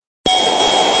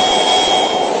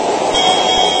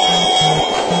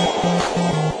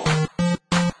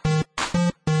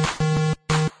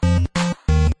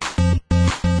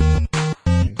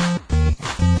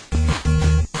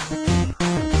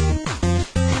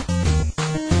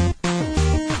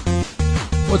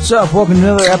What's up? Welcome to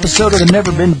another episode of the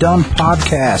Never Been Done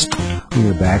podcast.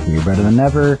 We're back. We're better than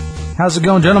ever. How's it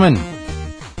going, gentlemen?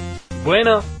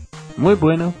 Bueno. Muy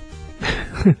bueno.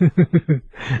 I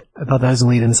thought that was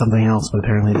leading into something else, but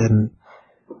apparently it didn't.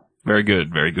 Very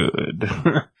good. Very good.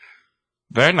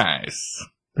 Very nice.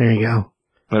 There you go.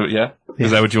 Yeah?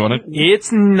 Is that what you wanted?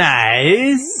 It's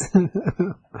nice.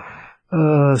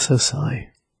 Oh, so silly.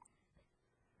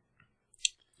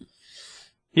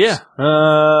 Yeah.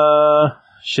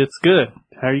 Shit's good.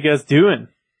 How are you guys doing?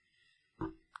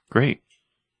 Great.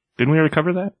 Didn't we already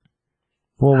cover that?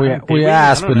 Well, we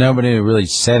asked, but nobody really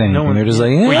said anything. No They're just like,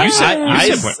 yeah.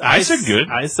 Well, I said good.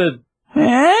 I said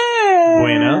Yeah.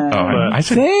 bueno. Oh, I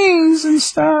said things and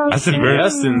stuff. I said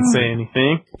Gus didn't say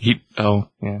anything.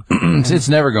 Yeah. It's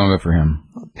never going good for him.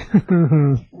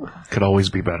 Could always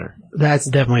be better. That's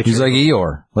definitely true. He's like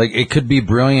Eeyore. Like, it could be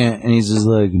brilliant, and he's just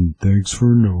like, thanks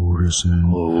for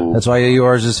noticing. Oh. That's why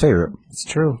Eeyore is his favorite. It's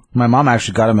true. My mom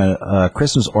actually got him a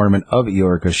Christmas ornament of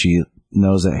Eeyore because she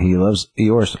knows that he loves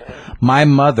Eeyore. My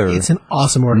mother It's an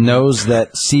awesome ornament. knows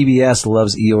that CBS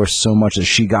loves Eeyore so much that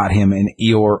she got him an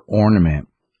Eeyore ornament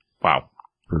Wow.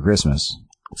 for Christmas.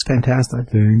 It's fantastic.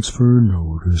 Thanks for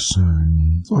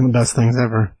noticing. It's one of the best things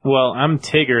ever. Well, I'm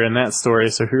Tigger in that story,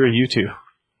 so who are you two?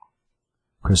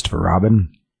 Christopher Robin.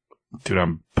 Dude,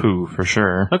 I'm Pooh for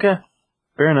sure. Okay.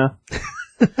 Fair enough.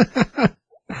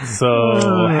 So,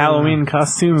 Halloween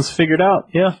costumes figured out?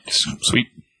 Yeah. Sweet.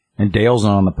 And Dale's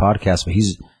not on the podcast,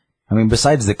 but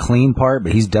besides the clean part,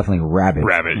 but he's definitely Rabbit.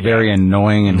 Rabbit, Very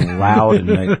annoying and loud and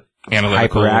like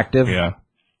Analytical. hyperactive. Yeah.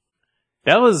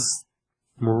 That was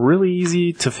really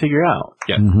easy to figure out.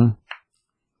 Yeah. Mm-hmm.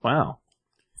 Wow.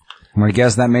 I'm gonna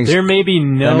guess that makes There may be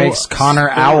no that makes Connor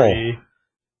story.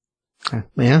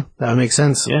 Yeah, that would make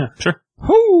sense. Yeah. Sure.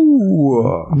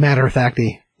 Ooh. Matter of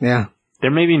facty. Yeah. There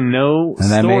may be no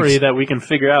And that story makes- that we can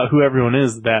figure out who everyone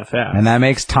is that fast. And that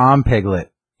makes Tom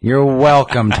Piglet. You're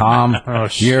welcome, Tom. Oh,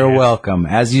 shit. You're welcome.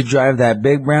 As you drive that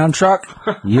big brown truck,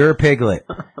 you're a piglet.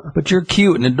 But you're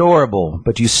cute and adorable,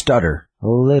 but you stutter a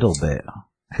little bit.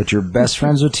 But you're best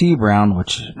friends with T Brown,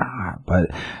 but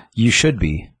you should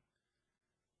be.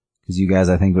 Because you guys,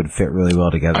 I think, would fit really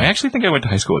well together. I actually think I went to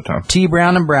high school with Tom. T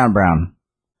Brown and Brown Brown.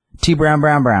 T Brown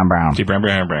Brown Brown Brown. T. Brown.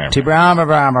 T Brown Brown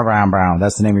Brown Brown Brown.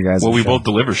 That's the name of your guys. Well, we both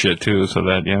deliver shit too, so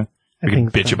that, yeah. I We can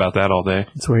think bitch about that all day.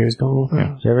 that's where he was going with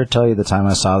it. Did I ever tell you the time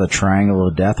I saw the Triangle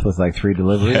of Death with like 3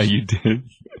 deliveries? Yeah, you did.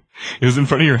 It was in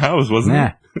front of your house, wasn't Yeah.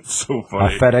 it? It's so A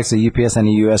funny. FedEx, a UPS, and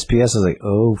a USPS. I was like,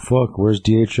 oh, fuck, where's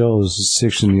DHL? Is this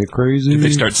section get crazy? Did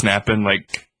they start snapping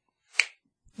like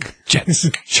jets?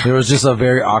 There was just a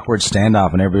very awkward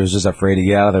standoff, and everybody was just afraid to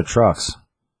get out of their trucks. I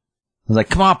was like,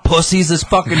 come on, pussies, let's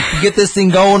fucking get this thing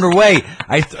going underway.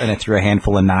 And I threw a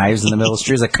handful of knives in the middle of the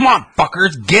street. I was like, come on,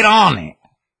 fuckers, get on it.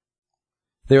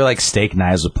 They were like steak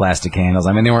knives with plastic handles.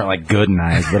 I mean, they weren't like good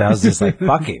knives, but I was just like,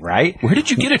 fuck it, right? Where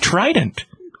did you get a trident?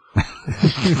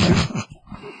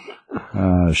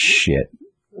 Oh, shit.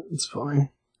 It's funny.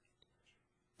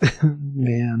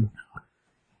 Man.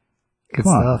 Good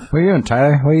Come on. stuff. What are you doing,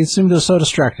 Tyler? Why you seem so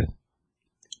distracted?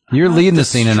 You're leading the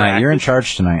scene tonight. You're in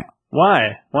charge tonight.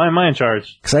 Why? Why am I in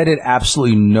charge? Because I did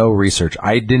absolutely no research.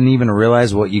 I didn't even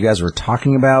realize what you guys were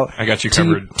talking about. I got you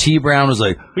covered. T Brown was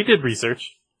like, We did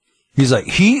research. he's like,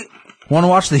 Heat? Want to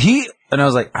watch the Heat? And I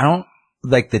was like, I don't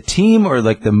like the team or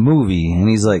like the movie. And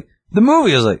he's like, the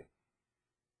movie. I was like,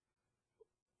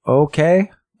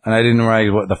 okay. And I didn't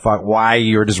realize what the fuck, why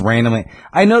you were just randomly.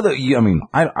 I know that you,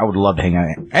 I would love to hang out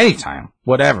anytime,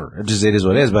 whatever. It is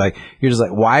what it is. But like, you're just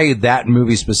like, why that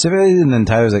movie specifically? And then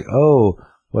Tyler's like, oh,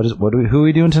 who are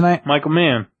we doing tonight? Michael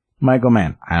Mann. Michael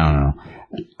Mann. I don't know.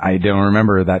 I don't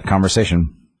remember that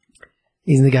conversation.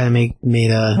 He's the guy that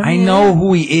made I know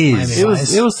who he is.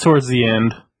 It was towards the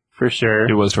end, for sure.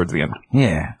 It was towards the end.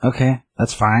 Yeah, okay.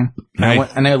 That's fine. Nice.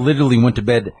 I literally went to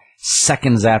bed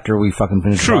seconds after we fucking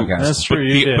finished True. the podcast. That's true.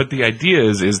 You did. But the idea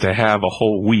is to have a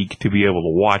whole week to be able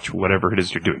to watch whatever it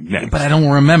is you're doing next. But I don't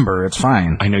remember. It's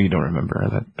fine. I know you don't remember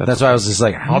that. That's why I was just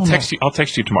like, I'll text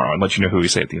you tomorrow and let you know who we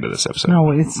say at the end of this episode.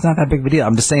 No, it's not that big of a deal.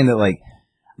 I'm just saying that, like,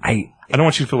 I don't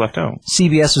want you to feel left out.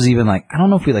 CBS was even like, I don't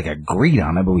know if we, like, agreed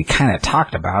on it, but we kind of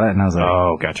talked about it, and I was like,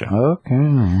 Oh, gotcha.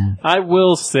 okay. I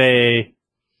will say,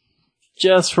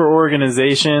 just for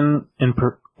organization and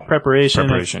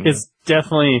preparation, it's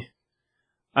definitely...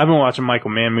 I've been watching Michael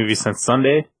Mann movies since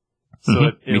Sunday, so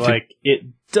Me too. it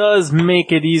does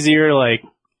make it easier, like,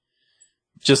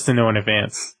 just to know in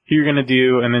advance who you're gonna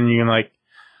do, and then you can like,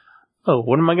 oh,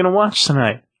 what am I gonna watch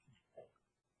tonight?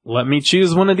 Let me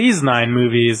choose one of these 9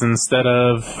 movies instead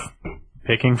of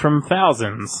picking from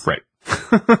thousands. Right.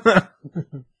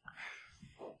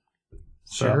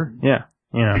 Sure. Yeah.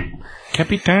 you know.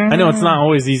 Capitan. I know it's not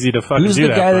always easy to fucking Who's do the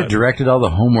that. guy that but directed all the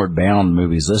Homeward Bound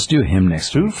movies? Let's do him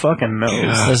next week. who fucking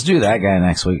knows? Let's do that guy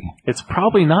next week. It's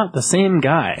probably not the same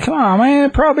guy. Come on, man.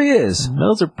 It probably is.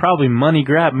 Those are probably money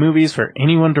grab movies for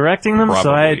anyone directing them, so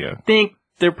I Probably, yeah. think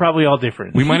they're probably all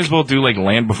different. We might as well do like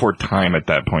Land Before Time at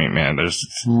that point, man. There's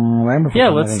Yeah,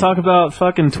 let's talk about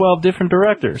fucking 12 different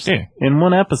directors Yeah. in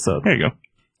one episode. there you go.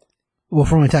 Well,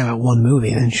 if we're only talking about one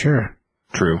movie, then sure.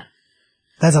 True.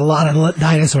 That's a lot of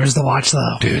dinosaurs to watch,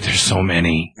 though. Dude, there's so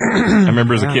many. I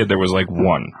remember as a kid there was like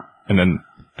one, and then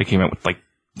they came out with like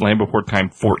Land Before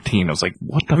Time 14. I was like,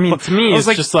 what the I mean, fuck? to me, I was it's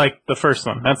like, just like the first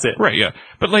one. That's it. right, yeah.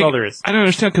 But like, all there is. I don't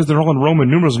understand because they're all in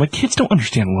Roman numerals. My kids don't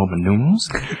understand Roman numerals.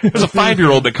 There's a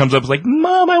 5-year-old that comes up and is like,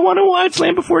 Mom, I want to watch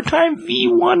Land Before Time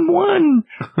V11,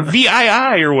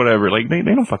 VII or whatever. Like, they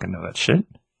don't fucking know that shit.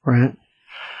 Right.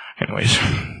 Anyways.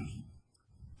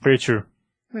 Very true.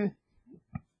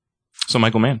 So,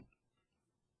 Michael Mann.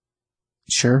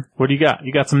 Sure. What do you got?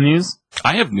 You got some news?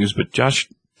 I have news, but Josh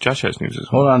has news as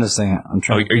well. Hold on a second. I'm Oh,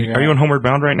 trying to are you on Homeward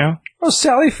Bound right now? Oh,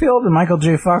 Sally Field and Michael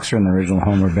J. Fox are in the original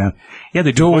Homeward Bound. Yeah,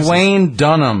 they do voices. Dwayne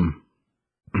Dunham.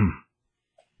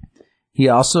 He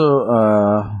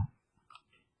also,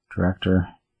 director.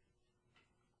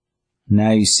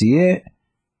 Now You See It.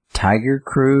 Tiger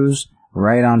Cruise.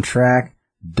 Right on Track.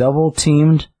 Double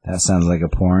Teamed. That sounds like a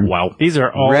porn. Wow. These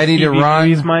are all Ready to TV Run.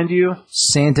 movies, mind you.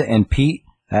 Santa and Pete.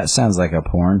 That sounds like a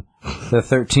porn. The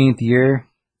 13th Year.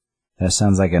 That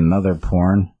sounds like another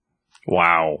porn.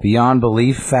 Wow. Beyond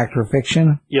Belief. Fact or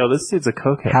Fiction. Yo, this dude's a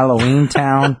cokehead. Halloween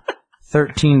Town.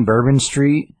 13 Bourbon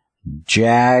Street.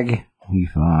 Jag.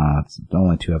 It's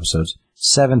only 2 episodes.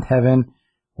 Seventh Heaven.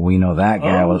 We know that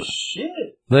guy. Oh, shit.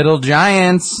 Little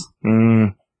Giants.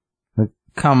 Mm.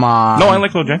 Come on. No, I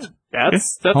like Little Giants.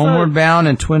 That's Homeward Bound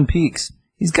and Twin Peaks.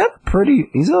 He's got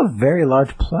a very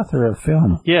large plethora of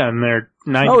film. yeah, and they're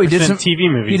 90% Oh, he did some TV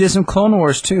movies. He did some Clone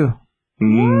Wars too.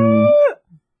 Mm.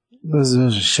 Those are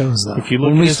shows, though. If you look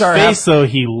When at we his start face, though,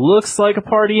 he looks like a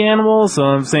party animal, so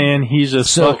I'm saying he's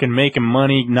just So- fucking making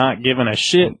money, not giving a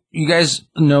shit. You guys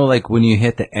know, like, when you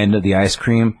hit the end of the ice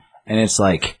cream and it's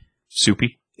like,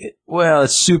 Soupy.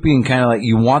 it's soupy and kind of like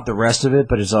you want the rest of it,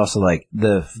 but it's also like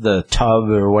the tub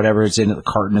or whatever it's in the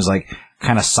carton is like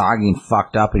kind of soggy and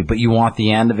fucked up, but you want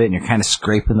the end of it and you're kind of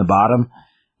scraping the bottom.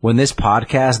 When this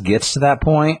podcast gets to that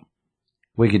point,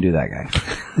 we can do that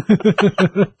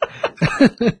guy.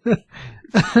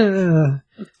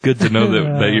 Good to know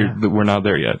that we're not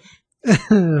there yet.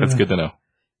 That's good to know.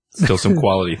 Still some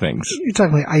quality things. You're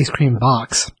talking like ice cream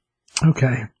box.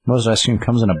 Okay. Most ice cream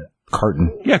comes in a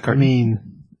carton. Yeah, I carton.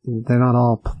 mean, they're not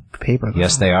all paper. Though.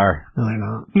 Yes, they are. No, they're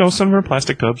not. No, some of them are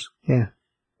plastic tubs. Yeah.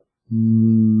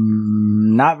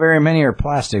 Not very many are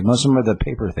plastic. Most of them are the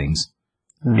paper things.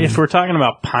 If we're talking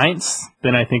about pints,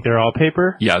 then I think they're all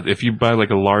paper. Yeah, if you buy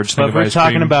like a large thing But if of we're ice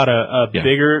talking cream, about a Yeah.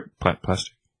 bigger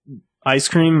plastic. ice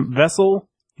cream vessel,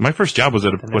 My first job was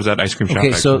at ice cream shop.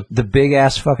 Okay, so actually. the big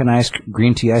ass fucking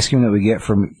green tea ice cream that we get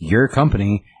from your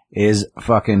company is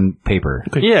fucking paper.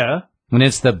 yeah. And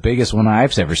it's the biggest one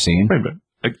I've ever seen. Wait a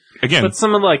minute. Again, But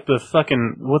some of like the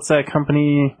fucking, what's that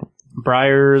company?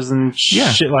 Briars and Yeah.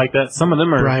 shit like that. Some of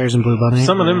them are, Briars and Blue Bunny.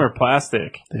 some of them are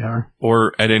plastic. They are.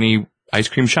 or at any ice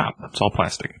cream shop, it's all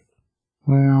plastic.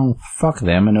 Well, fuck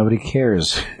them and nobody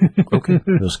cares. Okay.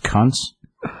 Those cunts.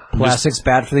 Plastic's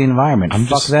bad for the environment.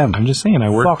 Fuck them. I'm just saying.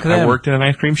 I Fuck them. worked in an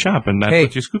ice cream shop, and that's Hey,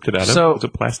 what you scooped it out of. so- It's a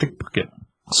plastic bucket.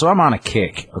 So I'm on a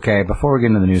kick, okay? Before we get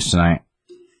into the news tonight,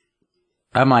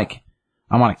 I'm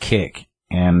on a kick,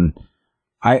 and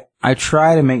I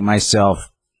try to make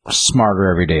myself smarter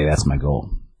every day. That's my goal.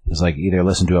 It's like either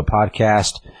listen to a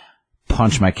podcast,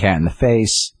 punch my cat in the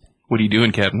face, What are you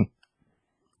doing, Captain?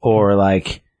 or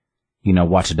like,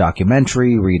 watch a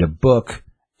documentary, read a book,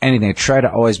 anything. I try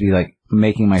to always be like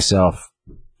making myself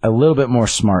a little bit more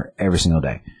smart every single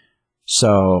day.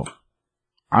 So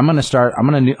I'm gonna start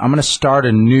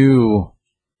a new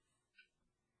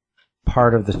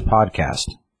part of this podcast.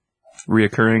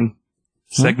 Reoccurring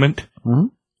segment. Mm-hmm.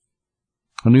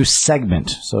 A new segment,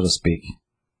 so to speak.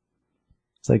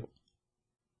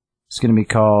 It's gonna be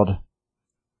called.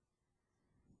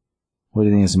 What do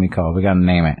you think it's gonna be called? We gotta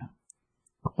name it.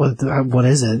 What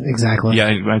is it exactly? Yeah,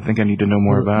 I think I need to know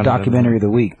more about Documentary of the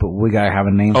week, but we gotta have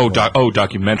a name. it. for it.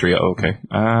 Documentary. Oh, okay.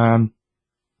 I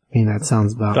mean, that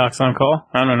sounds about. Docs on call?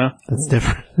 I don't know. That's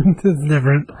different. That's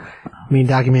different. I mean,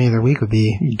 documentary of the week would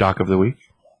be. Doc of the week.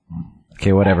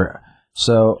 Okay, whatever.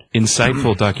 So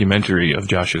Insightful documentary of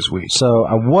Josh's week. So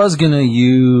I was gonna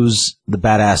use the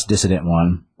Badass Dissident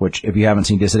one, which if you haven't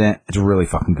seen Dissident, it's really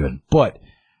fucking good. But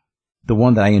the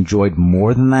one that I enjoyed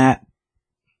more than that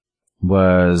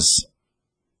was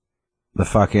the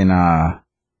fucking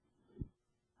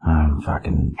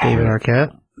David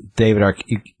Arquette. David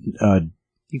Arquette.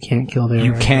 You can't kill David.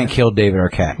 You Arquette. can't kill David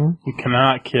Arquette. You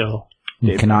cannot kill.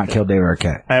 You cannot kill David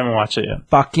Arquette. I haven't watched it yet.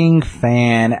 Fucking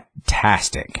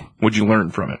fantastic. What'd you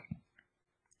learn from it?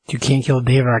 You can't kill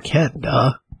David Arquette.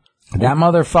 Duh. That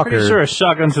motherfucker. Pretty sure a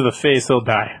shotgun to the face, he'll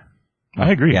die.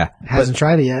 I agree. Yeah. Hasn't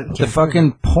tried it yet. The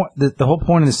fucking point, the whole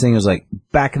point of this thing was like,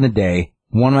 back in the day,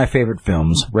 one of my favorite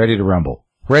films, Ready to Rumble.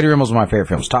 Ready to Rumble's one of my favorite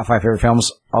films. Top 5 favorite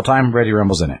films all time, Ready to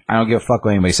Rumble's in it. I don't give a fuck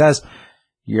what anybody says.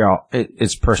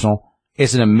 It's personal.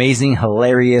 It's an amazing,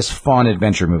 hilarious, fun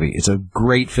adventure movie. It's a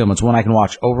great film. It's one I can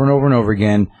watch over and over and over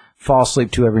again, fall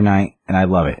asleep to every night, and I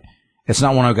love it. It's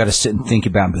not one I've got to sit and think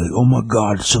about and be like, oh my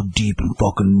god, it's so deep and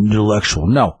fucking intellectual.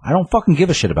 No, I don't fucking give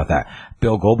a shit about that.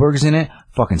 Bill Goldberg's in it.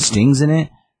 Fucking Sting's in it.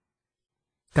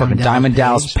 Fucking Diamond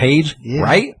Dallas Page. Yeah.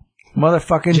 Right?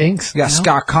 Motherfucking Jinx. You got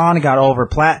Scott Conn. You got Oliver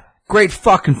Platt. Great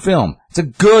fucking film. It's a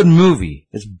good movie.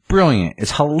 It's brilliant.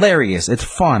 It's hilarious. It's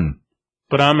fun.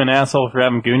 But I'm an asshole for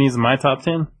having Goonies in my top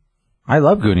 10? I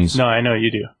love Goonies. No, I know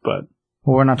you do, but...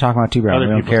 Well, we're not talking about T. Brown. Other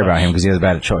We don't people care talk. about him because he has a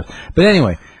bad choice. But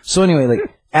anyway, like,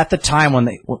 at the time when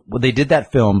they did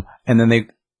that film, and then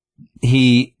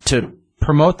to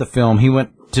promote the film, he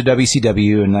went to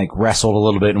WCW and, like, wrestled a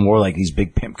little bit and wore, like, these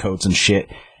big pimp coats and shit.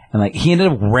 And, like, he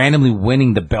ended up randomly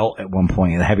winning the belt at one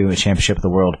point in the heavyweight championship of the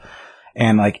world.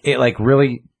 And, like, it, like,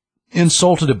 really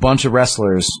insulted a bunch of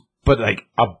wrestlers, but, like,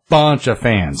 a bunch of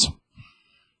fans.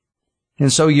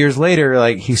 And so years later,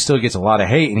 like, he still gets a lot of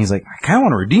hate, and he's like, I kind of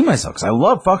want to redeem myself, because I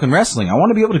love fucking wrestling. I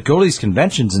want to be able to go to these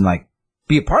conventions and, like,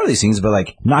 be a part of these things, but,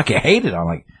 like, not get hated on.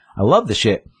 Like, I love the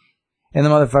shit. And the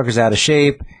motherfucker's out of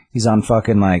shape. He's on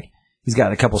fucking, like, he's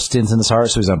got a couple stints in his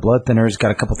heart, so he's on blood thinners, got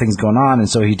a couple things going on, and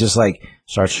so he just, like,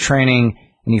 starts training,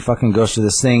 and he fucking goes to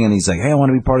this thing, and he's like, hey, I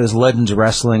want to be part of this Legends of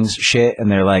Wrestling shit,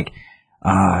 and they're like,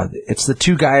 it's the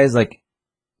two guys, like,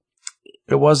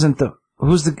 it wasn't the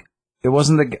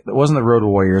Road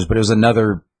Warriors, but it was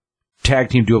another tag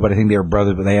team duo, but I think they were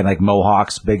brothers, but they had, like,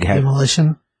 mohawks, big head.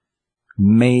 Demolition.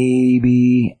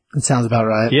 Maybe. That sounds about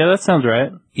right. Yeah, that sounds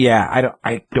right. Yeah, I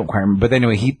don't quite remember. But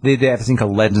anyway, they have this thing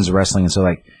called Legends of Wrestling, and so,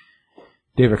 like,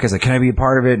 David Arquette's like, can I be a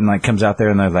part of it? And, like, comes out there,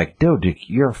 and they're like, dude,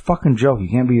 you're a fucking joke. You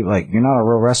can't be, like, you're not a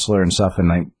real wrestler and stuff. And,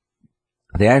 like,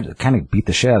 they kind of beat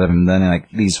the shit out of him. And then, like,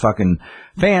 these fucking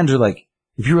fans are like,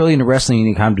 if you're really into wrestling, you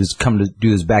need to come to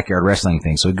do this backyard wrestling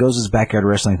thing. So he goes to this backyard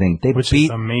wrestling thing. Which is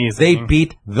amazing. They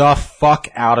beat the fuck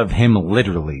out of him,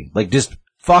 literally. Like, just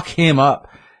fuck him up.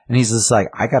 And he's just like,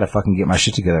 I gotta fucking get my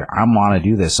shit together. I wanna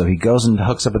do this. So he goes and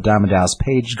hooks up with Diamond Dallas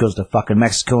Page, goes to fucking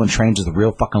Mexico and trains with the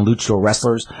real fucking luchador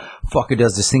wrestlers. Fucking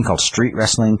does this thing called street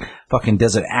wrestling. Fucking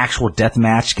does an actual death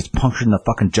match. Gets punctured in the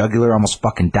fucking jugular, almost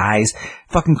fucking dies.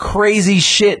 Fucking crazy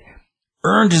shit.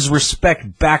 Earned his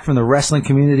respect back from the wrestling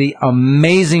community.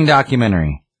 Amazing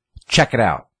documentary. Check it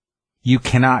out. You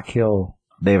cannot kill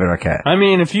David Arquette. I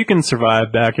mean, if you can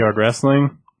survive backyard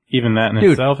wrestling, even that in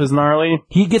itself is gnarly.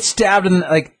 He gets stabbed in,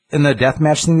 like, in the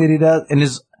deathmatch thing that he does, and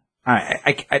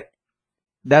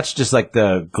that's just like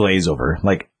the glaze over.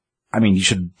 Like, I mean, you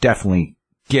should definitely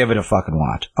give it a fucking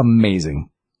watch. Amazing.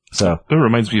 So. That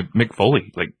reminds me of Mick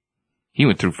Foley. Like, he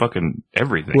went through fucking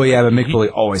everything. Well, yeah, but Mick Foley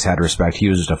always had respect. He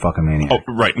was just a fucking maniac.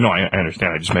 Oh, right. No, I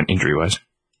understand. I just meant injury-wise.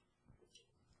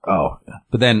 Oh.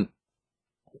 But then.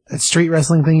 That street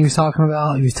wrestling thing he was talking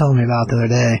about, he was telling me about the other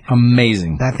day.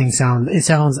 Amazing. That thing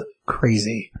sounds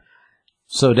crazy.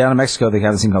 So down in Mexico, they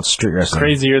have this thing called street wrestling.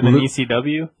 Crazier than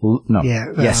ECW? No. Yeah.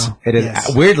 Yes. It is.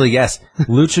 Yes. Weirdly, yes.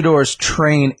 Luchadors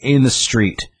train in the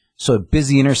street. So at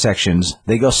busy intersections,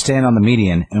 they go stand on the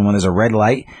median, and when there's a red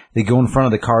light, they go in front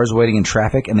of the cars waiting in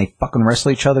traffic, and they fucking wrestle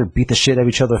each other, beat the shit out of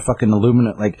each other, fucking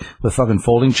aluminum, like, with fucking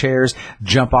folding chairs,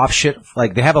 jump off shit.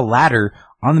 Like, they have a ladder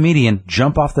on the median,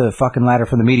 jump off the fucking ladder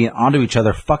from the median onto each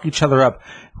other, fuck each other up,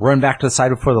 run back to the side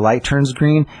before the light turns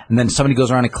green, and then somebody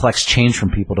goes around and collects change from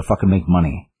people to fucking make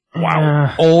money.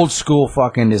 Wow. Old school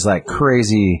fucking is like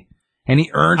crazy. And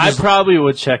he earned I his... probably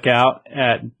would check out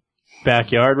at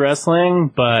backyard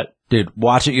wrestling, but Dude,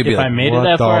 watch it, you'd be if like, I made it what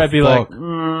that the far, I'd be fuck? like,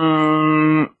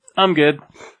 I'm good.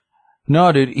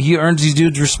 No, dude, he earns these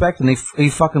dudes respect, and he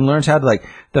fucking learns how to, like,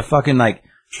 the fucking, like,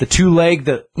 the two leg,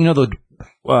 the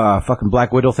fucking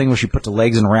Black Widow thing where she puts the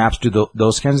legs in wraps, do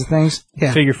those kinds of things.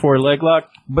 Yeah. Figure 4 leg lock.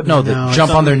 But no, No, jump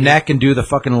it's on their only- neck and do the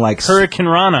fucking, like, Hurricane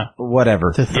Rana.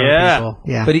 whatever. To throw Yeah. people.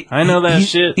 Yeah. But I know that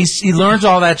shit. He learns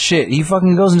all that shit. He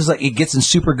fucking goes and just, like, he gets in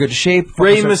super good shape.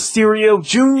 Rey Fucking Mysterio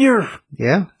Jr.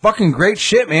 yeah. fucking great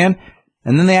shit, man.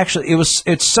 And then they actually,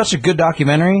 it's such a good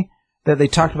documentary that they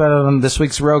talked about it on this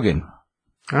week's Rogan.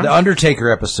 Huh? The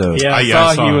Undertaker episode. Yeah, I Yeah, I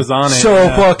saw saw he it. was on it. So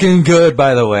yeah. fucking good,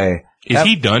 by the way. Is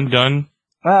he done?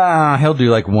 He'll do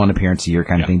like one appearance a year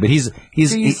kind of thing, but he's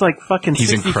like fucking He's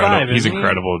 65, incredible. He's isn't he?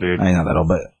 incredible, dude. I know that old,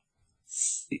 but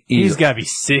He's got to be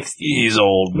 60. He's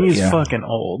old. He's yeah. fucking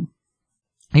old.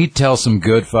 he tells some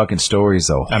good fucking stories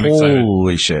though. I'm excited.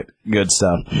 Holy shit, good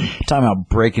stuff. Talking about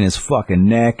breaking his fucking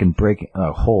neck and breaking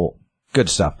a whole good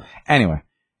stuff. Anyway,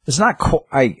 it's not cool.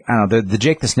 I don't know. The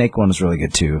Jake the Snake one was really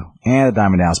good too, and the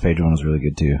Diamond Dallas Page one was really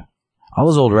good too. All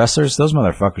those old wrestlers, those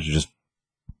motherfuckers are just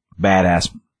badass.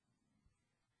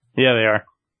 Yeah, they are.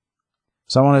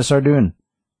 So I wanted to start doing,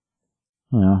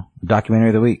 documentary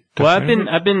of the week. Well, I've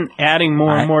been adding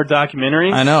more and more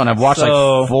documentaries. I know, and I've watched like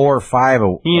 4 or 5.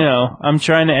 I'm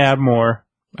trying to add more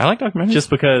I like documentaries. just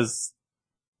because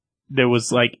there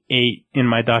was like 8 in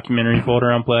my documentary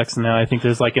folder on Plex, and now I think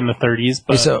there's like in the 30s.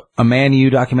 But So a Man U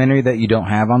documentary that you don't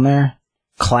have on there,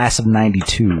 Class of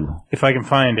 '92. if I can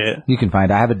find it, You can find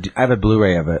it. I have a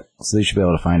Blu-ray of it, so you should be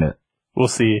able to find it. we'll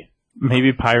see.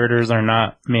 Maybe Pirators are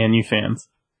not Man U fans.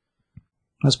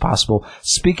 That's possible.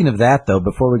 Speaking of that, though,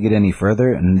 before we get any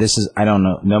further, and this is, I don't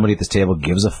know, nobody at this table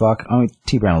gives a fuck. I mean,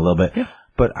 T-Brown a little bit. Yeah.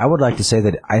 But I would like to say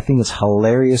that I think it's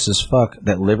hilarious as fuck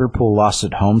that Liverpool lost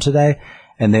at home today,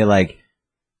 and they, like,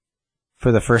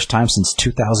 for the first time since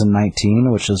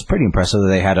 2019, which was pretty impressive that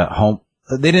they had a home.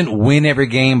 They didn't win every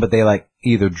game, but they, like,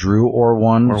 either drew or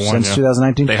won since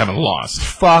 2019. They haven't lost.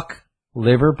 Fuck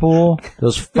Liverpool.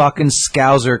 Those fucking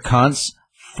Scouser cunts.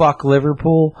 Fuck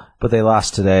Liverpool. But they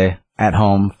lost today at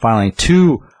home, finally,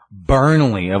 to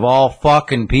Burnley, of all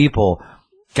fucking people.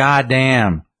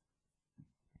 Goddamn.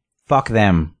 Fuck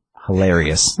them.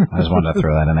 Hilarious. I just wanted to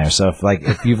throw that in there. So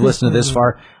if you've listened to this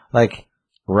far, like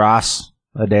Ross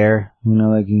Adair,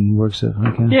 he works at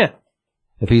Yeah,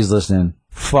 if he's listening,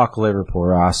 fuck Liverpool,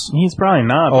 Ross. he's probably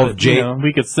not. Oh, but, Jay-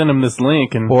 we could send him this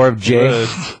link, and Or if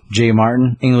Jay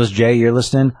Martin, English Jay, you're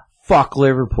listening, fuck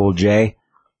Liverpool, Jay.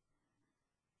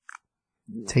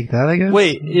 Take that, I guess.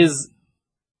 Wait, is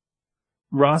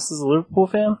Ross a Liverpool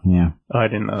fan? Yeah. Oh, I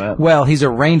didn't know that. Well, he's a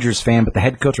Rangers fan, but the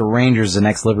head coach of Rangers is an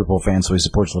ex-Liverpool fan, so he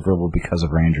supports Liverpool because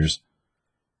of Rangers.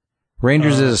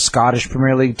 Rangers is a Scottish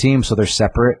Premier League team, so they're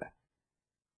separate.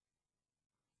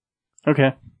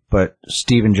 Okay. But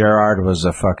Steven Gerrard was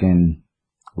a fucking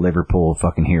Liverpool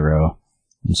fucking hero,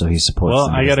 and so he supports Well,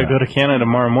 them I as gotta that. No, to Canada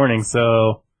tomorrow morning,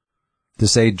 so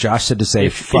Josh said to say,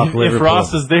 fuck Liverpool. if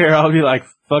Ross is there, I'll be like,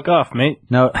 fuck off, mate.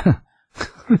 No.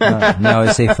 No,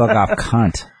 I say fuck off,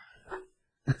 cunt.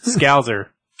 Scouser.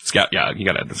 Yeah, you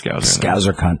gotta add the Scouser.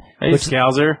 Scouser cunt. Hey,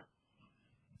 Scouser.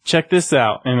 Check this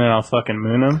out, and then I'll fucking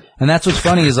moon him. And that's what's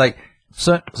funny is like,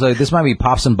 so this might be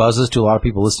pops and buzzes to a lot of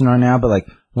people listening right now, but like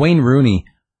Wayne Rooney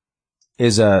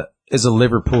is a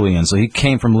Liverpoolian, so he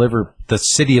came from the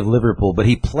city of Liverpool, but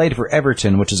he played for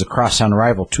Everton, which is a crosstown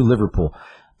rival to Liverpool.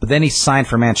 But then he signed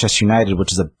for Manchester United,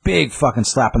 which is a big fucking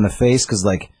slap in the face because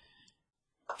like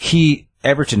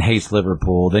Everton hates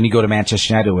Liverpool. Then you go to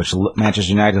Manchester United, which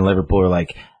Manchester United and Liverpool are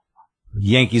like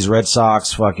Yankees, Red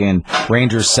Sox, fucking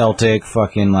Rangers, Celtic,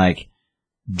 fucking like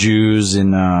Jews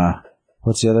and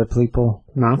what's the other people?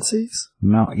 Nazis?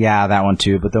 Yeah, that one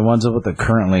too. But the ones with the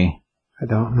currently I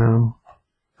don't know.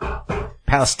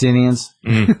 Palestinians,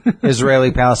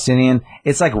 Israeli Palestinian.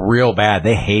 It's like real bad.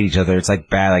 They hate each other. It's like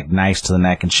bad, like knives to the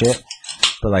neck and shit.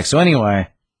 But like so anyway,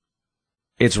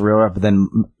 it's real rough. But then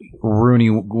Rooney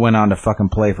went on to fucking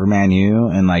play for Man U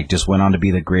and like just went on to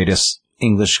be the greatest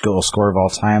English goal scorer of all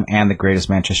time and the greatest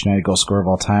Manchester United goal scorer of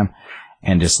all time.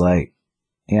 And just like,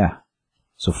 yeah.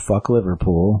 So fuck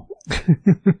Liverpool.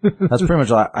 That's pretty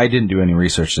much all. I didn't do any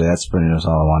research today. That's pretty much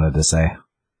all I wanted to say.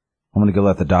 I'm going to go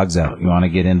let the dogs out. You want to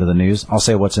get into the news? I'll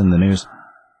say what's in the news.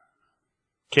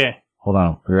 Okay. Hold on.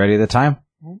 Are you ready at the time?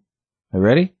 Are you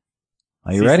ready?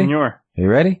 Are you ready? Senor. Are you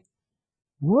ready?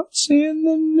 What's in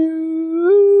the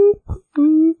news?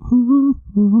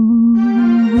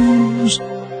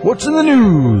 What's in the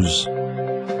news?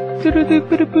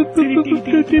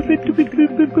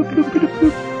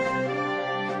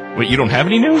 Wait, you don't have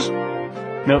any news?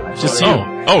 Nope, just you.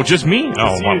 Oh, just me?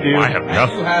 Just you, dude. I have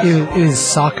nothing. It was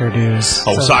soccer news.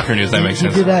 Oh, soccer news, that makes He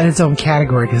sense. did that in its own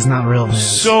category because it's not real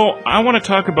news. So, I want to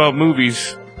talk about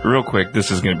movies real quick. This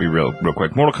is going to be real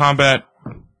quick. Mortal Kombat,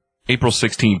 April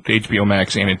 16th, HBO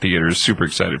Max and in theaters. Super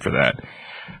excited for that.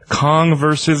 Kong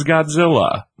vs.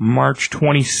 Godzilla, March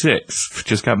 26th.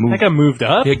 Just got moved. That got moved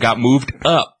up? It got moved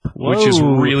up, which is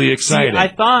Whoa. really exciting. See, I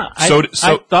thought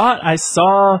I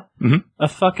saw Mhm. a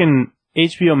fucking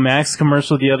HBO Max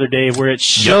commercial the other day where it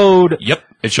showed Yep.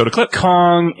 It showed a clip.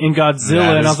 Kong and Godzilla,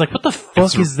 That and I is- was like, what the fuck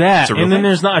it's a- is that? it's a real And then thing.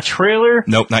 there's not a trailer?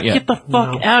 Nope, not yet. Get the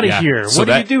fuck out of Yeah. here. So What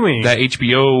are you doing? That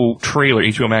HBO trailer,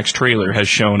 HBO Max trailer, has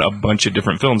shown a bunch of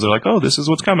different films. They're like, oh, this is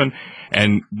what's coming.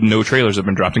 And no trailers have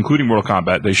been dropped, including Mortal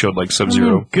Kombat. They showed like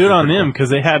Sub-Zero. Good on them, because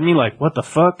they had me like, what the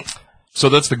fuck? So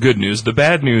that's the good news. The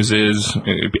bad news is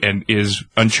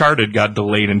Uncharted got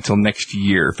delayed until next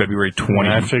year, February 20.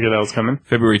 I figured that was coming.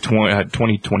 February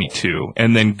 2022.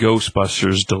 And then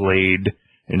Ghostbusters delayed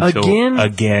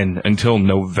until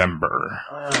November.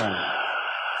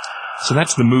 So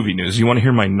that's the movie news. You want to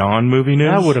hear my non-movie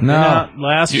news? That would have been No. out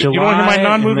last You July. want to hear my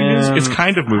non-movie and news? then- It's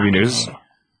kind of movie news.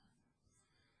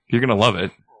 You're going to love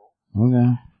it.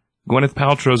 Okay. Gwyneth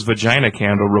Paltrow's vagina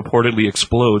candle reportedly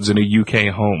explodes in a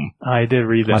UK home. I did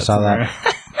read that. I saw that.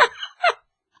 somewhere.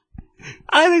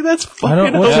 I think that's I don't-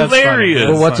 fucking what's that- hilarious.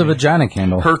 Well, what's a funny. vagina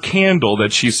candle? Her candle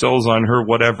that she sells on her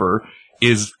whatever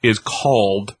is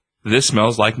called "This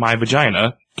Smells Like My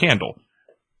Vagina" candle.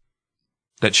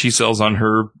 That she sells on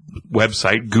her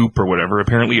website, Goop or whatever.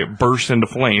 Apparently it burst into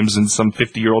flames in some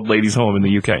 50-year-old lady's home in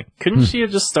the UK. Couldn't she have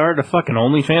just started a fucking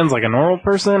OnlyFans like a normal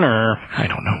person, or I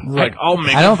don't know. like, I'll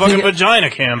make I a don't fucking think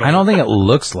vagina candle? I don't think it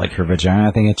looks like her vagina.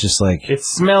 I think it's just like, It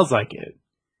smells like it.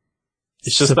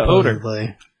 It's just the odor.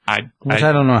 Supposedly. which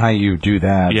I don't know how you do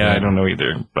that. Yeah, but I don't know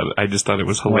either, but I just thought it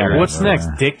was hilarious. What's next?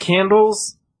 Dick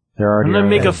candles? They're already I'm gonna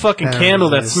make a already- fucking There candle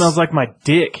it that is. smells like my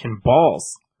dick and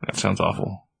balls. That sounds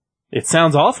awful. It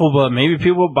sounds awful, but maybe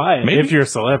people will buy it. Maybe. If you're a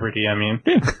celebrity, I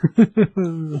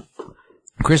mean.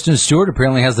 Kristen Stewart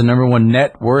apparently has the #1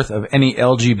 net worth of any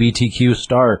LGBTQ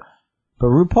star, but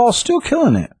RuPaul's still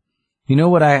killing it. You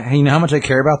know how much I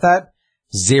care about that?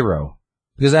 0.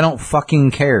 Because I don't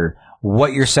fucking care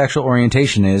what your sexual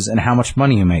orientation is and how much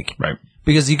money you make. Right.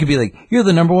 Because you could be like, you're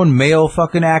the #1 male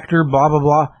fucking actor, blah, blah,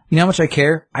 blah. You know how much I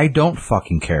care? I don't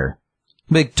fucking care.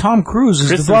 Like, Tom Cruise is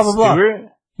Kristen the blah, blah, blah. Stewart?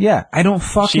 Yeah, I don't She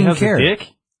fucking has care. a dick?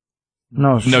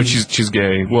 No, No, she's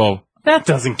gay. Well, That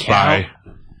doesn't count.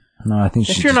 bi. No, I think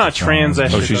If she's you're just not a trans, that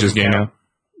trans. Oh, shit she's just doesn't gay count.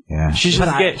 now? Yeah. She's But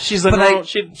just I- gay. She's a but normal,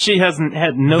 she hasn't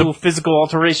had no physical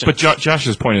alteration. But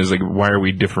Josh's point is like, why are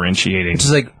we differentiating It's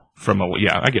just like, from a?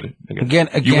 Yeah, I get it. again,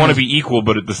 You want to be equal,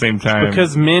 but at the same time,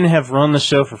 because men have run the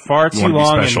show for far too wanna be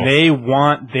long, special. and they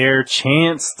want their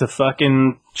chance to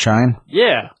fucking shine.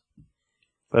 yeah.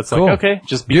 That's Cool. like okay,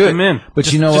 just beat Do them it. in. But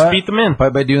just, you know just what? beat them in. By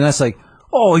doing that, it's like,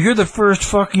 oh, you're the first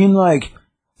fucking, like,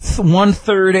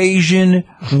 1/3 Asian,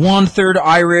 1/3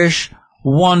 Irish,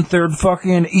 1/3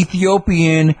 fucking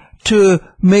Ethiopian to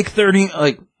make 30,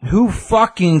 like, who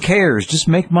fucking cares? Just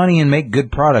make money and make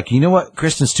good product. You know what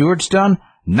Kristen Stewart's done?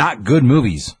 Not good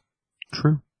movies.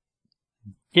 true.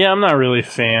 Yeah, I'm not really a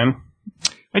fan.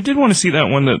 I did want to see that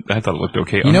one that I thought it looked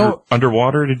okay. You know-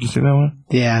 Underwater. Did you see that one?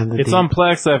 Yeah. It's on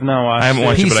Plex. I've not watched. I haven't it.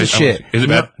 watched it, Piece but of shit. Is it You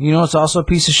know- bad? You know it's also a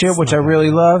piece of shit, which I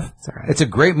really love? It's alright. It's a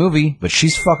great movie, but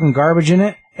she's fucking garbage in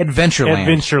it. Adventureland.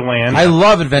 Adventureland. I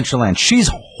love Adventureland. She's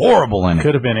horrible in it.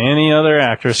 Could have been any other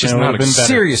actress. She's and it not would have a- been better.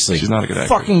 Seriously. She's not a good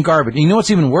actress. Fucking garbage. You know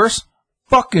what's even worse?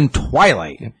 Fucking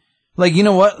Twilight. Like, you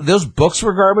know what? Those books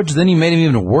were garbage, then you made them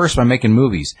even worse by making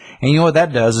movies. And you know what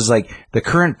that does is, like, one of the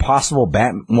current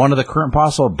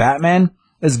possible Batman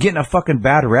is getting a fucking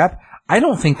bad rep. I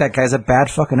don't think that guy's a bad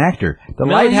fucking actor. The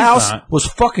No, Lighthouse he's not. was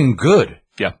fucking good.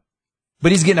 Yeah.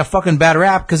 But he's getting a fucking bad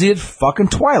rap because he did fucking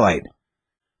Twilight.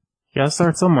 You gotta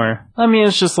start somewhere. I mean,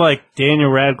 it's just like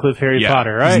Daniel Radcliffe, Harry Yeah,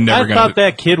 Potter, he's right? never I gonna- thought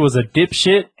that kid was a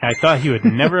dipshit. I thought he would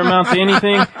never amount to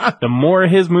anything. The more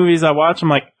of his movies I watch, I'm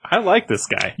like, I like this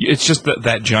guy. It's just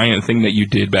that giant thing that you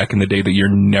did back in the day that you're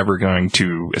never going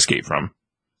to escape from.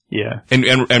 Yeah. And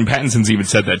Pattinson's even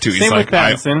said that too. He's Same like, with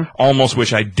Pattinson. I almost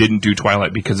wish I didn't do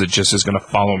Twilight because it just is going to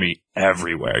follow me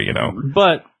everywhere, you know.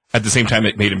 But At the same time,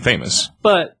 it made him famous.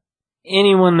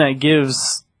 anyone that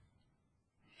gives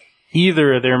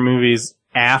either of their movies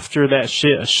after that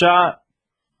shit a shot,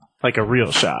 like a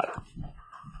real shot,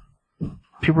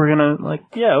 people are gonna like,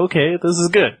 yeah, okay, this is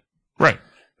good. Right.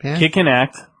 Yeah. Kid can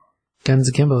act. Guns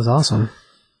Akimbo was awesome.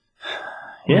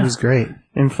 It Yeah. was great.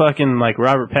 And fucking like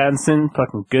Robert Pattinson,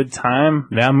 fucking Good Time.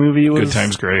 That movie was Good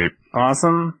Time's great.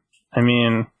 awesome. I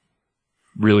mean,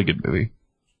 Really good movie.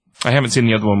 I haven't seen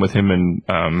the other one with him and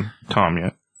Tom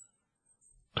yet.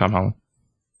 Tom Holland.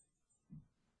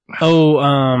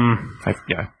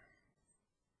 Yeah.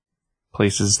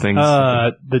 Places, things.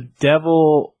 The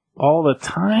Devil All the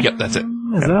Time. Yep, that's it.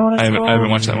 Is that what it's I called? haven't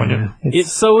watched that one yet.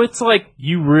 It's like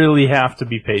you really have to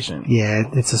be patient. Yeah,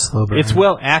 it's a slow burn. It's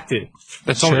well acted,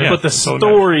 That's Sure. all. Yeah, but the that's all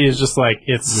story is just like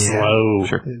it's Yeah. slow,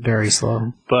 Sure. very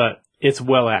slow. but it's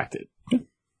well acted.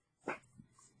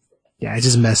 Yeah, I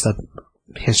just messed up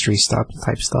history stuff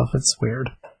type stuff. It's weird.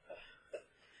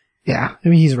 Yeah, I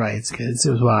mean, he's right. It's good. It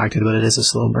was well acted, but it is a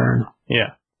slow burn.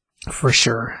 Yeah. For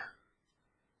sure.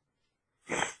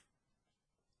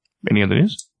 Any other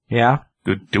news? Yeah.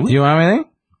 Do Do it. you want anything?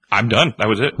 I'm done. That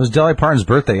was it. It was Dolly Parton's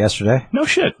birthday yesterday. No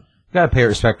shit. Gotta pay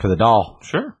respect for the doll.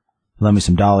 Sure. Love me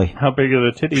some Dolly. How big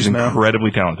are the titties She's now?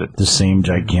 incredibly talented. The same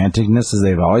giganticness as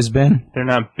they've always been. They're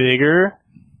not bigger.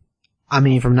 I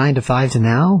mean, from 9 to 5 to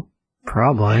now?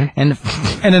 Probably. And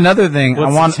another thing,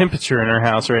 What's the temperature in her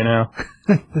house right now?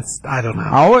 I don't know.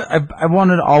 I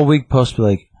wanted all week post to be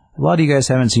like, a lot of you guys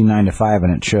haven't seen 9 to 5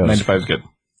 and it shows. 9 to 5 is good.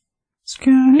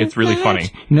 It's really funny.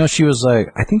 You know, she was like,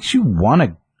 I think she won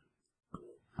a...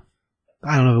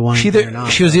 I don't know if it won anything or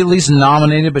not. She was at least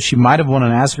nominated, but she might have won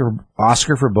an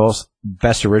Oscar for both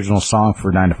Best Original Song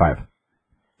for 9 to 5.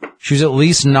 She was at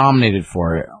least nominated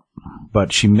for it,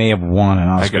 but she may have won an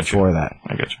Oscar for that.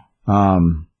 I get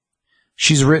you.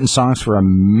 She's written songs for a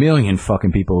million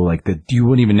fucking people like that you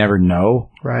wouldn't even never know.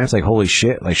 Right. It's like, holy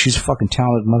shit. Like, she's a fucking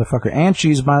talented motherfucker. And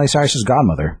she's Miley Cyrus's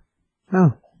godmother.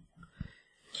 Oh.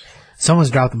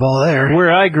 Someone's dropped the ball there.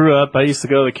 Where I grew up, I used to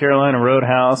go to the Carolina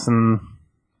Roadhouse and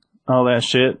all that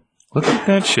shit. Look at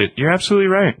that shit. You're absolutely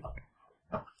right.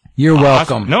 You're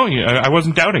welcome. No, I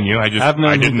wasn't doubting you. I've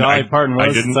known who Dolly Parton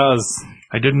was since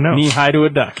I didn't know. knee high to a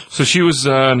duck. So she was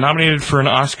nominated for an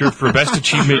Oscar for Best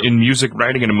Achievement in Music,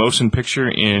 Writing, and a Motion Picture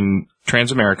in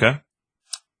Transamerica,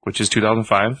 which is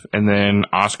 2005, and then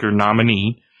Oscar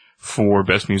nominee for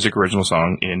Best Music Original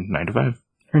Song in 9 to 5.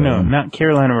 Or no, not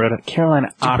Carolina Roadhouse. Carolina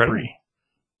incredible. Opry.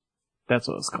 That's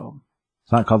what it's called.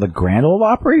 It's not called the Grand Ole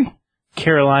Opry?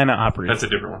 Carolina Opry. That's a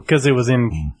different one. Because it was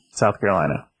in South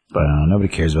Carolina. But nobody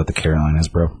cares about the Carolinas,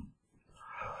 bro.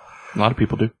 A lot of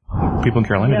people do. People in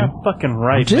Carolina Yeah, do. fucking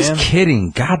right, I'm just man.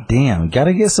 kidding. God damn.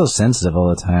 Gotta get so sensitive all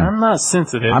the time. I'm not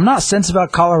sensitive. I'm not sensitive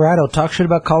about Colorado. Talk shit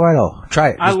about Colorado. Try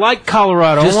it. I like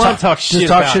Colorado. I want to talk shit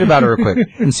Just talk shit about it real quick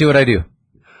and see what I do.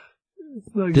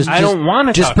 I don't want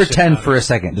to Just talk shit pretend about for a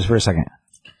second. Just for a second.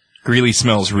 Greeley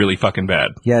smells really fucking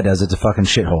bad. Yeah, it does. It's a fucking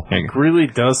shithole. Hang it. on. Really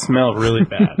does smell really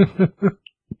bad.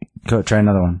 Go try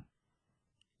another one.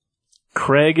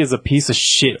 Craig is a piece of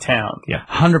shit town. Yeah.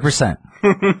 100%.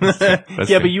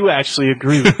 Yeah, but you actually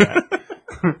agree with that.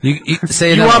 You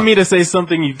say You no. want me to say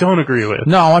something you don't agree with.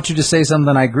 No, I want you to say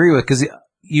something I agree with, because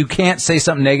you can't say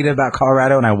something negative about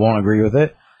Colorado and I won't agree with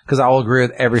it, because I will agree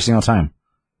with every single time.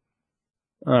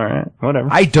 All right, whatever.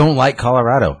 I don't like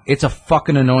Colorado. It's a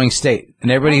fucking annoying state.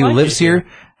 And everybody who like lives it here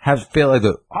has feel like,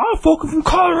 oh, fucking from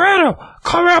Colorado.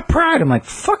 Colorado pride. I'm like,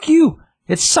 fuck you.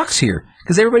 It sucks here.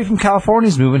 Because everybody from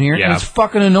California's moving here, and Yeah. it's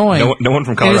fucking annoying. No one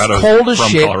from And Colorado it's cold is as from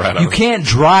shit. Colorado. You can't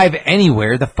drive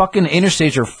anywhere. The fucking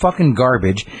interstates are fucking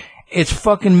garbage. It's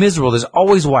fucking miserable. There's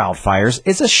always wildfires.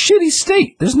 It's a shitty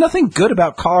state. There's nothing good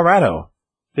about Colorado.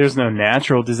 There's no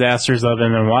natural disasters other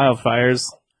than wildfires.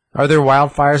 Are there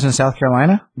wildfires in South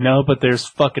Carolina? No, but there's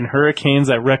fucking hurricanes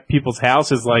that wreck people's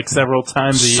houses like several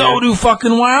times a year. So do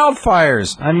fucking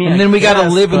wildfires. I mean, and then I we gotta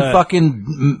guess, live in but-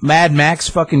 fucking Mad Max,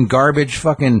 fucking garbage,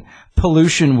 fucking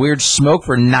pollution, weird smoke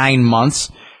for 9 months.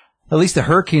 At least the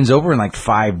hurricane's over in like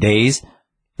 5 days.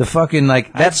 The fucking,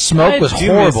 like, that smoke was I do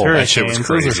miss horrible. That shit was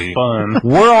hurricanes. Those crazy. are fun.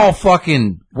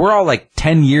 We're all like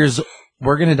 10 years,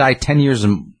 we're gonna die 10 years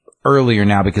earlier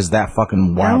now because of that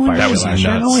fucking wildfire. That was shit. nuts.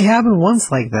 That only happened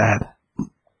once like that.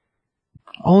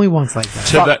 Only once like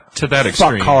that. To that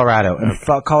extreme. Fuck Colorado. And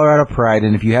fuck Colorado pride.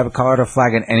 And if you have a Colorado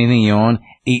flag on anything you own,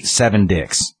 eat 7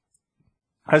 dicks.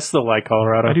 I still like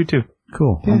Colorado. I do too.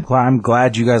 Cool. I'm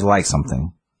glad you guys like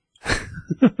something.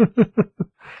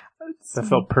 That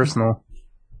felt personal.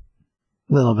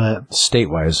 A little bit.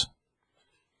 State-wise.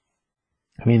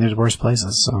 I mean, there's worse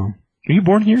places, so. Are you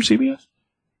born here, CBS?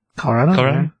 Colorado?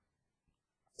 Colorado? Yeah.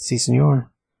 Si,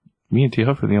 senor. Me and T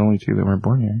Huff are the only two that weren't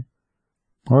born here.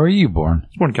 Where were you born? I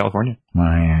was born in California. Oh,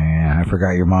 yeah. I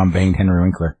forgot your mom banged Henry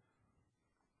Winkler.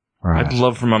 Right. I'd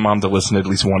love for my mom to listen to at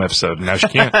least one episode, and now she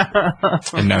can't.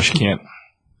 And now she can't.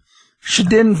 She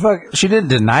didn't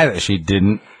deny that she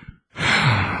didn't.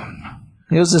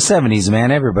 It was the 70s, man.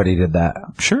 Everybody did that.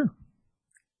 Sure.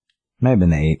 May have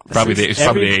been the 80s. Probably the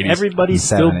 80s. Everybody The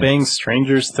still 70s. bangs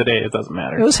strangers today. It doesn't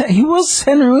matter. He was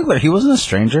Henry Winkler. He wasn't a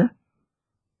stranger.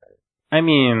 I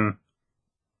mean,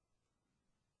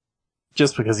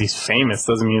 just because he's famous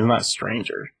doesn't mean he's not a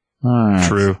stranger.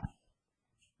 True.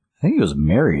 I think he was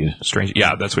married. Strange.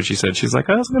 Yeah, that's what she said. She's like,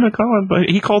 I was going to call him, but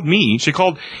he called me. He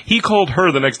called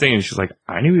her the next day, and she's like,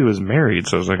 I knew he was married.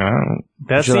 So I was like, I don't.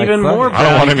 That's You're like, even fuck more. it. I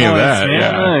don't want any of points, that, man.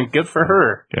 yeah. Good for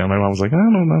her. Yeah, my mom was like, I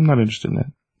don't know, I'm not interested in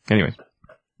that. Anyway.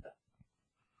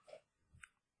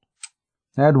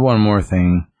 I had one more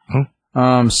thing. Huh?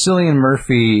 Cillian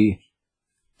Murphy.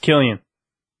 Killian.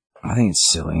 I think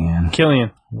it's Cillian.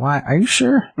 Killian. Why? Are you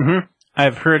sure? Mm-hmm.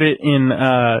 I've heard it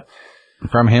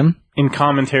From him? in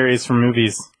commentaries from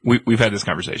movies. We've had this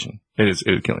conversation. It is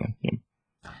Killian. Yeah.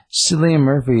 Cillian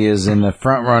Murphy is in the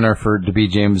front runner to be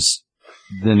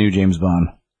the new James Bond.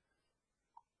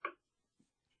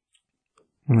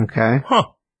 Okay. Huh.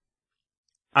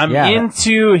 I'm Yeah.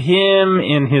 into him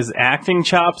in his acting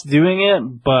chops doing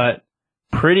it, but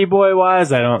pretty boy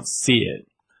wise, I don't see it.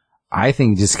 I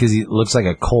think just because he looks like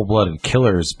a cold-blooded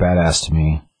killer is badass to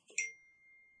me.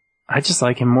 I just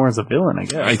like him more as a villain, I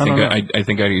guess. I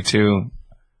think I do too.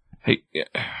 Hey, yeah.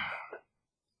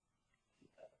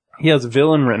 He has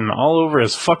villain written all over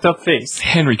his fucked up face.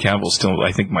 Henry Cavill's still,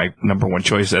 I think, my number one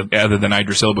choice, other than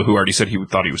Idris Elba, who already said he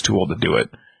thought he was too old to do it.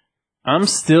 I'm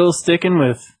still sticking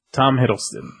with Tom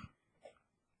Hiddleston.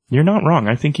 You're not wrong.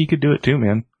 I think he could do it too,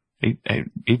 man.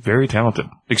 He's very talented,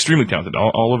 extremely talented,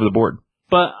 all over the board.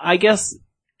 But I guess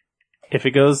if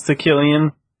it goes to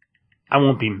Killian, I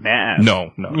won't be mad.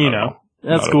 No, That's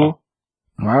Not at cool.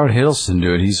 Why would Hiddleston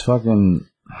do it? He's fucking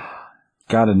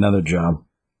got another job.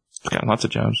 He's got lots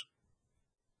of jobs.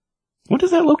 When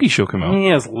does that Loki show come out? He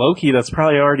has Loki that's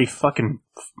probably already fucking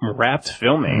wrapped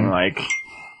filming. Like,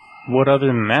 what other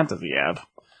than that does he have?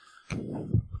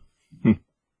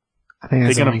 I think They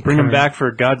that's gonna only bring him current. back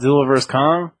for Godzilla vs.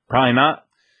 Kong? Probably not.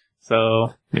 So,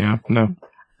 Yeah, no.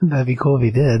 That'd be cool if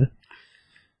he did.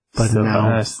 But still, no.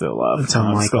 I still love It's Kong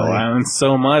unlikely. Skull Island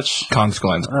so much. Kong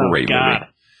Skull Island's Oh, great God.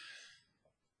 movie.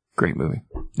 Great movie.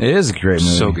 It is a great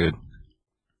movie. So good.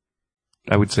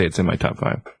 I would say it's in my top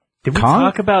 5. Did we Kong?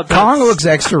 talk about that? Kong looks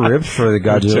extra ripped for the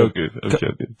I'm Godzilla.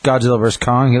 joking. Godzilla vs.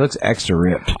 Kong. He looks extra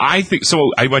ripped. I think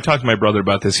so. I talked to my brother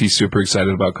about this. He's super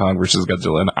excited about Kong versus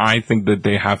Godzilla, and I think that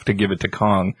they have to give it to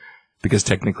Kong because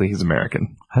technically he's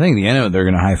American, I think at the end of it, they're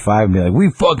going to high five and be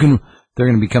like, they're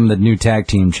going to become the new tag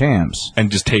team champs. and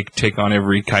just take on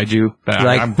every kaiju.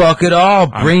 Fuck it all.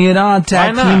 Bring it on,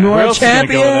 tag Why not? team Where world else is gonna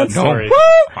go with that champions. story? Woo!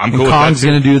 I'm And cool with Kong's that,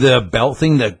 going to do the belt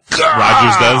thing.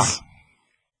 Rogers does.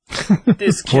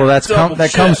 This Well, kid double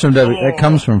that comes check. from that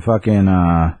comes from fucking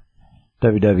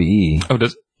WWE. Oh,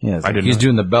 does Yeah, I didn't he's know.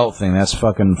 doing the belt thing. That's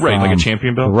fucking right like a from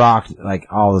champion The belt. Rock. Like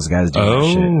all those guys do that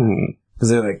shit. Oh, Because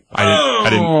they're like, I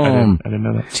didn't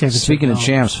know that. Championship speaking of belt.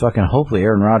 champs, fucking hopefully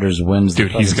Aaron Rodgers wins.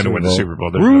 Dude, the he's fucking gonna win the Bowl. Super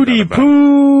Bowl. There's no Rudy doubt about it.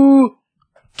 Poo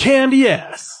Candy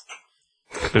Ass.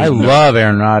 There's I no- love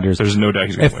Aaron Rodgers. There's no doubt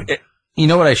he's gonna win. You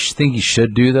know what I think he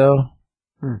should do though?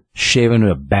 Shave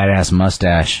into a badass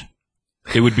mustache.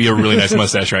 It would be a really nice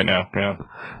mustache right now. Yeah.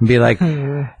 And be like,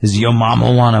 does your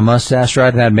mama want a mustache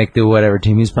right? That'd make the whatever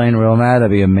team he's playing real mad.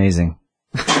 That'd be amazing.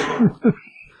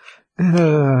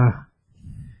 No,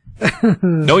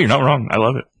 you're not wrong. I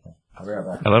love it.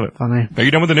 I love it. Funny. Are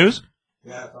you done with the news?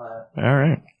 Yeah. All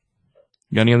right.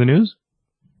 You got any other news?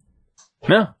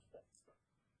 No.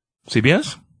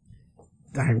 CBS?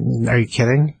 Are you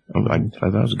kidding? Oh, I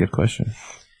thought that was a good question.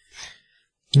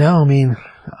 No, I mean,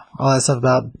 all that stuff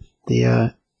about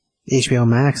the HBO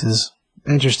Max is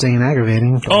interesting and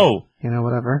aggravating. But, Oh,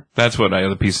 whatever. that's what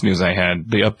the piece of news I had.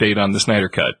 The update on the Snyder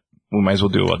Cut. We might as well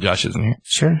do it while Josh isn't here.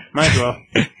 Sure. Might as well.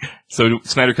 So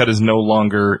Snyder Cut is no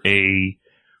longer a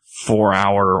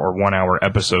 4-hour or 1-hour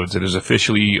episodes. It is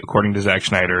officially, according to Zack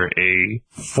Snyder, a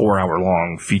 4-hour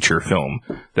long feature film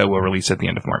that will release at the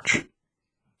end of March.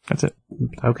 That's it.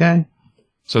 Okay.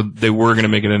 So they were going to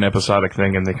make it an episodic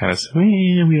thing, and they kind of said,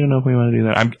 we don't know if we want to do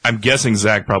that. I'm guessing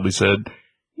Zack probably said,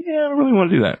 yeah, I don't really want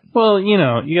to do that. Well, you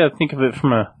got to think of it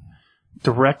from a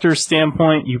director's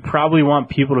standpoint. You probably want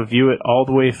people to view it all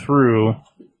the way through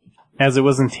as it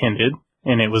was intended,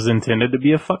 and it was intended to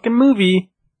be a fucking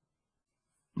movie,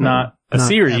 not a Not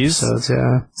series. episodes,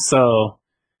 yeah. So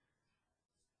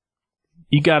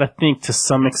you got to think to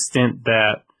some extent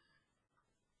that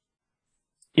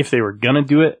if they were going to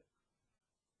do it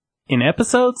in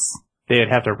episodes, they'd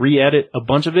have to re-edit a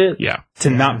bunch of it Yeah. to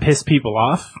not piss people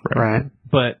off. Right.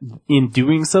 But in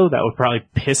doing so, that would probably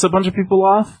piss a bunch of people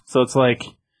off. So it's like,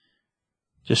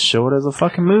 just show it as a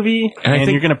fucking movie, And I and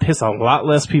think- you're going to piss a lot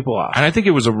less people off. And I think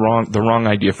it was the wrong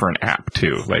idea for an app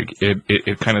too. Like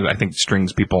it kind of, I think,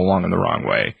 strings people along in the wrong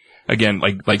way. Again,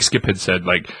 like Skip had said,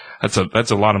 like that's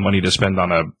a lot of money to spend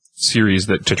on a series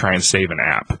to try and save an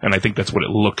app. And I think that's what it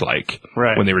looked like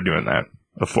Right. when they were doing that,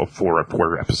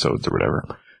 four episodes or whatever.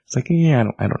 It's like, yeah,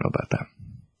 I don't know about that.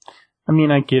 I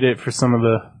mean, I get it for some of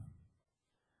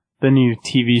the new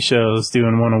TV shows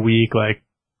doing one a week. Like,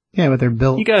 Yeah, but they're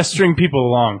built. you got to string people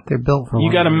along. They're built for. You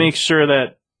one got to movie. make sure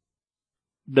that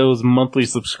those monthly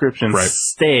subscriptions Right.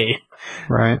 stay.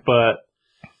 right.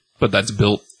 But that's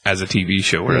built as a TV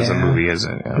show, whereas a Yeah. movie is a.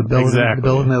 The build, Exactly. the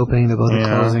build and opening, the build and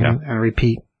Yeah. closing, Yeah. and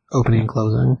repeat opening and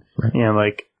closing. yeah,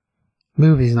 like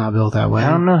movie's not built that way. I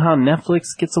don't know how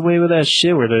Netflix gets away with that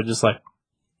shit where they're just like,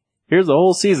 here's the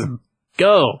whole season.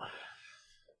 Go.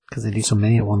 Because they do so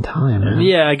many at one time. Man.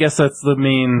 Yeah, I guess that's the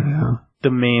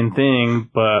main thing,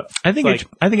 but I think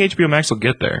HBO Max will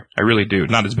get there. I really do.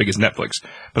 Not as big as Netflix,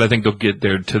 but I think they'll get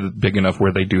there to big enough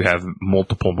where they do have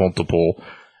multiple,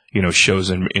 shows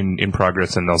in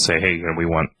progress, and they'll say, hey, we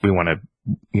want to,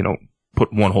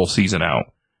 put one whole season out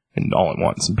and all at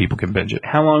once, and people can binge it.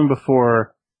 how long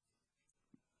before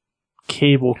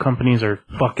cable companies are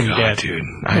fucking dead? Dude,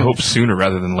 I hope sooner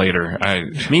rather than later.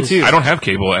 Me too. I don't have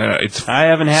cable. I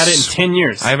haven't had it in 10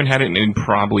 years. I haven't had it in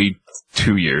probably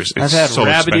 2 years. It's I've had so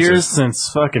rabbit expensive. ears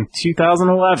since fucking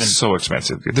 2011. It's so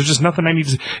expensive. There's just nothing I need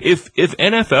to. If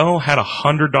NFL had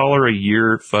 $100 a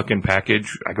year fucking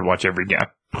package, I could watch every game.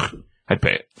 I'd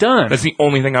pay it. Done. That's the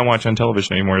only thing I watch on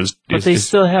television anymore. But they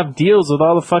still have deals with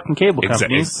all the fucking cable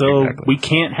companies, so exactly. we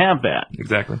can't have that.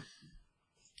 Exactly.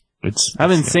 I've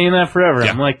been saying that forever.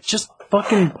 Yeah. I'm like, just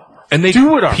fucking and they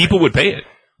do it already. People would pay it.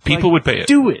 People would pay it.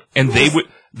 do it. And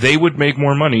they would make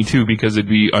more money too because it'd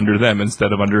be under them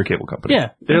instead of under a cable company. Yeah,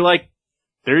 they're like,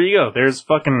 there you go. There's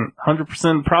fucking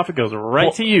 100% profit goes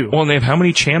right to you. Well, and they have how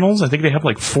many channels? I think they have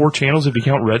like 4 channels if you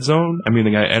count Red Zone. I mean,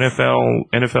 they got NFL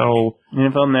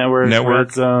Network,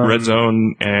 Red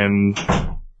Zone, and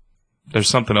there's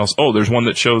something else. Oh, there's one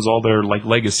that shows all their like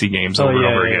legacy games over and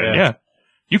over again. Yeah.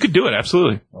 You could do it,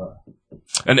 absolutely.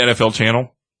 An NFL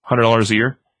channel, $100 a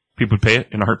year. People would pay it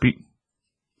in a heartbeat.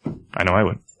 I know I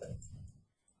would.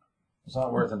 It's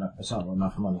not worth enough. It's not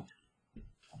enough money.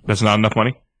 That's not enough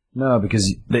money? No,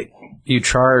 because you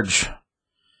charge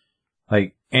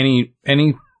like any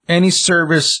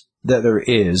service that there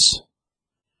is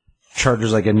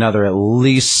charges like another at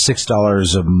least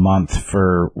 $6 a month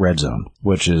for Red Zone,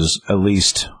 which is at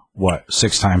least what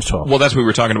 6 times 12. Well, that's what we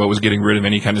were talking about, was getting rid of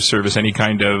any kind of service, any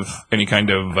kind of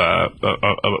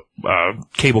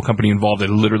cable company involved. That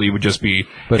literally would just be,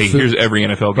 here's every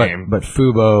NFL game. But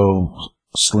Fubo,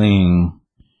 Sling,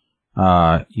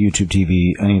 YouTube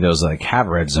TV, any of those like have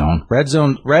Red Zone. Red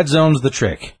Zone's the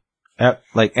trick.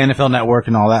 Like NFL Network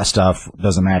and all that stuff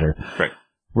doesn't matter. Right.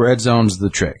 Red Zone's the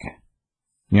trick.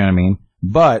 You know what I mean?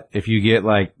 But if you get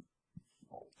like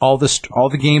all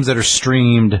the games that are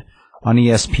streamed on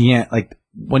ESPN, like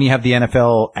when you have the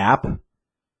NFL app,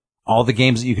 all the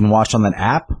games that you can watch on that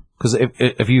app, because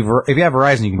if you have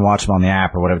Verizon, you can watch them on the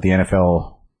app or whatever, the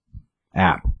NFL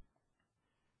app.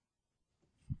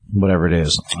 Whatever it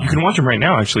is. You can watch them right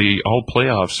now, actually. All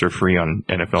playoffs are free on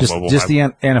NFL Mobile. Just the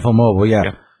NFL Mobile,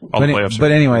 yeah. All the playoffs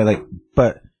but anyway,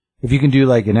 but if you can do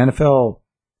like an NFL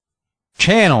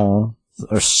channel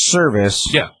or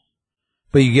service, yeah.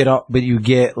 But you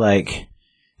get like,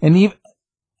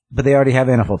 but they already have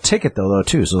NFL Ticket though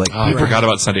too. So like, I forgot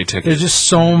about Sunday Ticket. There's just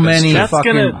so many.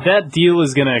 That deal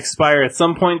is gonna expire at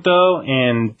some point though,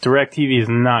 and DirecTV is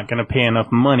not gonna pay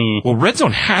enough money. Well, Red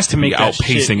Zone has to be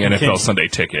outpacing NFL continue. Sunday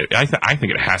Ticket. I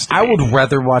think it has to. I would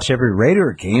rather watch every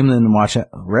Raider game than watch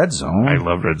Red Zone. I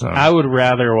love Red Zone. I would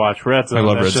rather watch Red Zone. I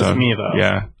love That's Red just Zone. me though.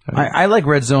 Yeah, I like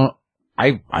Red Zone.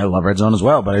 I love Red Zone as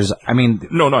well, but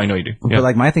No, I know you do. Yeah. But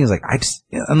like my thing is like,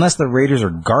 unless the Raiders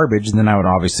are garbage, then I would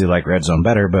obviously like Red Zone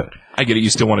better. But I get it. You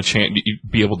still want to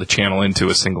be able to channel into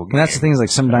a single game. And that's the thing is like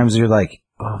sometimes you're like,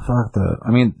 oh fuck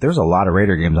there's a lot of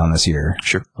Raider games on this year.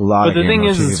 Sure. A lot. But the thing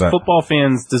is football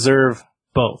fans deserve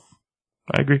both.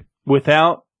 I agree.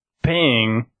 Without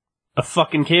paying a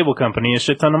fucking cable company a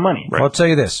shit ton of money. Right. I'll tell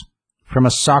you this. From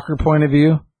a soccer point of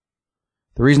view,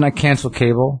 the reason I canceled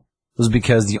cable was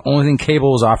because the only thing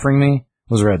cable was offering me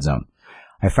was Red Zone.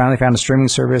 I finally found a streaming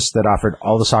service that offered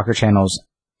all the soccer channels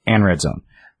and Red Zone,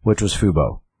 which was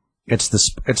Fubo. It's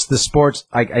the sports.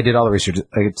 I did all the research.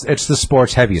 It's the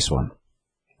sports heaviest one.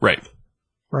 Right.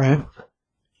 Right.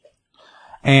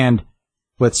 And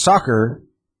with soccer,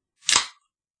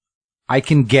 I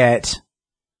can get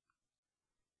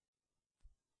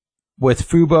with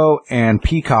Fubo and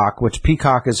Peacock, which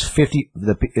Peacock is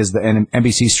is the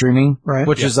NBC streaming, right?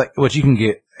 Which is like what you can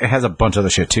get. It has a bunch of other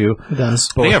shit too. It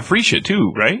does. But they have free shit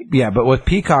too, right? Yeah, but with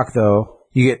Peacock though,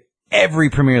 you get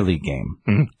every Premier League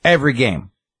game, every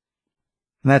game.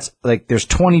 And that's like there's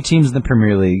 20 teams in the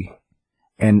Premier League,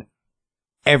 and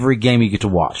every game you get to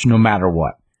watch, no matter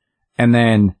what. And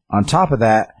then on top of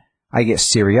that, I get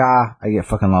Serie A, I get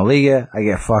fucking La Liga, I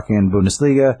get fucking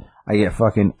Bundesliga. I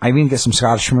even get some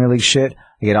Scottish Premier League shit.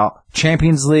 I get all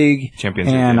Champions League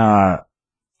and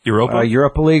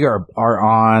Europa League are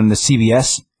on the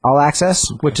CBS All Access,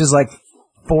 which is like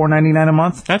 $4.99 a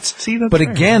month. That's but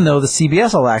fair. Again, though, the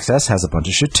CBS All Access has a bunch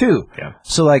of shit too. Yeah.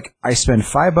 So like, I spend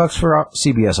 $5 for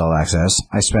CBS All Access.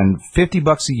 I spend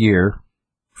 $50 a year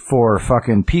for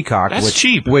fucking Peacock, That's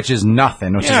cheap. which is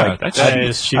nothing, which Yeah, is that's That cheap.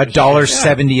 is cheap.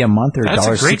 $1.70 a month or That's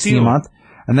a great $1.60 a deal. month.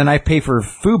 And then I pay for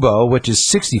Fubo, which is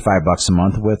 $65 a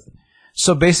month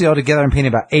so basically altogether I'm paying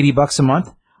about $80 a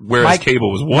month. Whereas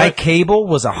cable was what? My cable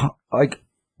was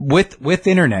with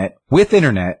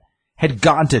internet had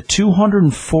gotten to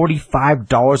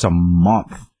 $245 a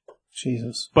month.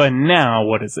 Jesus. But now,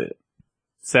 what is it?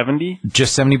 70?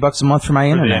 Just $70 a month for my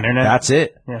internet. internet? That's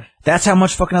it. Yeah. That's how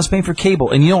much fucking I was paying for cable.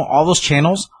 And you know, all those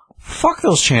channels, fuck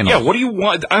those channels. Yeah, what do you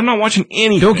want? I'm not watching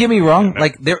anything. Don't get me wrong.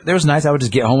 Like, there was nights I would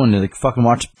just get home and like fucking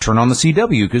turn on the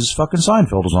CW because fucking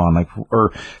Seinfeld was on, like,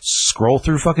 or scroll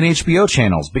through fucking HBO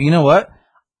channels. But you know what?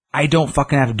 I don't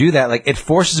fucking have to do that. Like, it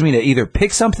forces me to either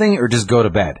pick something or just go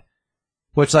to bed.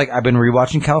 Which, like, I've been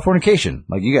rewatching Californication.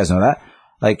 Like, you guys know that.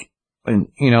 Like, and,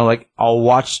 you know, like, I'll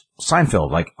watch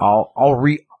Seinfeld. Like,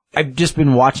 I've just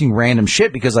been watching random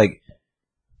shit because, like,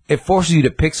 it forces you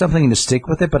to pick something and to stick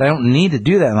with it, but I don't need to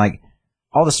do that. And, like,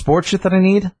 all the sports shit that I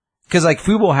need. Because, like,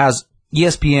 Fubo has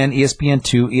ESPN,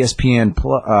 ESPN2, ESPN,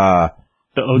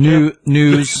 The Ocho?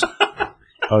 News.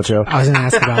 Ocho. I was going to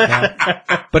ask about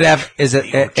that. But it has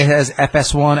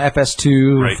FS1,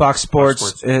 FS2, Right. Fox Sports.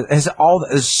 Fox It has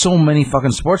there's so many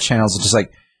fucking sports channels. It's just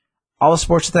like, all the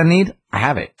sports that I need, I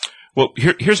have it. Well,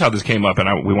 here's how this came up,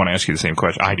 and we want to ask you the same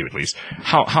question. I do, at least.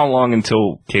 How long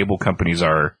until cable companies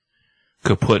are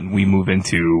kaput and we move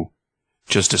into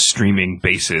just a streaming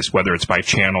basis, whether it's by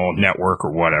channel, network,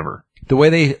 or whatever? The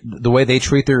way they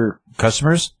treat their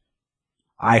customers,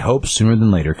 I hope sooner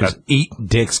than later. Because eat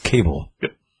dicks cable.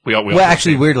 Yep. We all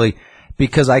Actually, weirdly,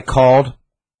 because I called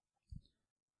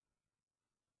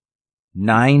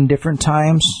 9 different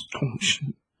times,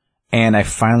 and I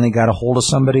finally got a hold of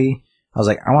somebody. I was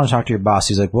like, I want to talk to your boss.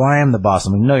 He's like, well, I am the boss.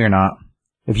 I'm like, no, you're not.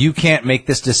 If you can't make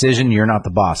this decision, you're not the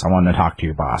boss. I want to talk to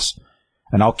your boss.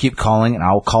 And I'll keep calling, and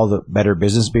I'll call the Better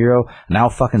Business Bureau, and I'll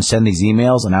fucking send these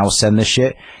emails, and I'll send this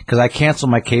shit. Because I canceled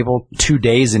my cable 2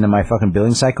 days into my fucking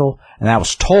billing cycle, and I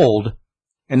was told,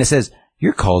 and it says,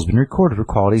 your call has been recorded for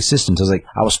quality assistance.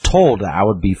 I was told that I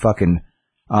would be fucking,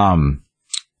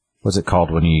 what's it called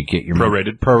when you get your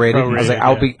Prorated. Prorated. I was like,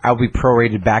 Prorated, I'll be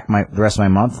prorated back the rest of my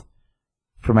month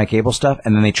for my cable stuff,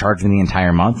 and then they charge me the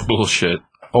entire month. Bullshit.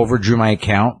 Overdrew my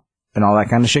account and all that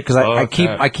kind of shit because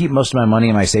I keep most of my money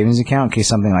in my savings account in case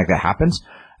something like that happens.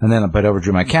 And then, but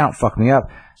overdrew my account, fucked me up.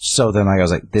 So then I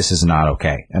was like, this is not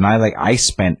okay. And I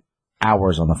spent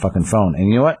hours on the fucking phone. And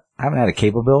you know what? I haven't had a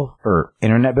cable bill or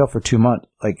internet bill for 2 months.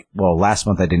 Last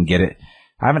month I didn't get it.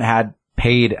 I haven't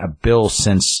paid a bill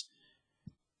since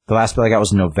the last bill I got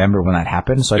was in November when that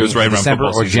happened. So It was right around December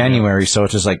football or season, January. So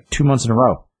it's just like 2 months in a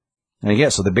row.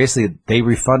 And so they said,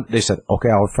 okay,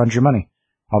 I'll refund your money.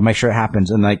 I'll make sure it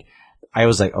happens. And I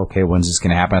was like, okay, when's this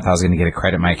going to happen? I thought I was going to get a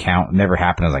credit in my account. It never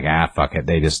happened. I was like, fuck it.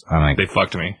 They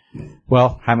fucked me.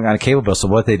 Well, I haven't got a cable bill. So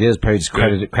what they did is probably just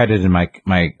credited my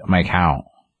account.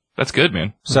 That's good,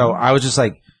 man. So I was just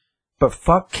like, but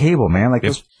fuck cable, man. Like,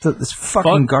 this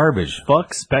fucking garbage.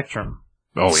 Fuck Spectrum.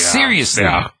 Oh, yeah. Seriously.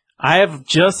 Yeah. I have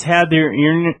just had their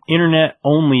internet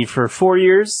only for 4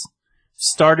 years.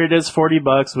 Started as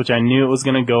 $40, which I knew it was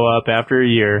going to go up after a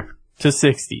year, to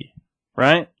 60,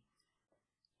 right?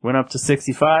 Went up to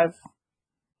 65.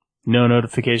 No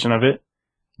notification of it.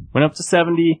 Went up to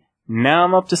 70. Now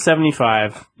I'm up to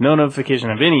 75. No notification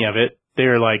of any of it. They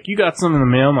were like, you got some in the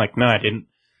mail? I'm like, no, I didn't.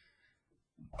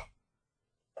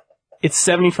 It's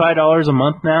 $75 a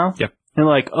month now. Yep. They're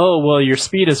like, oh, well, your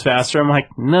speed is faster. I'm like,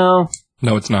 no,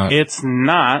 No, it's not. it's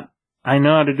not. I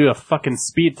know how to do a fucking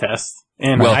speed test.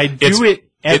 And Well, I do it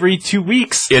every 2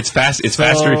 weeks. It's fast. It's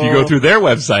faster if you go through their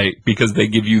website because they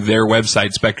give you their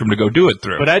website Spectrum to go do it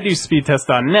through. But I do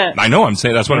speedtest.net. I know. I'm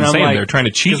saying that's what And I'm I'm saying. like, They're trying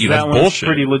to cheat 'cause you. that That's one's bullshit.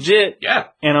 pretty legit. Yeah.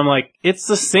 And I'm like, it's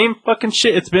the same fucking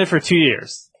shit. It's been for 2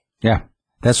 years. Yeah.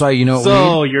 That's why you know what we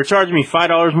So need? you're charging me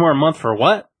 $5 more a month for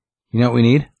what? You know what we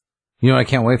need? You know what I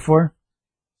can't wait for?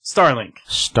 Starlink.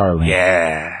 Starlink.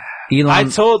 Yeah. Elon. I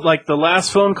told, the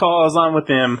last phone call I was on with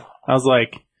him, I was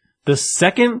like, the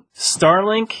second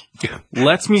Starlink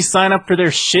lets me sign up for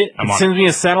their shit and I'm on sends me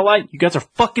a satellite, you guys are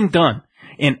fucking done.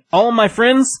 And all my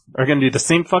friends are going to do the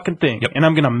same fucking thing. Yep. And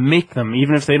I'm going to make them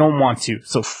even if they don't want to.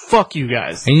 So fuck you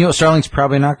guys. and you know what Starlink's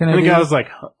probably not going to And do? the guy was like,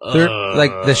 They're,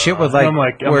 like the shit with I'm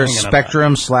where hanging up.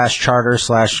 Spectrum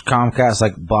 /Charter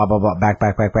 /Comcast blah blah blah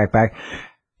back.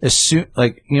 As soon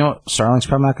you know what Starlink's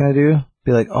probably not going to do?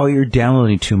 Be like, oh, you're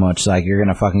downloading too much. You're going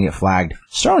to fucking get flagged.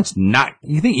 Starlink's not.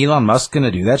 You think Elon Musk's going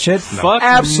to do that shit? Fuck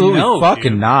Absolutely no,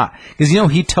 fucking dude. not. Because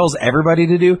he tells everybody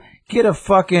to do get a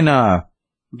fucking VPN.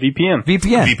 VPN.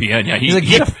 VPN. Yeah. He's like,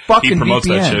 get a fucking he promotes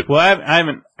VPN. that shit. Well, I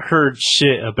haven't heard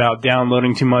shit about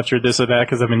downloading too much or this or that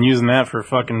because I've been using that for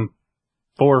fucking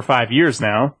 4 or 5 years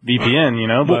now,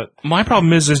 VPN, but My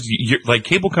problem is like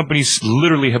cable companies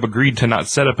literally have agreed to not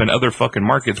set up in other fucking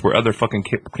markets where other fucking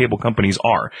cable companies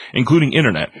are, including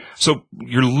internet. So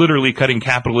you're literally cutting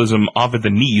capitalism off at the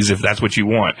knees if that's what you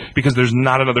want, because there's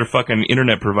not another fucking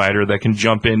internet provider that can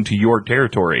jump into your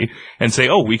territory and say,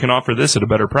 oh, we can offer this at a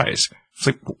better price. It's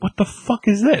like, what the fuck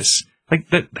is this? Like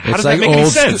that? How does that make any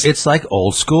sense? It's like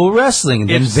old school wrestling.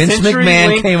 Then If Vince Century McMahon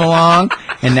Link- came along,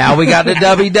 and now we got the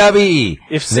WWE.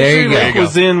 if There you Century go. Link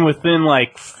was in within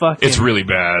like fucking, It's really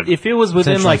bad. if it was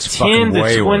within Century like Link's 10 fucking to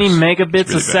way 20 worse. megabits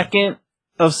really a bad. second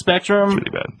of Spectrum, Really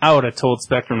bad. I would have told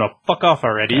Spectrum to fuck off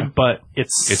already, Yeah. but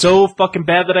it's so fucking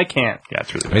bad that I can't. Yeah,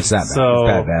 it's really bad. It's that bad. So-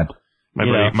 It's bad.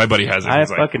 My buddy has it. I He's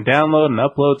like, fucking download and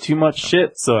upload too much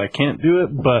shit, so I can't do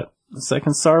it, but the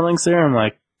second Starlink's there, I'm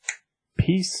like,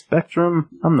 peace, Spectrum,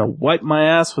 I'm gonna wipe my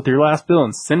ass with your last bill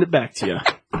and send it back to you.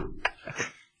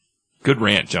 good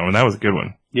rant, gentlemen. That was a good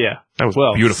one. Yeah. That was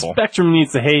Well, beautiful. Spectrum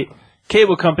needs to hate.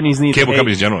 Cable companies need to hate. Cable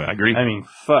companies generally, I agree. I mean,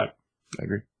 fuck. I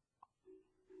agree.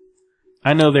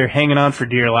 I know they're hanging on for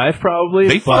dear life, probably.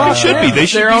 They but fucking should be. They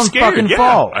It's should their be own scared. fucking Yeah,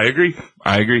 fault. I agree.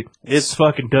 It's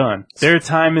fucking done. Their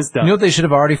time is done. You know what they should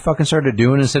have already fucking started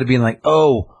doing instead of being like,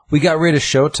 oh, we got rid of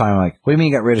Showtime. Like, what do you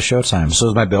mean you got rid of Showtime? So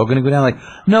is my bill going to go down? Like,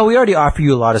 no, we already offer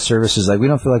you a lot of services. Like, we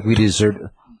don't feel like we deserve.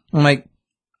 I'm like,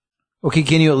 okay,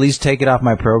 can you at least take it off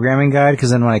my programming guide?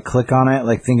 Because then when I click on it,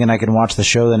 like thinking I can watch the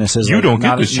show, then it says You like, don't get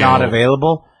not, this not channel.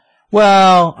 available.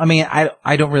 Well, I mean,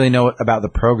 I don't really know about the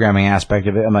programming aspect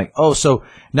of it. I'm like, oh, so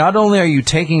not only are you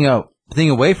taking a thing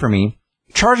away from me,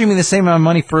 charging me the same amount of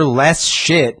money for less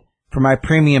shit for my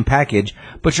premium package,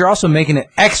 but you're also making it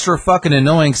extra fucking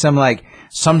annoying. So I'm like,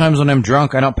 sometimes when I'm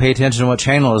drunk, I don't pay attention to what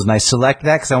channel it is, and I select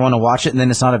that because I want to watch it, and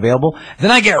then it's not available. Then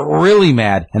I get really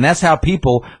mad, and that's how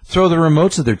people throw the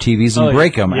remotes of their TVs and Oh,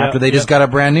 break them yeah, after they just got a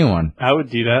brand new one. I would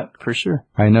do that, for sure.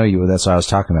 I know you. That's why I was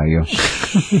talking about you.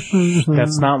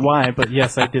 That's not why, but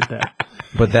yes, I did that.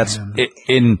 But that's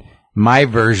in my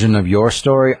version of your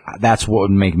story. That's what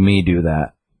would make me do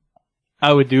that.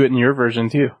 I would do it in your version,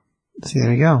 too. See,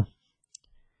 there you go.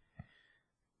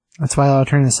 That's why all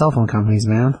turning to cell phone companies,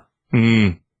 man.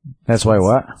 That's why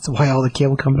what? That's why all the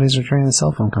cable companies are turning to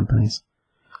cell phone companies.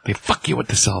 They fuck you with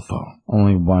the cell phone.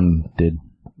 Only one did,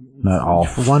 not all.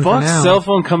 One for Fuck now. cell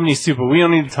phone companies, too, but we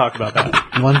don't need to talk about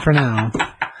that. One for now.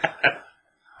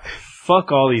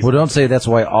 Fuck all these. Well, don't say that's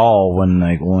why all when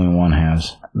like only one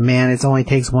has. Man, it only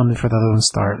takes one for the other one to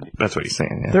start. That's what he's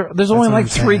saying. Yeah. There's only what like I'm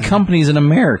 3 saying. companies in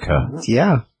America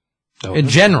Yeah. in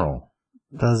general.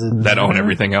 Doesn't That own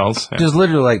everything else. Yeah. Just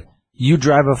literally like you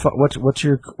drive a what's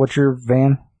your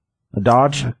van? A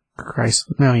Dodge? Christ.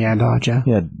 No, yeah, Dodge, yeah.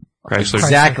 Yeah, Chrysler,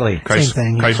 exactly. Same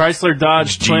thing. Chrysler,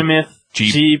 Dodge, Jeep. Plymouth,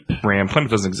 Jeep. Ram.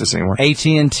 Plymouth doesn't exist anymore.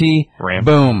 AT&T. Ram.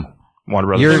 Boom. Warner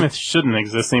Brothers. Plymouth shouldn't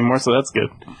exist anymore, so that's good.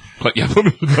 Yeah,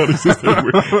 Plymouth does not exist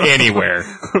anywhere.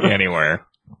 Anywhere.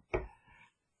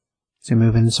 So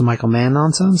move into some Michael Mann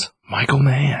nonsense? Michael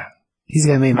Mann. He's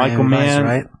gonna make Michael Miami Vice, Mann,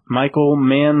 right? Michael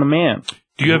Mann, the man.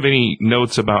 Do you have any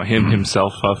notes about him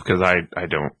himself, Huff? Because I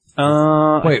don't.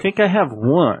 I Wait. think I have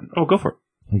one. Oh, go for it.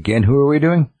 Again, who are we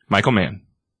doing? Michael Mann.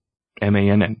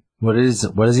 M-A-N-N. What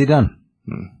has he done?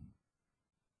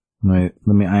 Let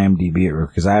me IMDb it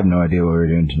because I have no idea what we're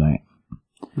doing tonight.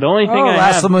 The only thing I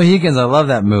Last have, of the Mohicans. I love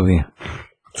that movie.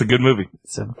 It's a good movie.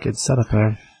 It's a good setup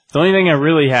there. the only thing I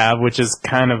really have, which is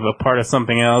kind of a part of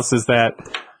something else, is that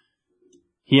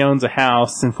he owns a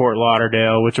house in Fort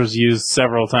Lauderdale, which was used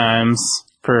several times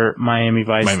for Miami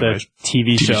Vice, Miami the Vice.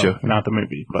 TV TV show, show. not the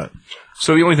movie. But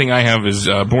So the only thing I have is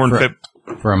Born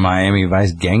For a Miami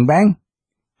Vice gangbang?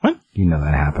 What? You know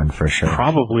that happened for sure.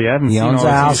 probably I haven't He seen owns all a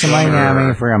of house these in shows.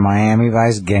 Miami for a Miami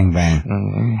Vice gangbang.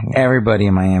 Everybody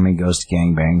in Miami goes to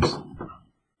gangbangs.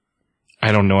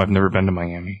 I don't know. I've never been to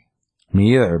Miami.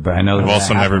 Me either, but I know that I've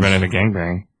also that never happens. been in a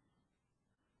gangbang.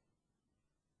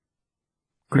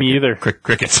 Me either.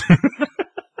 Crickets.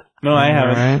 No, I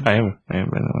haven't. Alright. I haven't been in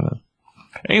one of those.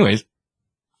 Anyways.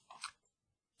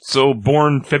 So,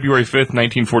 born February 5th,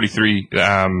 1943,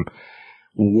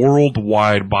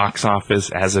 worldwide box office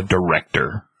as a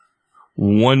director.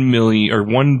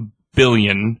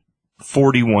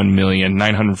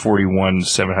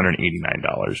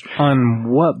 $1,041,941,789. On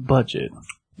what budget?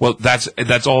 Well, that's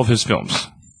all of his films.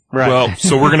 Right. Well,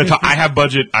 so we're gonna talk. I have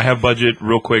budget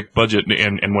real quick,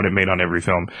 and what it made on every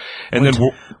film. And then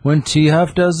When T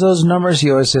Huff does those numbers,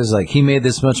 he always says like he made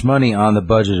this much money on the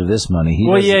budget of this money. He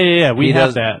well, does yeah. We he have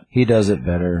does- that. He does it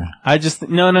better. I just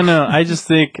no. I just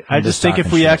think I'm just if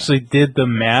talking we shit. actually did the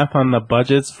math on the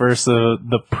budgets versus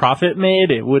the profit made,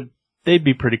 they'd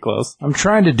be pretty close. I'm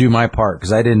trying to do my part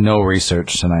because I didn't know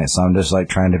research tonight, so I'm just like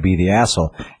trying to be the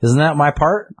asshole. Isn't that my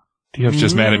part? DF's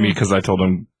just mad at me because I told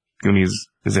him Goonies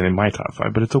isn't in my top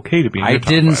 5, but it's okay to be in your top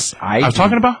 5. I was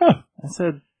talking about her. I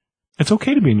said it's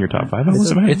okay to be in your top 5.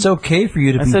 It's okay for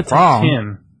you to I be said wrong. top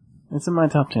 10. It's in my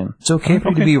top 10. It's okay for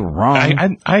you to be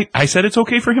wrong. I said it's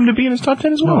okay for him to be in his top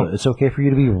 10 as well. No, it's okay for you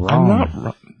to be wrong. I'm not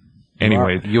wrong.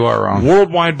 Anyway, you are wrong.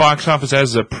 Worldwide box office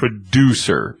as a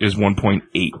producer is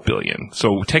 $1.8 billion.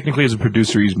 So technically, as a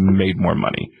producer, he's made more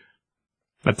money.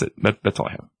 That's it. That's all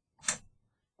I have.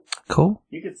 Cool.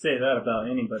 You could say that about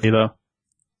anybody, though.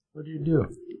 What do you do?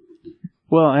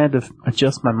 Well, I had to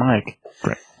adjust my mic.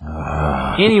 Great.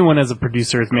 Anyone as a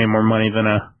producer has made more money than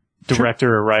a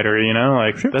director or writer, you know?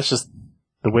 Like, that's just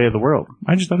the way of the world.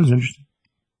 I just thought it was interesting.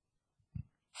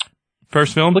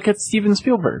 First film? Look at Steven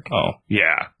Spielberg. Oh,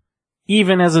 yeah.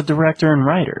 Even as a director and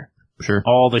writer. Sure.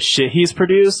 All the shit he's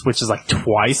produced, which is like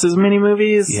twice as many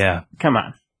movies. Yeah. Come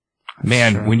on.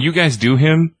 Man, when you guys do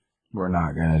him, We're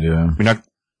not going to do him. you're not...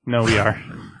 No, we are.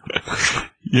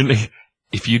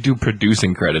 If you do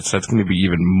producing credits, that's going to be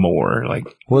even more. Like,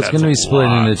 Well, it's that's going to be a split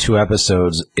lot. into 2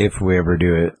 episodes if we ever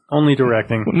do it. Only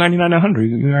directing. 99 100.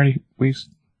 You already...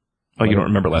 Oh, you don't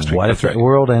remember last week. What That's if right. the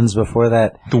world ends before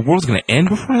that? The world's going to end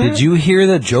before that? Did you hear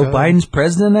that Joe Biden's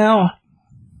president now?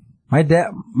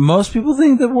 Most people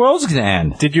think the world's going to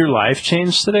end. Did your life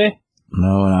change today?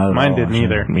 No, not at all. Mine didn't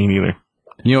either. Me neither.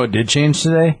 You know what did change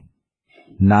today?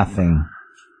 Nothing.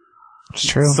 It's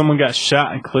true. Someone got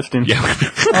shot in Clifton. Yeah.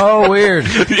 Oh, weird.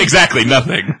 Exactly,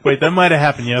 nothing. Wait, that might have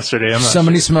happened yesterday. I'm not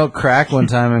Somebody smoked crack one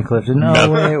time in Clifton. No,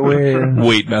 Nothing. wait.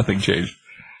 Wait, nothing changed.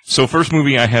 So first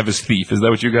movie I have is Thief. Is that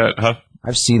what you got, Huff?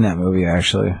 I've seen that movie,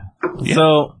 actually. Yeah.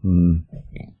 So,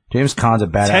 James Caan's a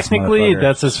badass technically, motherfucker.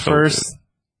 that's his So first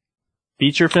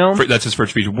feature film. That's his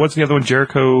first feature. What's the other one?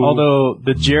 Jericho? Although,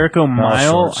 the Jericho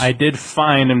Mile, sorts. I did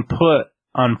find and put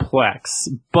on Plex,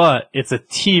 but it's a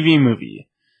TV movie.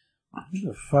 What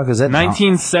the fuck is that?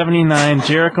 1979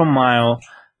 Jericho Mile.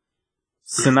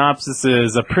 Synopsis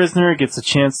is a prisoner gets a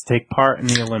chance to take part in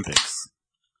the Olympics.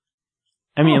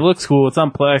 I mean, it looks cool. It's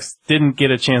on Plex. Didn't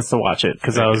get a chance to watch it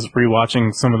because I was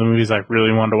rewatching some of the movies I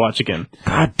really wanted to watch again.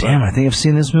 God damn, I think I've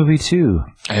seen this movie too.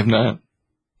 I have not.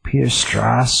 Peter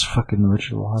Strauss, fucking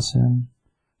Richard Lawson,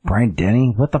 Brian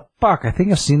Denny. What the fuck? I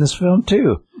think I've seen this film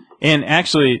too. And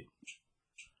actually,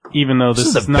 even though this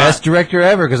is is the not best director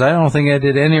ever because I don't think I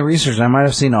did any research. I might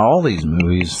have seen all these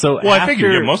movies. so Well, I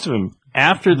figured after, most of them.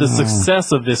 after the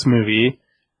success of this movie,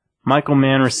 Michael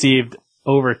Mann received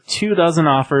over 24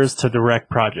 offers to direct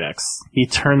projects. He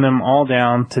turned them all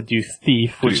down to do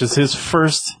Thief, which is his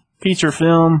first feature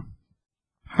film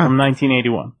from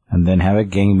 1981. And then have a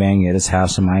gangbang at his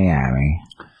house in Miami.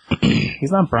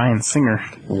 He's not Bryan Singer.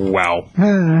 Wow.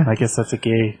 I guess that's a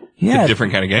gay. It's Yeah, a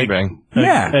different kind of gangbang.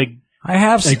 yeah. A I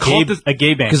have. gay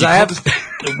band. Because I have.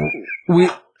 We.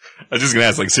 I was just going to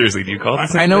ask, like, seriously, do you call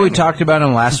this? I know we talked about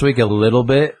him last week a little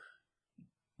bit.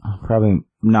 Probably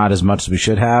not as much as we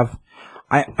should have.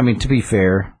 I mean, to be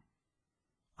fair,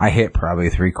 I hit probably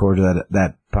 3/4 of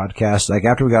that podcast. Like,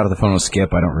 after we got off the phone with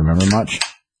Skip, I don't remember much.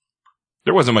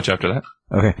 There wasn't much after that.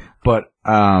 Okay. But,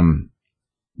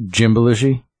 Jim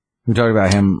Belushi, we talked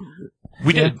about him.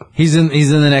 We did. He's in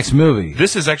the next movie.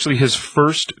 This is actually his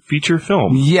first feature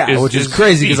film. Yeah, which is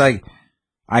crazy because, Thief.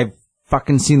 I've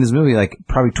fucking seen this movie, like,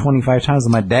 probably 25 times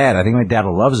with my dad. I think my dad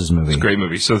loves this movie. Great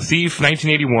movie. So Thief,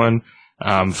 1981,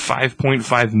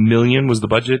 5.5 million was the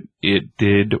budget. It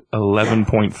did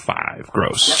 11.5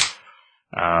 gross.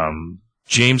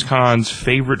 James Caan's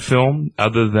favorite film,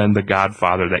 other than The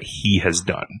Godfather, that he has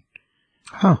done.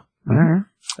 Huh.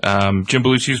 Jim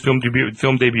Belushi's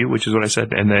film debut, which is what I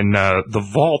said, and then The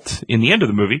Vault in the end of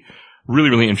the movie, really,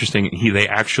 really interesting. They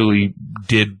actually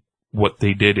did what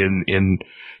they did in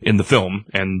the film,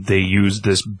 and they used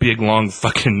this big, long,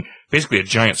 fucking, basically a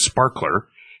giant sparkler,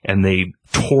 and they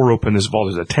tore open this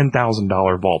vault. There's a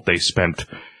 $10,000 vault they spent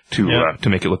to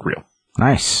make it look real.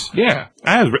 Nice. Yeah,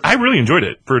 I really enjoyed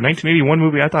it for a 1981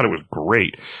 movie. I thought it was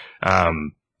great.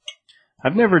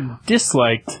 I've never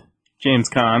disliked James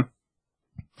Caan.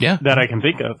 Yeah. That I can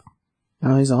think of.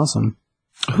 Oh, he's awesome.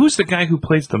 Who's the guy who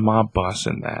plays the mob boss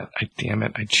in that? Damn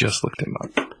it, I just looked him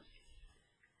up.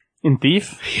 In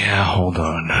Thief? Yeah, hold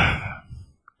on.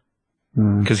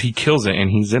 Because he kills it,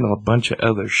 and he's in a bunch of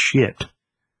other shit.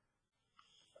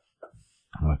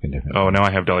 Looking different. Oh, now I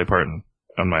have Dolly Parton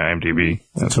on my IMDb.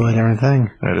 It's a totally different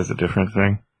thing. That is a different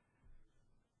thing.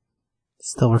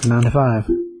 Still working 9 to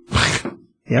 5.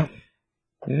 Yep.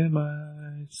 Am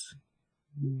I...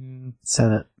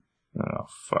 Said it. Oh,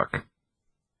 fuck.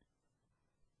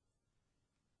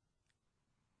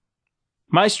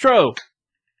 Maestro!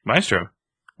 Maestro.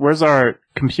 Where's our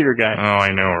computer guy? Oh,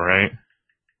 I know, right?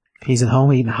 He's at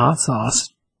home eating hot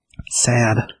sauce.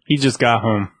 Sad. He just got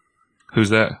home. Who's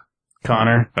that?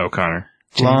 Connor. Oh, Connor.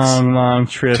 Long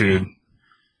trip. Dude.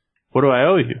 What do I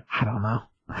owe you? I don't know.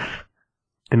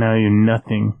 Then I owe you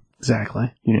nothing.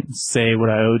 Exactly. You didn't say what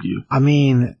I owed you. I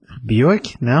mean,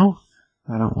 Buick? No?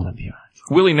 I don't want a Buick.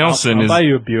 Willie Nelson I'll buy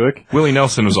you a Buick. Willie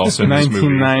Nelson was also in this movie.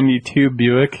 1992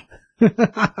 Buick.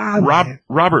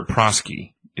 Robert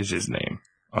Prosky is his name.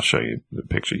 I'll show you the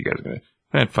picture. You guys are gonna.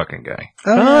 That fucking guy.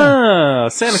 Oh, yeah. Ah,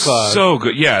 Santa Claus. So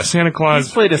good. Yeah, Santa Claus.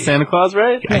 He's played a Santa Claus,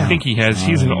 right? I think he has.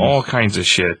 He's in all kinds of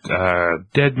shit.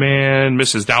 Dead Man,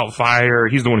 Mrs.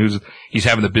 Doubtfire. He's the one he's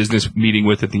having the business meeting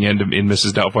with at the end in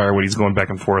Mrs. Doubtfire when he's going back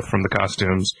and forth from the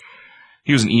costumes.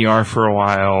 He was in ER for a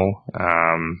while.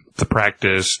 The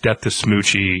Practice, Death to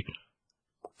Smoochie.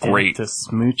 Great. To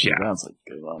Smoochie. Yeah. That's a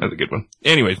good one. That's a good one.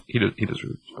 Anyways, he does really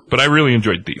good. But I really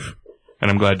enjoyed Thief. And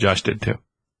I'm glad Josh did too.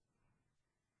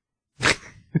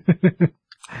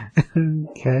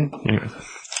 Okay. Anyway.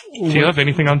 Do you have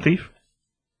anything on Thief?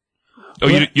 Oh,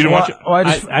 you didn't watch it? Well,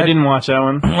 I didn't watch that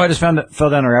one. Well, I just fell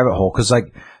down a rabbit hole because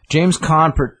like James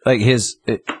Caan,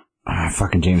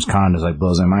 fucking James Caan is like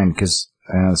blows my mind because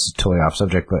I know this is totally off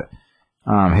subject, but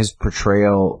his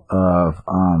portrayal of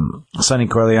Sonny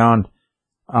Corleone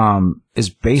is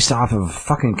based off of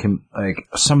fucking like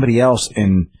somebody else.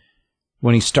 And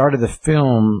when he started the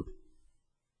film,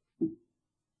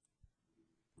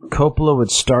 Coppola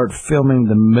would start filming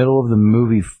the middle of the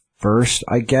movie first,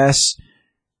 I guess.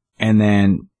 And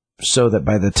then, so that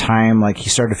by the time, like, he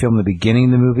started filming the beginning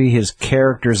of the movie, his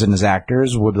characters and his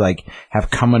actors would, like, have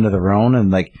come into their own.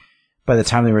 And, like, by the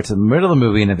time they were to the middle of the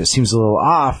movie, and if it seems a little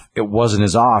off, it wasn't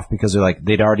as off because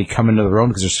they'd already come into their own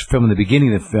because they're filming the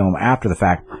beginning of the film after the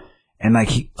fact. And, like,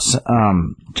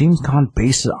 James Caan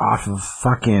based it off of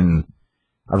fucking...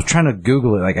 I was trying to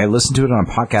Google it. Like, I listened to it on a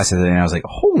podcast the other day, and I was like,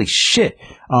 holy shit.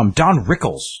 Don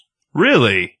Rickles.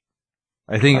 Really?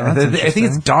 I think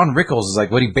it's Don Rickles is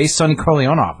like what he based Sonny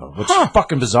Corleone off of, which is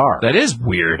fucking bizarre. That is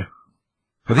weird.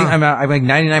 I think I'm like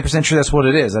 99% sure that's what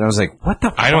it is. And I was like, what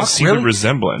the fuck? I don't see really? the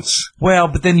resemblance. Well,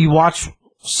 but then you watch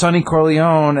Sonny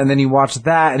Corleone, and then you watch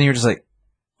that, and you're just like,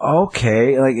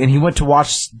 okay. Like, and he went to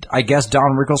watch, I guess,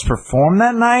 Don Rickles perform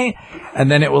that night,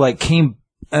 and then it like came,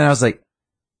 and I was like,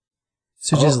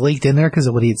 So it just leaked in there because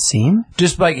of what he'd seen?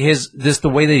 just like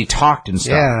the way that he talked and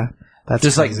stuff. Yeah. That's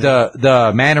Just crazy. like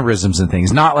the mannerisms and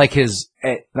things, not like his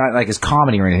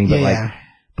comedy or anything,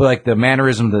 but like the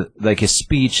mannerism, like his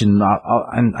speech and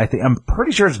I'm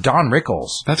pretty sure it's Don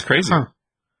Rickles. That's crazy. Huh.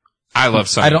 I love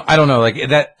Sonny. I don't know, like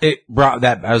that. It brought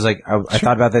that. I was like, I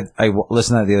thought about that. I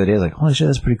listened to that the other day. I was like, holy shit,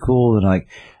 that's pretty cool. And like,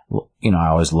 you know, I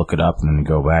always look it up and then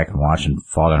go back and watch and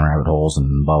fall down rabbit holes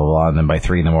and blah blah blah. And then by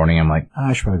 3 a.m, I'm like,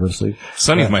 I should probably go to sleep.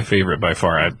 Sonny's my favorite by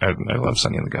far. I love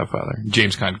Sonny and the Godfather.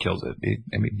 James Caan kills it.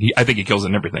 I think he kills it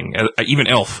in everything. Even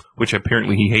Elf, which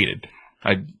apparently he hated.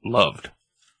 I loved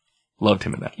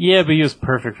him in that. Yeah, but he was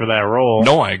perfect for that role.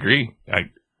 No, I agree.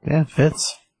 Yeah,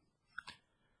 fits.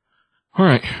 All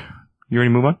right. You ready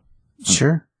to move on?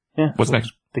 Sure. Yeah. What's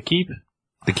next? The Keep,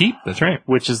 The Keep? That's right.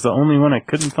 which is the only one I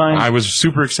couldn't find. I was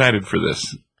super excited for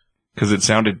this because it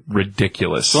sounded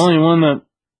ridiculous. It's the only one that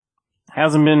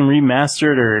hasn't been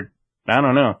remastered or, I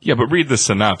don't know. Yeah, but read the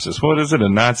synopsis. What is it, a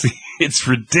Nazi? It's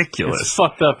ridiculous. It's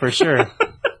fucked up for sure.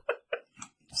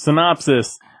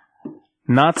 Synopsis.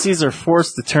 Nazis are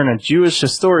forced to turn a Jewish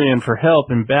historian for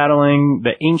help in battling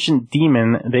the ancient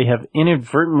demon they have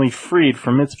inadvertently freed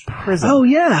from its prison. Oh,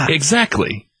 yeah.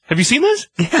 Exactly. Have you seen this?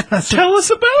 Yes. Tell us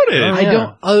about it. Oh, I yeah.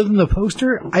 don't, other than the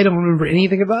poster, I don't remember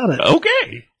anything about it.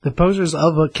 Okay. The poster's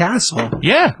of a castle,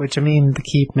 Yeah. which, I mean, the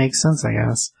Keep makes sense, I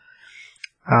guess.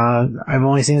 I've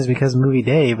only seen this because Movie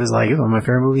Dave was like, oh, my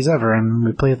favorite movies ever, and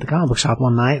we played at the comic book shop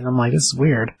one night, and I'm like, this is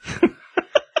weird.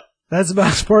 That's about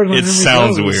as far as my It memory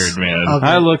sounds goes weird, man. of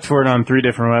I it. looked for it on 3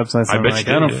 different websites. I I'm bet like,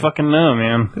 you I don't did. fucking know,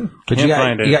 man. But Can't you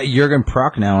find it. got Jürgen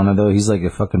Prochnow, although he's like a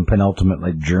fucking penultimate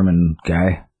like German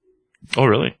guy. Oh,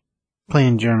 really?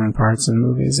 Playing German parts in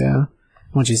movies, yeah.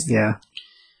 Which is, yeah.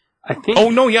 I think Oh,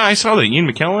 no, yeah, I saw that. Ian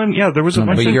McKellen? Yeah, there was a No,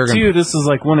 bunch but of... Jürgen- too, this is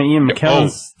like one of Ian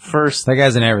McKellen's first That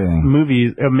guy's in everything.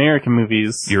 movies, American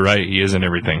movies. You're right, he is in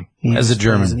everything. As a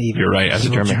German. He's an evil- You're right, as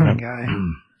a evil German guy.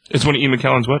 It's one of Ian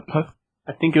McKellen's what, Puff?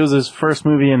 I think it was his first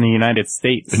movie in the United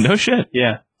States. No shit.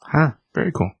 Yeah. Huh.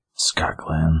 Very cool. Scott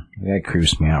Glenn. That guy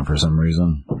creeps me out for some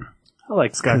reason. I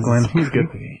like Scott Glenn. He's good.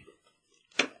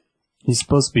 He's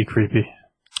supposed to be creepy.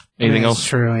 Anything That's else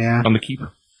true, yeah. on the Keep?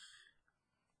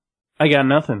 I got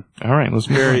nothing. All right, let's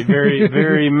move Very, on. very,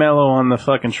 very mellow on the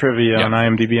fucking trivia Yeah. on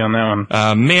IMDb on that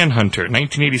one. Manhunter,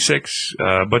 1986,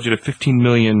 budget of $15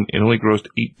 million, and only grossed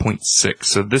 8.6.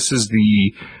 So this is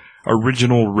the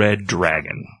original Red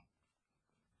Dragon,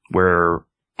 where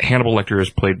Hannibal Lecter is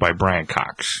played by Brian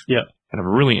Cox. Yeah. And I'm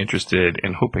really interested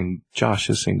in hoping Josh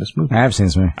has seen this movie. I have seen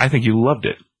this movie. I think you loved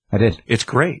it. I did. It's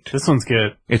great. This one's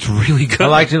good. It's really good. I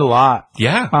liked it a lot.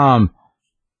 Yeah.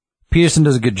 Peterson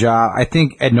does a good job. I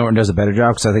think Ed Norton does a better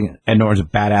job because I think Ed Norton's a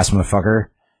badass motherfucker,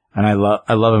 and I love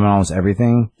him in almost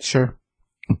everything. Sure.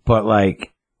 But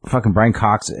like, fucking Brian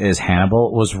Cox as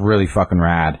Hannibal was really fucking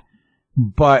rad.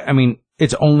 But I mean,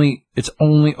 it's only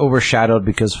overshadowed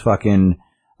because fucking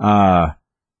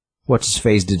what's his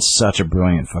face did such a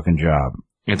brilliant fucking job.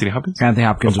 Anthony Hopkins? Anthony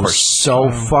Hopkins Of was course.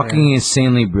 so fucking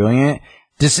insanely brilliant.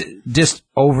 Just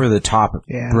over the top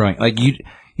brilliant. Like you,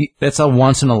 that's a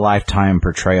once in a lifetime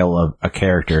portrayal of a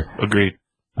character. Agreed.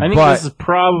 I think this is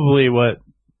probably what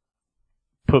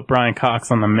put Brian Cox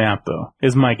on the map, though,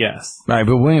 is my guess. Right,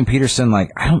 but William Peterson,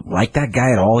 like, I don't like that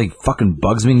guy at all. He fucking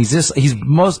bugs me. He's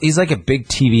like a big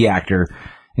TV actor,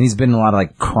 and he's been in a lot of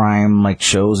like crime like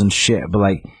shows and shit.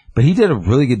 But he did a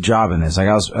really good job in this. Like,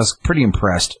 I was pretty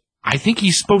impressed. I think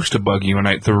he's supposed to bug you,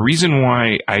 and the reason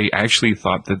why I actually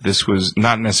thought that this was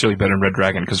not necessarily better than Red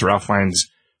Dragon, because Ralph Fiennes,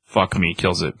 fuck me,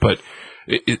 kills it, but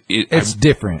it's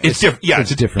different. It's different. Yeah,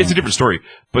 it's different. It's a different story,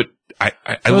 but I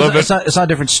love it. It's not a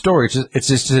different story. It's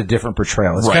just a different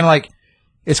portrayal. It's Right.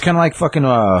 kind of like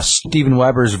fucking Steven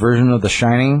Weber's version of The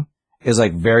Shining is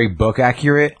like very book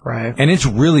accurate, Right. and it's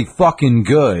really fucking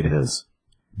good. It is.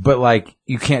 But like,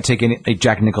 you can't take any. Like,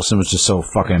 Jack Nicholson was just so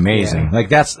fucking amazing. Yeah.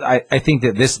 Like I think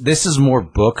that this is more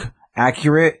book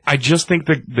accurate. I just think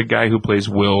the guy who plays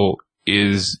Will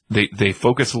is they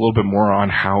focus a little bit more on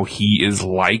how he is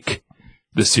like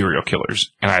the serial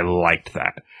killers, and I liked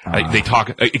that. They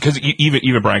talk because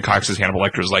even Brian Cox's Hannibal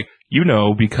Lecter is like,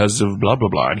 because of blah blah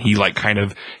blah, and he like kind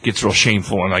of gets real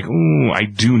shameful and like, ooh, I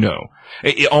do know.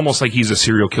 Almost like he's a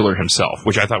serial killer himself,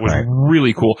 which I thought was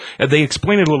really cool. And they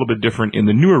explain it a little bit different in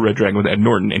the newer Red Dragon with Ed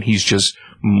Norton, and he's just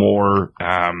more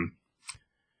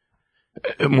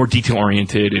detail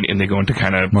oriented, and they go into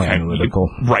kind of analytical,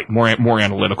 right? More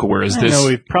analytical. Whereas I know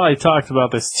we've probably talked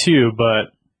about this too,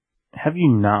 but have you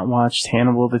not watched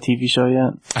Hannibal, the TV show,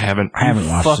 yet? I haven't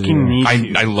watched fucking it.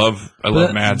 need to. I love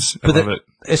Mads. I love it.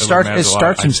 It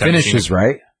starts and finishes,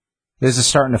 right? There's a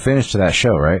start and a finish to that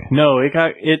show, right? No, it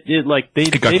got they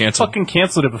canceled. fucking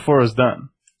canceled it before it was done.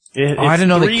 I didn't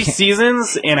know they 3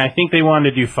 seasons, and I think they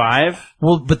wanted to do 5.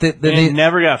 Well, but it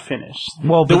never got finished.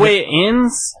 Well, the way it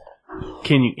ends,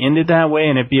 can you end it that way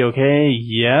and it be okay?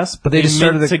 Yes, but they just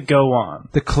started to go on.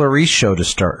 The Clarice show to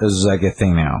start is like a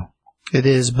thing now. It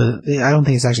is, but I don't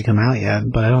think it's actually come out yet.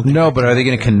 But I don't. Think but are they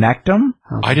going to connect them?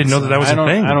 I didn't know that was a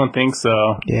thing. I don't think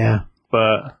so. Yeah,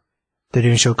 but they're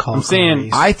doing a show called. I'm saying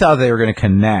Clarice. I thought they were going to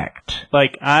connect.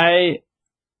 Like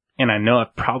and I know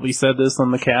I've probably said this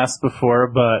on the cast before,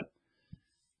 but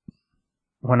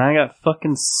when I got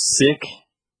fucking sick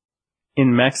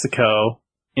in Mexico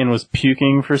and was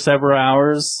puking for several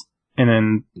hours, and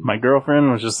then my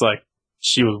girlfriend was just like,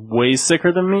 she was way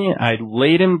sicker than me. I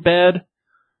laid in bed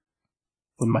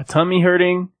with my tummy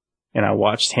hurting, and I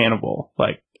watched Hannibal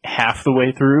like half the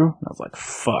way through. I was like,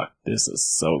 fuck, this is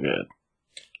so good.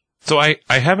 So I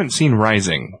haven't seen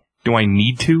Rising. Do I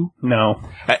need to? No.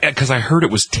 Because I heard it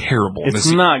was terrible. It's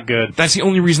not good. That's the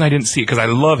only reason I didn't see it, because I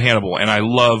love Hannibal, and I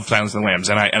love Silence of the Lambs,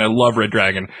 and I love Red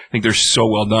Dragon. I think they're so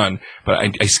well done. But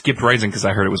I skipped Rising because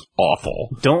I heard it was awful.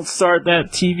 Don't start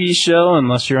that TV show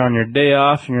unless you're on your day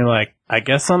off and you're like, I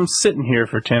guess I'm sitting here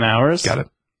for 10 hours. Got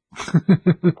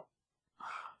it.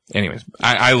 Anyways,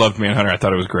 I loved Manhunter. I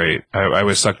thought it was great. I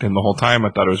was sucked in the whole time. I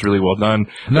thought it was really well done.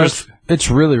 No, it's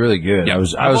really, really good. Yeah.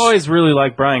 I've always really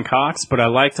liked Brian Cox, but I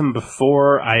liked him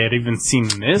before I had even seen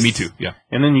this. Me too, yeah.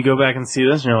 And then you go back and see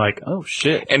this, and you're like, oh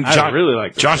shit. And I really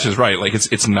like this Josh guy. is right. Like,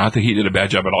 it's not that he did a bad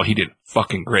job at all. He did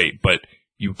fucking great, but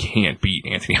you can't beat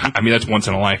Anthony. I mean, that's once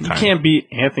in a lifetime. You can't beat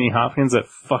Anthony Hopkins at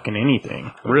fucking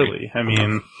anything, really. I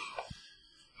mean,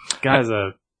 guy's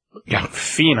a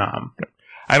phenom.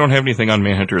 I don't have anything on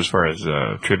Manhunter as far as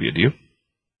trivia. Do you?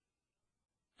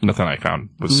 Nothing I found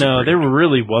was No, super there interesting.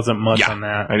 really wasn't much on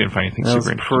that. I didn't find anything That was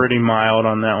super interesting. pretty mild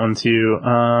on that one,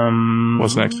 too.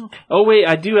 What's next? Oh, wait,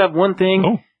 I do have one thing.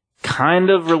 Oh. Kind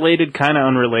of related, kind of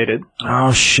unrelated.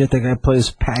 Oh shit! That guy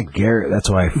plays Pat Garrett. That's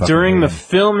why I fucking During the hate him.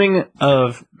 filming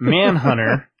of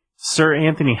Manhunter, Sir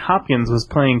Anthony Hopkins was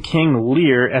playing King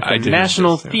Lear at I the did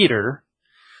National notice that. Theater.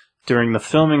 During the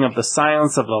filming of The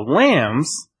Silence of the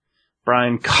Lambs,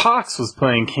 Brian Cox was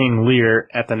playing King Lear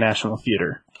at the National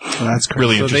Theater. Well, that's crazy.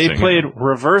 Really So interesting. they played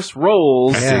reverse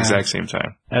roles at the Yeah. exact same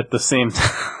time. at the same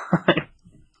time.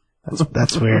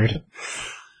 That's weird.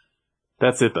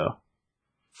 That's it, though.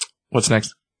 What's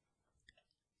next?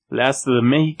 Last of the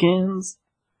Mexicans.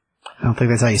 I don't think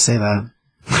that's how you say that.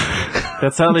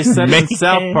 That's how they said it in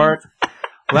South Park.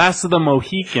 Last of the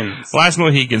Mohicans. Last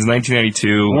Mohicans,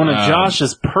 1992. One of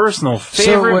Josh's personal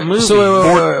favorite movies.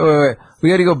 So wait. We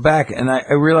got to go back, and I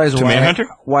realized To Manhunter?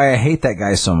 why I hate that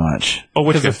guy so much. Oh,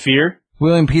 which Because of fear?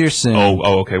 William Peterson.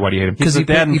 Oh, okay. Why do you hate him? Because He's a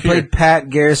dad in he Fear. played Pat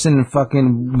Garrison in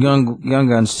fucking Young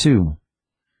Guns 2.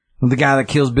 The guy that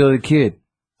kills Billy the Kid.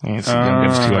 I ain't seen Young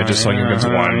Guns 2. I just saw Young Guns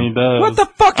 1. He does. What the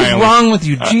fuck is wrong with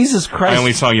you? Jesus Christ. I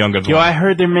only saw Young Guns Yo, 1. I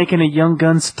heard they're making a Young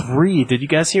Guns 3. Did you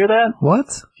guys hear that? What?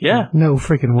 Yeah. No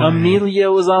freaking way.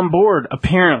 Emilio is on board,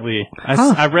 apparently.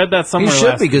 I read that He somewhere should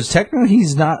last be, because technically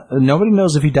he's not. Nobody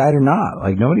knows if he died or not.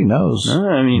 Like, nobody knows.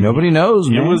 I mean, Nobody knows,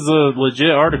 it man. was a legit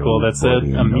article that said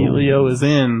Nobody Emilio is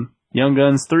in Young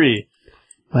Guns 3.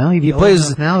 Well, He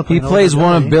plays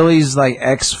one of Billy's like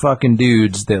ex fucking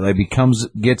dudes that like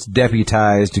gets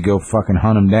deputized to go fucking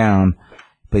hunt him down.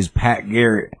 Plays Pat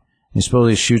Garrett. He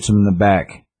supposedly shoots him in the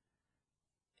back.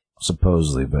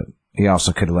 Supposedly, but he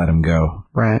also could have let him go.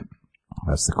 Right.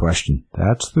 That's the question.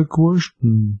 That's the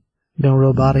question. No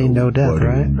real body, no death,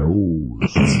 right?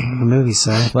 knows. The movie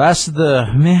say. That's the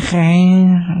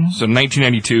So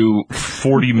 1992,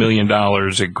 $40 million.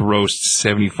 It grossed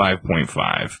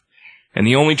 75.5. And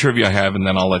the only trivia I have, and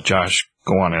then I'll let Josh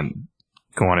go on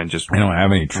and just I don't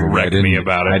have any trivia. wreck me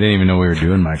about it. I didn't even know we were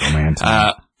doing Michael Mann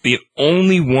tonight. The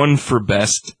only one for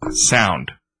best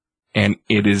sound, and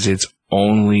it is its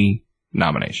only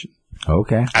nomination.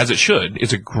 Okay. As it should.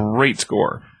 It's a great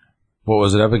score. What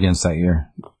was it up against that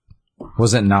year?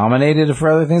 Was it nominated for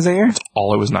other things that year?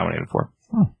 All it was nominated for.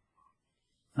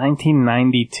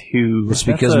 1992.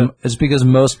 It's because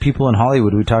most people in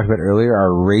Hollywood we talked about earlier are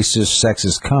racist,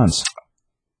 sexist cunts.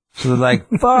 So they're like,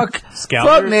 fuck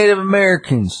Scalpers? Native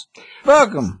Americans.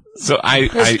 Fuck them. So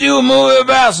Let's do a movie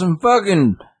about some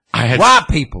fucking white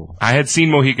people. I had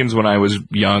seen Mohicans when I was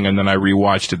young, and then I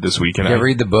rewatched it this week. And You ever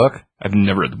read the book? I've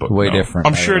never read the book. Way no. different.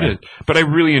 I'm sure it is, but I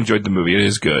really enjoyed the movie. It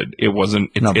is good. It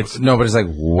wasn't. No, but it's like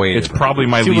way It's different. probably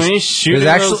my Dude, when least. he's shooting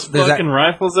There's those fucking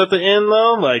rifles at the end,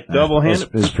 though, like double-handed.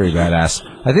 It's pretty badass.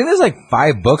 I think there's like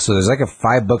 5 books, so there's like a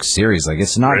 5-book series. Like,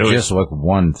 it's not Really? just like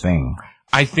one thing.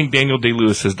 I think Daniel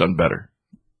Day-Lewis has done better.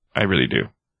 I really do.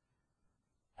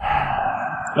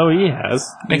 Oh, he has.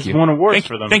 Thank He's you. won awards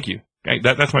for them. Thank you.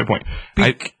 That's my point.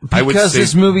 I would Because say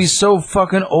this movie's so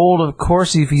fucking old, of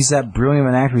course, if he's that brilliant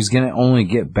of an actor, he's gonna only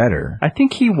get better. I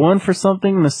think he won for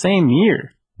something in the same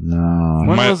year. No.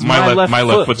 When My- was my my left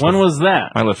left foot's foot? When before- was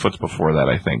that? my left foot's before that.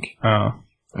 I think. Oh,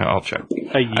 I'll check.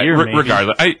 a year, maybe.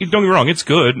 Regardless, don't get me wrong. It's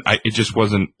good. It just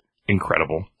wasn't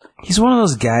incredible. He's one of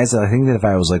those guys that I think that if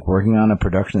I was like working on a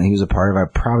production that he was a part of,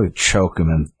 I'd probably choke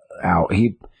him out.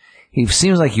 He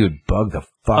seems like he would bug the fuck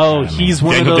out Oh, of me. he's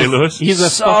one Daniel of those. Day-Lewis? He's a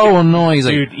so fucking, annoying. He's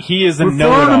like, dude. He is a refer to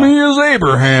know-it-all. me as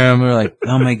Abraham. They're like,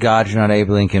 oh my god, you're not Abe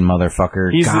Lincoln,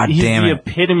 motherfucker. He's God damn the it.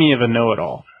 epitome of a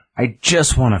know-it-all. I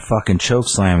just want to fucking choke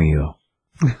slam you.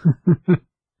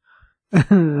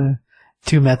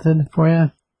 Too method for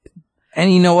you?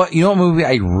 And you know what? You know what movie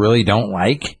I really don't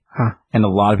like? Huh. And a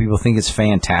lot of people think it's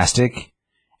fantastic.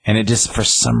 And it just, for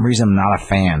some reason, I'm not a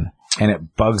fan. And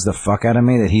it bugs the fuck out of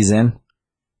me that he's in.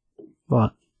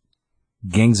 What?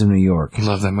 Gangs of New York. I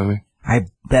love that movie.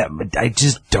 I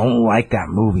just don't like that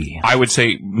movie. I would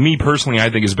say, me personally, I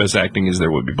think his best acting is There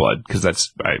Would Be Blood, because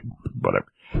that's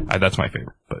that's my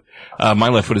favorite. But My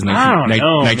Left Foot is I don't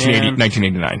know,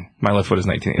 1989. My Left Foot is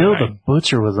Bill 1989. the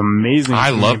Butcher was amazing. I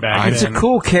to me love- back It's a then.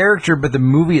 cool character, but the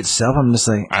movie itself, I'm just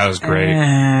like, That was great.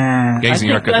 eh. Gangs of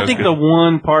New York. I think the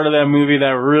one part of that movie that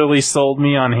really sold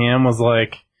me on him was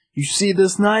like, you see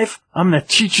this knife? I'm gonna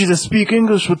teach you to speak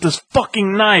English with this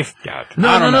fucking knife. God.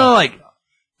 No, like,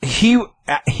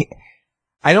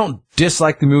 I don't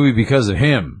dislike the movie because of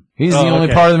him. He's the Oh, only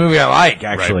okay. part of the movie I like,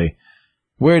 actually.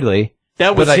 Weirdly.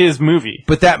 That was But his movie.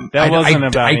 But that wasn't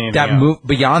about anything else.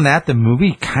 beyond that, the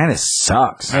movie kind of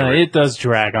sucks. It does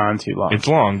drag on too long. It's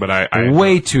long, but I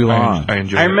Way too long. I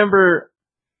enjoy I it. remember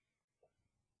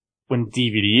when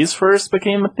DVDs first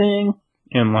became a thing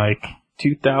in like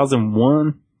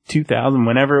 2001, 2000,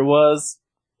 whenever it was.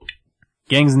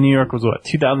 Gangs of New York was what,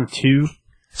 2002?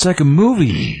 It's like a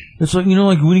movie. It's like,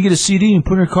 like when you get a CD and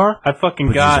put it in your car, I fucking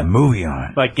but there's got, a movie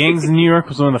on it. like, Gangs of New York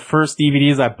was one of the first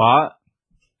DVDs I bought,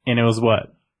 and it was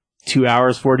what, 2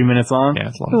 hours, 40 minutes long? Yeah,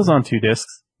 it's long. It was on 2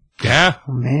 discs. Yeah.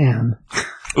 Oh, man.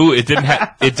 Ooh, it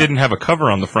didn't have a cover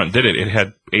on the front, did it? It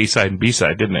had A side and B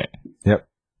side, didn't it? Yep.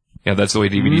 Yeah, that's the way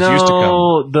DVDs used to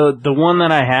come. No, the one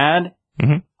that I had,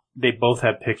 Mhm. they both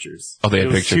had pictures. Oh, they had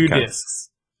it was pictures, 2 okay. discs.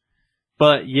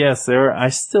 But yes, I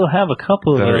still have a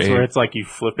couple of That are those A- where it's like you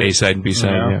flip it. A side and B side,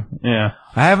 yeah. Yeah.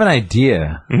 I have an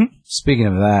idea. Mhm. Speaking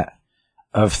of that,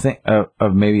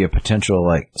 of maybe a potential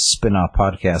like spin-off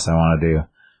podcast I want to do,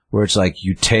 where it's like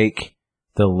you take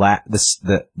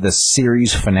the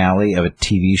series finale of a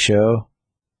TV show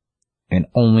and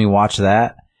only watch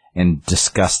that and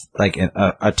discuss like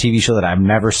a TV show that I've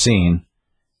never seen,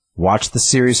 watch the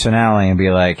series finale and be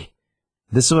like,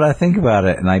 this is what I think about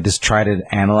it. And I just try to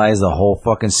analyze the whole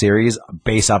fucking series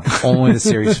based off only the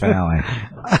series finale.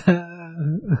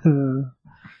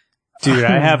 Dude,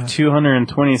 I have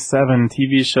 227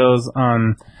 TV shows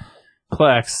on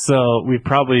Plex, so we've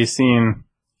probably seen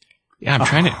Yeah, I'm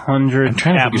trying to 100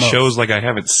 think of shows like I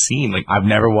haven't seen. Like I've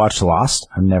never watched Lost.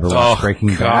 I've never watched Breaking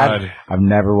God. Bad. I've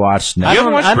never watched. you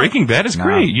haven't watched Breaking Bad? It's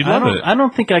great. You'd love it. I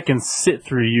don't think I can sit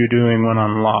through you doing one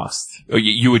on Lost. Oh,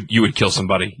 you would kill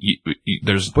somebody.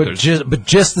 There's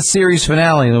Just the series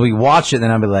finale, and we watch it, and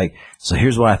then I'll be like, so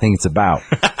here's what I think it's about,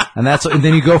 and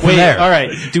then you go from there. All right.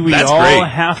 Do we That's all great.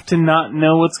 have to not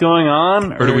know what's going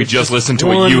on, Or do we just listen to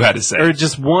what you had to say? Or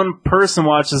just one person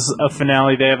watches a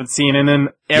finale they haven't seen, and then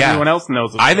everyone else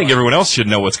knows. I think everyone else should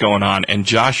know what's going on, and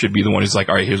Josh should be the one who's like,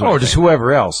 all right, here's what I Or just think.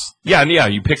 whoever else. Yeah,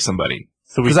 you pick somebody.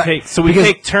 So we 'Cause we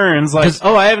take turns. Like,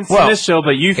 I haven't seen this show,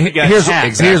 but you think Here's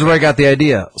hacked. here's where I got the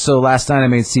idea. So last night I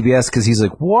made CBS because he's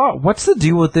like, "What? What's the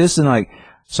deal with this?" And like,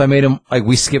 so I made him like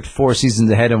we skipped 4 seasons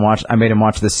ahead and I made him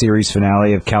watch the series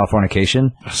finale of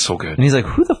Californication, That's so good. and he's like,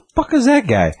 "Who the fuck is that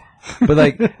guy?" But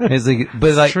like, it's like,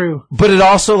 but like, true. but it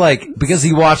also like because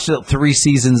he watched 3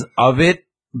 seasons of it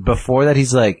before that,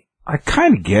 he's like, I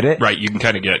kind of get it, Right, you can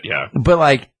kind of get, But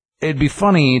like, it'd be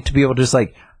funny to be able to just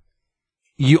like.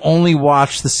 You only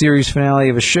watch the series finale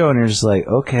of a show, and you're just like,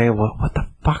 okay, well, what the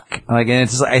fuck? Like, and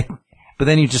it's just like, but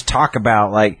then you just talk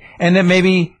about like, and then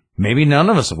maybe none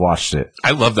of us have watched it,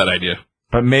 I love that idea.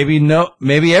 but maybe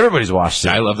everybody's watched it.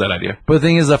 I love that idea. But the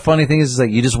thing is, the funny thing is like,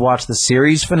 you just watch the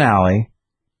series finale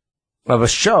of a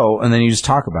show, and then you just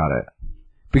talk about it.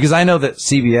 Because I know that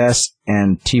CBS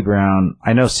and T Brown,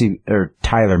 I know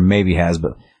Tyler maybe has,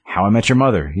 but How I Met Your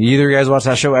Mother. Either of you guys watch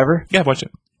that show ever? Yeah, watch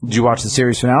it. Did you watch the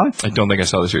series finale? I don't think I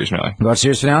saw the series finale. You watch the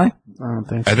series finale? I don't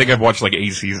think so. I think I've watched like 8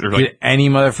 seasons. Or like, Did any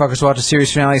motherfuckers watch the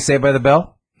series finale of Saved by the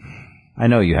Bell? I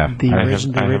know you have. The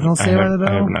original Saved by the Bell?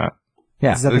 I have not.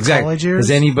 Yeah, Is that the exactly. college years?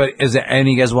 Has any of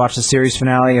you guys watched the series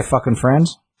finale of fucking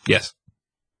Friends? Yes.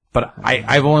 But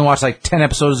I've only watched like 10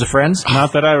 episodes of Friends.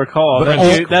 Not that I recall.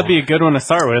 But That'd be a good one to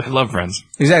start with. I love Friends.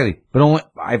 Exactly. But only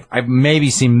I've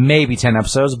maybe seen 10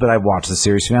 episodes, but I watched the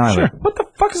series finale. Sure. Like, what the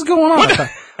fuck is going on?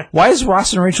 Why is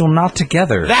Ross and Rachel not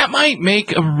together? That might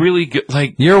make a really good,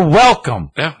 like, You're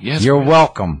welcome. yeah, yes. You're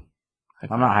welcome.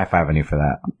 I'm not high-fiving you for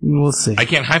that. We'll see. I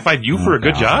can't high-five you for a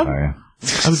good job? I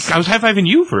was high-fiving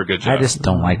you for a good job. I just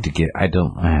don't like to get,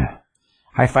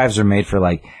 high fives are made for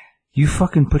like, you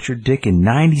fucking put your dick in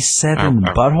 97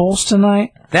 buttholes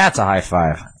tonight? That's a high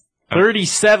five.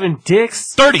 37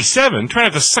 dicks. 37? Trying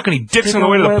not to suck any dicks on the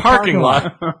way to the parking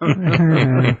lot.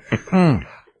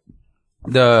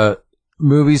 The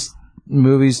movies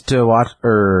to watch,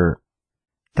 or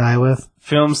Die with.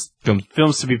 Films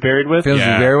to be buried with. films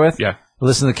Yeah. you bear with? Yeah.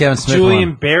 Listen to the Kevin Smith Julian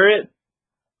one. Barrett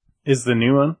is the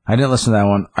new one. I didn't listen to that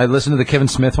one. I listened to the Kevin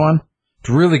Smith one. It's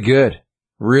really good.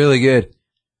 Really good.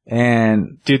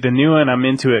 And, Dude, the new one, I'm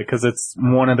into it because it's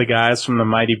one of the guys from the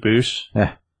Mighty Boosh.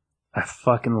 yeah, I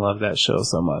fucking love that show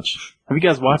so much. Have you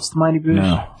guys watched the Mighty Boosh?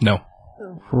 no. No.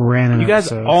 Random You guys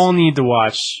episodes. all need to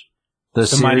watch. The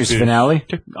Mighty series Boosh. finale?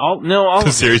 All The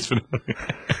of series finale. it.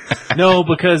 No,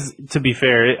 because to be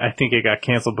fair, I think it got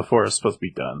canceled before it was supposed to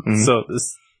be done. Mhm. So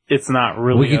it's not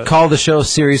really. We could call the show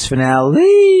series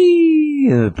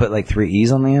finale. Put like 3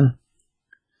 E's on the end.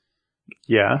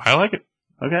 Yeah. I like it.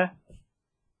 Okay.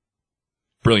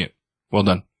 Brilliant. Well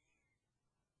done.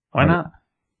 Why not?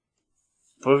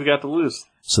 What have we got to lose?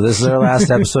 So this is our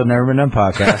last episode of Never Been Done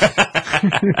podcast.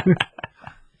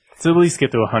 Let's at least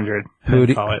get to 100.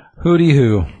 Hootie Call it. who. What do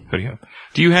you have?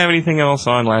 Do you have anything else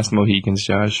on Last Mohicans,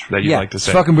 Josh, that you'd like to it's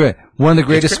say? fucking brilliant. One of the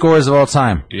greatest scores of all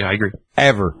time. Yeah, I agree.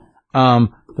 Ever.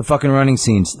 The fucking running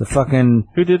scenes. The fucking...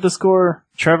 Who did the score?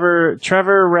 Trevor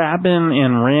Rabin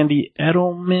and Randy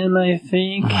Edelman, I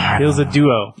think. It was a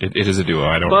duo. It is a duo.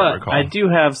 I don't But recall. I do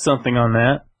have something on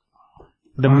that.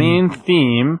 The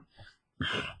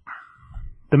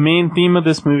main theme of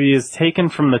this movie is taken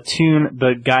from the tune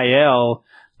The Gael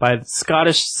by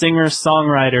Scottish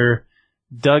singer-songwriter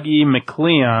Dougie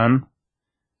MacLean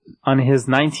on his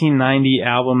 1990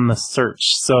 album The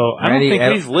Search. So I don't Randy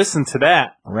think we've listened to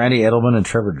that. Randy Edelman and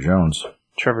Trevor Jones.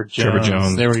 Trevor Trevor Jones.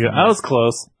 Jones. There we go. I was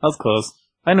close.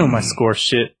 I know my score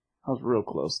shit. I was real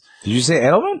close. Did you say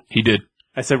Edelman? He did.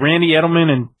 I said Randy Edelman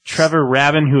and Trevor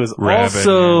Rabin, who is Rabin,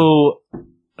 also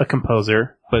a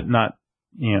composer, but not,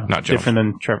 Not Jones. different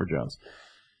than Trevor Jones.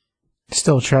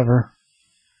 Still Trevor.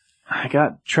 I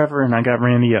got Trevor and I got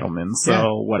Randy Edelman,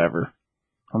 so whatever.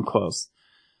 I'm close.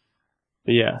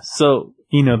 But yeah, so,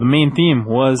 you know, the main theme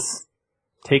was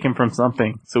taken from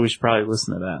something, so we should probably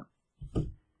listen to that.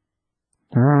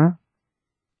 Alright.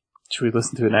 Should we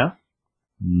listen to it now?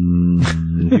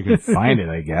 You can find it,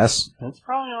 I guess. It's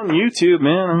probably on YouTube,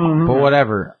 man. I mean, But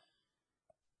whatever.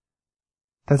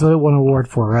 That's what it won an award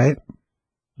for, right?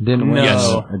 Didn't win. No.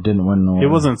 Yes. It didn't win. No. it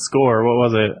wasn't score. What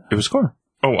was it? It was score.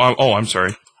 Oh, I'm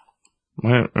sorry.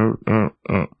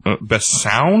 Best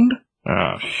sound?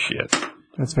 Oh, shit.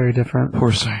 That's very different. Of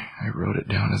course, I wrote it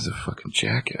down as a fucking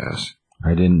jackass.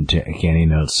 I didn't take any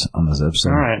notes on this episode.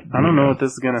 Alright, I don't know what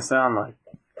this is gonna sound like.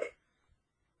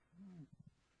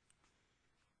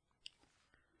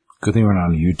 Good thing we're not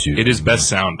on YouTube. It is best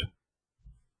sound.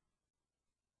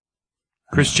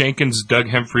 Chris Jenkins, Doug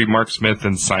Hemfrey, Mark Smith,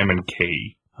 and Simon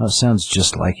Kay. Oh, it sounds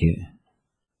just like it.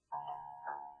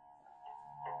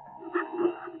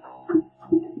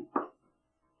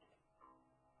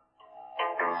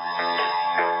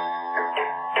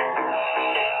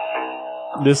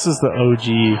 This is the OG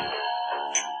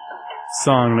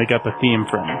song they got the theme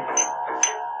from.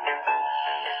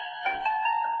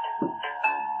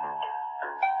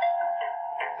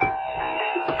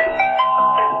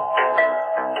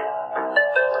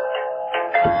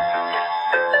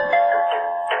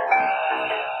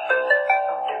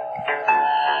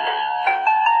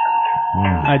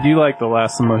 I do like the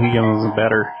Last of the Mohicans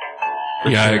better. for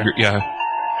Yeah, I sure. agree. Yeah.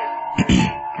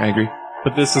 I agree.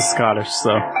 But this is Scottish,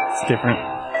 so it's different.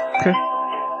 Okay.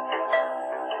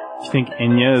 You think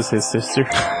Enya is his sister?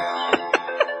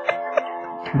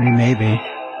 I mean, maybe.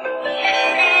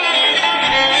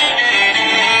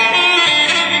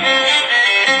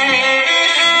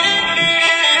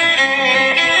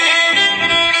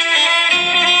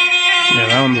 Yeah,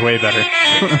 that one's way better.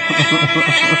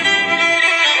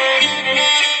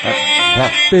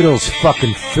 That fiddle's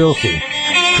fucking filthy.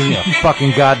 Give me a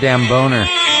fucking goddamn boner.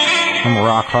 I'm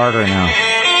rock hard right now.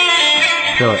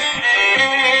 Feel it.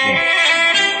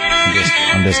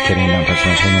 I'm just kidding. Don't touch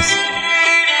my penis.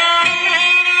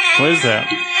 What is that?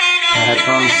 My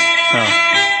headphones. Oh.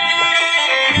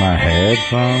 My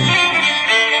headphones.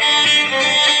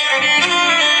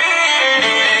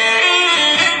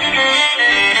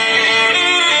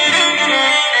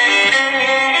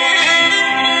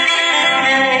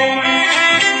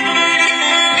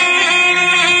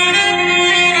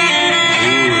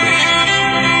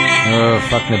 Oh,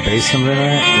 fucking the bass comes in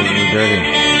there. It's dirty.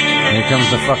 Here comes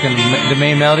the fucking the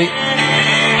main melody.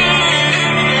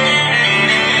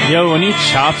 Yo, when he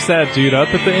chops that dude up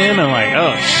at the end, I'm like,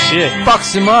 oh shit.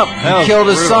 Fucks him up. That He was killed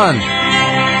his brutal. son.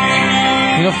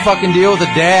 You don't fucking deal with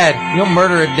a dad. You don't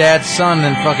murder a dad's son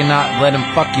and fucking not let him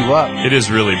fuck you up. It is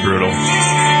really brutal.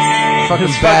 Fucking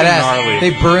It's fucking badass. gnarly.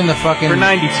 They burn the fucking For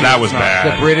 92. That was it's not-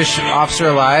 bad. the British officer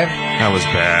alive. That was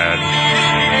bad.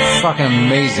 Fucking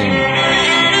amazing.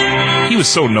 He was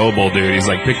so noble, dude. He's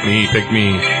like, pick me, pick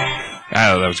me.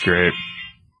 Oh, that was great.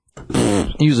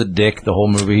 He was a dick the whole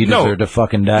movie. He No. deserved to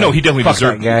fucking die. No, he definitely Fuck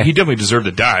deserved. that guy. He definitely deserved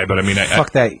to die. But I mean,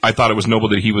 Fuck that. I thought it was noble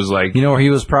that he was like, You know where he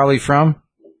was probably from?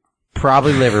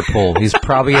 Probably Liverpool. He's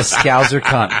probably a Scouser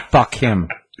cunt. Fuck him.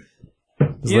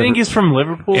 You think he's from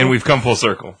Liverpool? and we've come full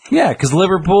circle. Yeah, because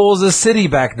Liverpool was a city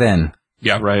back then.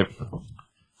 Yeah, right.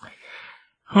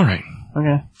 All right.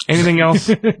 Okay. Anything else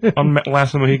on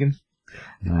Last of the Mohicans?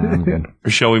 No, I'm good. Or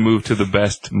shall we move to the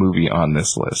best movie on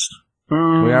this list? We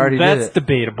already did That's it.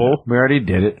 debatable. We already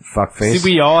did it. Fuckface.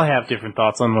 See, we all have different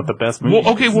thoughts on what the best movie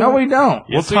Well, okay. is. Well, No, we don't.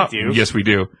 Yes, we'll talk. we do. Yes, we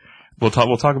do. We'll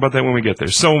talk about that when we get there.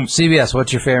 So, CBS,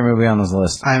 what's your favorite movie on this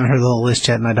list? I haven't heard the whole list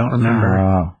yet, and I don't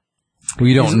remember.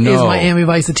 We don't Is know. Miami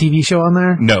Vice a TV show on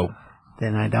there? no.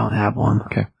 Then I don't have one.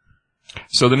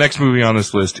 So the next movie on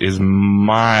this list is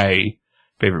my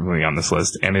favorite movie on this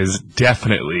list, and is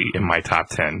definitely in my top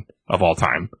 10 of all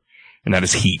time, and that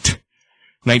is Heat.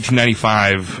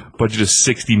 1995, budget of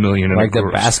 $60 million. And Like the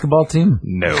gross- basketball team?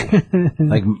 No.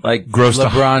 Like Gross to-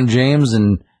 LeBron James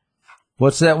and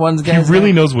what's that one He guy's really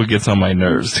name? knows what gets on my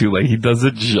nerves, too. Like, he does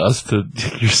it just to...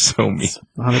 You're so mean.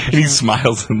 100%. And he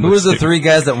smiles. And Who was the looks at- three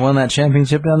guys that won that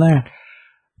championship down there?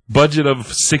 Budget of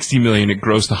 $60 million. It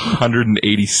grossed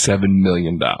 $187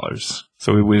 million.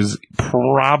 So it was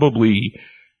probably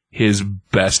his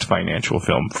best financial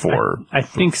film for I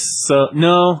think so.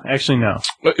 No, actually, no.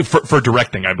 for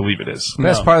directing. I believe it is.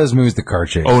 Best No. part of this movie is the car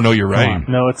chase. Oh no, you're right. on.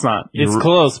 No, it's not. It's You're-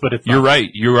 close, but it's You're not. right.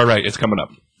 You are right. It's coming up.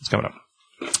 It's coming up.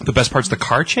 The best part's the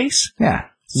car chase. Yeah.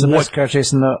 It's the What- best car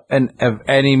chase of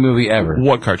any movie ever.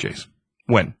 What car chase?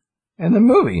 When? In the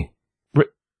movie. Ri-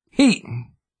 Heat.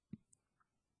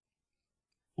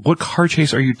 What car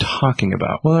chase are you talking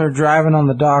about? Well, they're driving on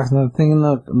the docks and the thing in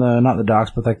the not the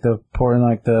docks, but like the pouring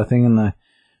like the thing in the,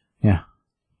 yeah.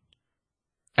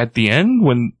 at the end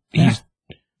when he's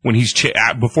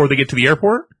before they get to the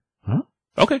airport? Huh?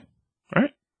 Okay. All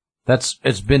right.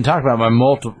 It's been talked about by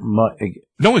multiple,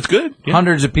 No, it's good. Yeah.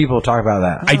 hundreds of people talk about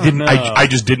that. I didn't. no. I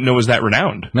just didn't know it was that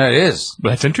renowned. No, it is. But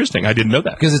that's interesting. I didn't know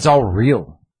that. Because it's all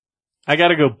real. I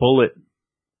gotta go Bullet.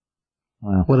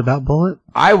 What about Bullet?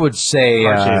 I would say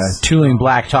Car chase. Tooling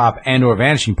Blacktop and or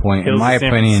Vanishing Point, in Hills my of San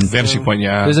opinion. Francisco. Vanishing Point.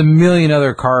 Yeah. There's a million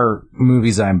other car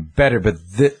movies I'm better, but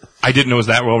I didn't know it was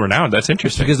that well renowned. That's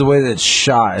interesting. because the way that it's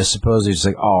shot is supposedly just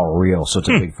like all real, so it's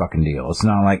a big fucking deal. It's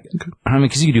not like, I mean,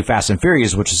 because you can do Fast and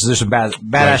Furious, which is, there's some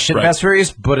badass shit in right. Fast and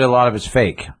Furious, but a lot of it's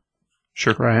fake.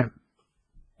 Sure. Right.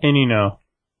 And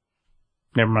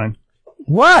never mind.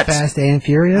 What? Fast and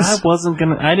Furious.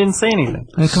 I didn't say anything.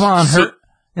 I mean, come on, So-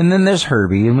 and then there's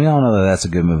Herbie, and we all know that that's a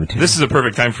good movie too. This is a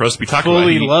perfect time for us to be talking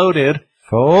Fully about Heat. loaded.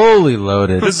 Fully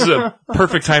loaded. This is a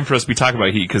perfect time for us to be talking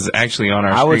about Heat because actually on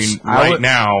our screen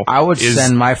now I would is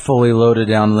send my fully loaded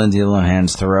down Lindsay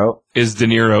Lohan's throat. is De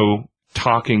Niro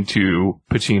talking to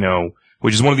Pacino,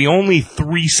 which is one of the only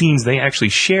 3 scenes they actually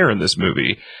share in this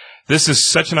movie. This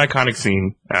is such an iconic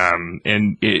scene,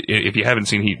 and if you haven't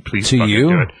seen Heat, please To fucking you?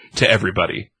 do it. To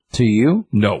everybody. To you?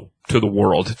 No, to the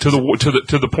world, to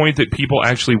the point that people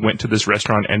actually went to this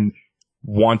restaurant and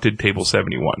wanted Table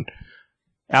 71.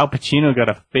 Al Pacino got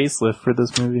a facelift for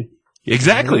this movie.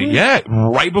 Exactly. Yeah.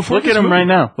 Right before. Look this at him movie. right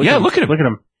now. Look at him. Look at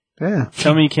him. Yeah.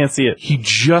 Tell me you can't see it. He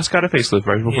just got a facelift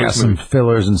right before Yeah, this some movie.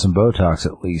 fillers and some Botox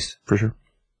at least. For sure.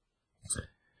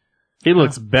 He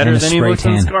looks better And a than he spray looks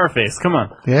in tan. Scarface. Come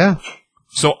on. Yeah.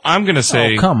 So I'm gonna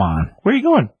say, Oh, come on. where are you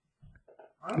going?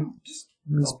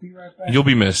 You'll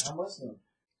be missed.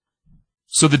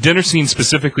 So the dinner scene,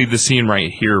 specifically the scene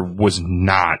right here, was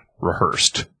not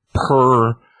rehearsed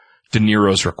per De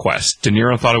Niro's request. De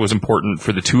Niro thought it was important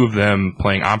for the two of them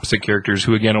playing opposite characters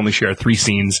who again only share 3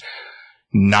 scenes,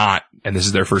 not, and this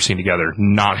is their first scene together,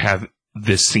 not have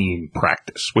this scene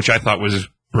practice, which I thought was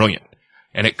brilliant.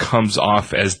 And it comes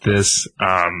off as this,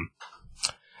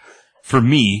 for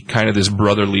me, kind of this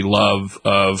brotherly love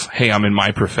of, hey, I'm in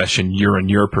my profession, you're in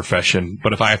your profession,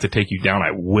 but if I have to take you down,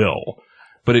 I will.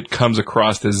 But it comes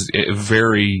across as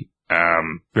very,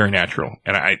 very natural,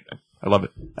 and I love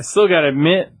it. I still gotta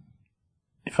admit,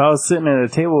 if I was sitting at a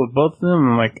table with both of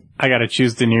them, I'm like, I gotta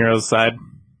choose De Niro's side.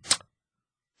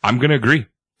 I'm gonna agree.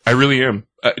 I really am.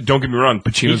 Don't get me wrong, He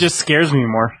Pacino's just scares me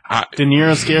more. I- De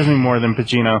Niro scares me more than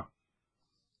Pacino.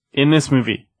 In this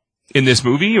movie. in this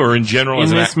movie or in general. In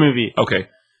as this movie. okay.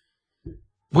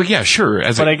 Well, yeah, sure.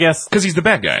 But I guess, Because he's the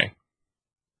bad guy.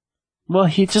 well,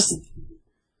 he just,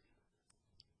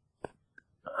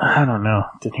 I don't know.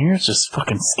 De Niro's just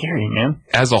fucking scary, man.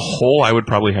 As a whole, I would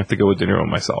probably have to go with De Niro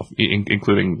myself,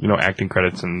 including acting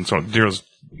credits and so on. De Niro's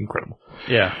incredible.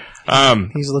 Yeah.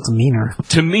 He just looks meaner.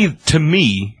 To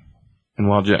me, and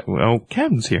while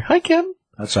Kevin's here. Hi, Kevin.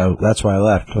 That's why I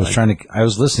left. I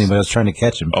was listening, but I was trying to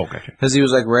catch him. Oh, gotcha. Because he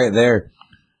was like right there.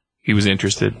 He was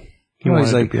interested. He Oh, wanted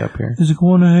he's to like, be up here. He's like,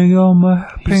 want to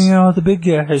hang out with the big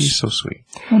guys. He's so sweet.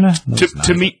 No,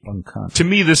 To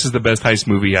me, this is the best heist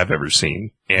movie I've ever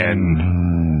seen, and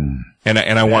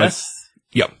I wanted, Yes.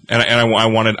 yeah, and I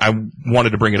wanted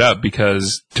to bring it up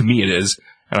because to me it is,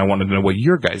 and I wanted to know what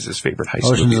your guys' favorite heist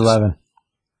movie Ocean's is. 11.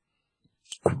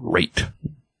 Great,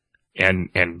 and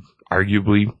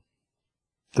arguably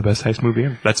the best heist movie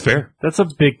ever. That's fair. That's a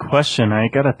big question. I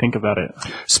gotta think about it.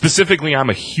 Specifically, I'm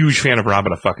a huge fan of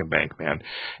robbing a fucking bank, man,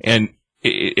 and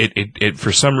it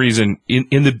for some reason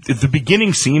in the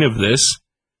beginning scene of this,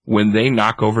 when they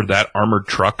knock over that armored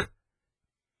truck,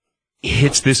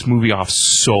 hits this movie off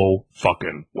so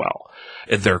fucking well.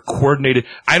 They're coordinated.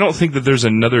 I don't think that there's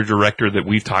another director that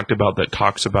we've talked about that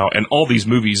talks about, and all these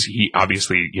movies, he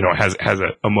obviously, has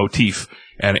a motif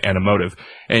and a motive,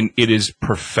 and it is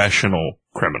professional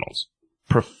criminals.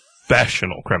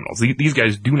 Professional criminals. These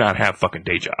guys do not have fucking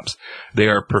day jobs. They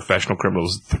are professional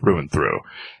criminals through and through.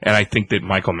 And I think that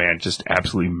Michael Mann just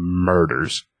absolutely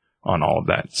murders on all of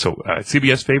that. So,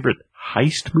 CBS favorite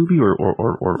heist movie or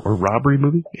robbery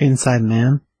movie? Inside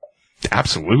Man.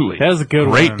 Absolutely. That was a good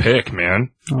Great one. pick,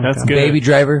 man. That's good. Baby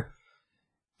Driver.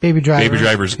 Baby Driver. Baby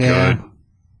Driver's Yeah. good.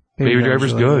 Baby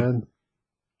Driver's really good.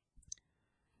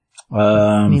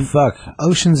 Fuck.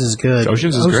 Oceans is good.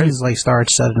 Oceans is great. like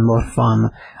star-studded and more fun.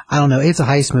 I don't know. It's a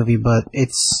heist movie, but it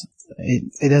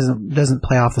doesn't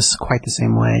play off this quite the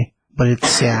same way. But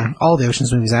it's all the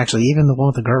Oceans movies actually, even the one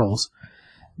with the girls,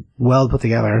 well put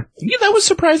together. Yeah, that was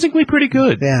surprisingly pretty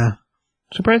good. Yeah.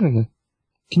 Surprisingly.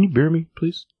 Can you bear me,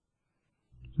 please?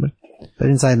 But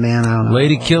Inside Man, I don't know.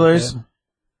 Lady Killers.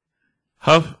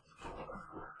 Huff?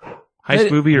 Heist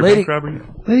movie or Lady- bank robbery?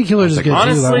 Lady Killers is good too. I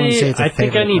wouldn't Honestly, say it's a I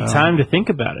think I favorite, need though. time to think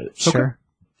about it. Sure.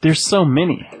 There's so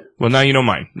many. Well, now you know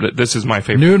mine. This is my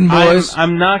favorite. Newton boys.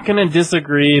 I'm not going to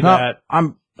disagree that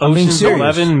I'm being Ocean's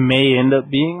serious. 11 may end up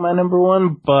being my number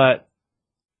one, but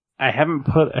I haven't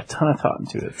put a ton of thought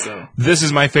into it. So This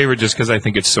is my favorite just because I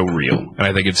think it's so real, and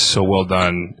I think it's so well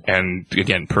done, and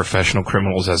again, professional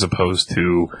criminals as opposed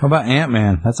to... What about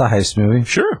Ant-Man? That's a heist movie.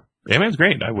 Sure, Ant-Man's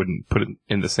great. I wouldn't put it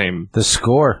in the same... The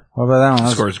score. What about that one?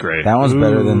 The score's great. That one's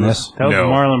better than this. That was No.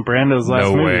 Marlon Brando's last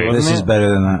No movie, way. wasn't This it? is better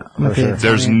than that. For Okay, sure.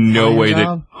 There's Italian no way that-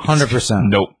 Job? 100%.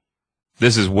 Nope.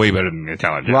 This is way better than the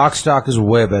Italian Job. Lock, Stock is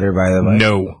way better, by the way.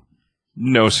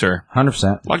 No, sir.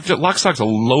 100%. Lock, Stock's a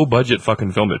low-budget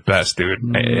fucking film at best, dude.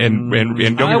 And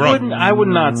don't get me wrong. I would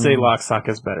not say Lock, Stock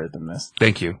is better than this.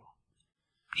 Thank you.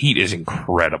 Heat is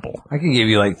incredible. I could give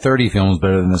you like 30 films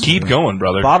better than this. Keep movie. going,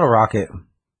 brother. Bottle Rocket.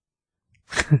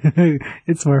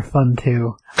 It's more fun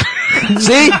too.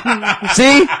 See?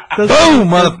 Boom,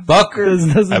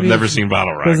 motherfucker. Doesn't I've mean- never seen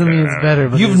Bottle Rocket. Doesn't mean it's better.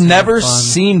 But You've it's more never fun.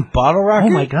 seen Bottle Rocket? Oh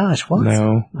my gosh! What?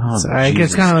 No. Oh, sorry, I guess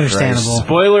Jesus kind of Christ. understandable.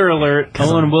 Spoiler alert,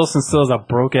 Owen Wilson still has a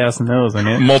broke-ass nose in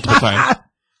it. Multiple times.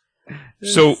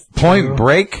 So, Point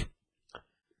Break?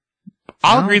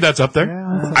 I'll agree that's up there.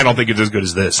 Yeah, I don't think it's as good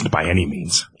as this by any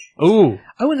means. Ooh,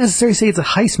 I wouldn't necessarily say it's a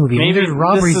heist movie. I mean, maybe there's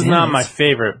robberies this is in not it. my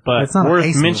favorite, but It's not a worth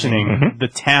heist mentioning. movie. The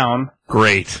Town,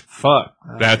 Great. fuck,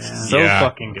 That's so yeah.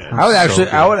 fucking good.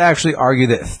 I would actually argue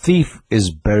that Thief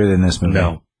is better than this movie.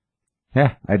 No.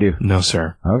 Yeah, I do. No,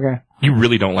 sir. Okay. You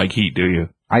really don't like Heat, do you?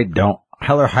 I don't.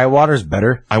 Hell or High Water is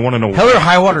better. I want to know Hell or why.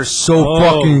 High Water is so Oh,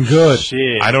 fucking good.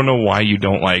 Shit. I don't know why you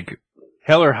don't like...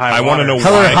 Hell or High I Water. want to know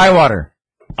Hell or why. High Water.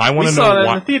 I We want to saw know that in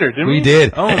why. the theater, didn't we? We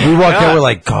did. Oh We my walked God. out, we're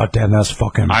like, God damn, that's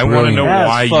fucking I want to brilliant. know That's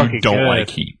why you fucking don't good. like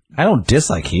Heat. I don't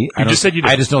dislike Heat. You just said you did.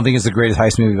 I just don't think it's the greatest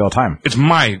heist movie of all time. It's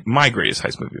my greatest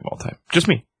heist movie of all time. Just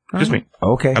me. Just me.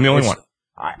 Okay. I'm the only It's- one.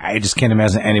 I just can't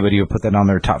imagine anybody would put that on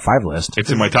their top 5 list.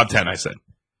 It's in my top 10, I said.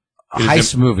 It is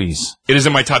Heist movies. It is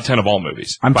in my top 10 of all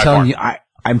movies. I'm by telling far. you,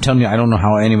 I'm telling you, I don't know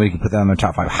how anybody can put that on their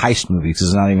top 5 heist movies because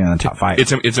it's not even in the top 5.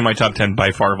 It's in my top 10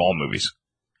 by far of all movies.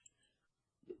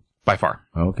 By far.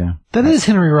 Okay. That is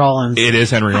Henry Rollins. It is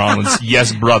Henry Rollins.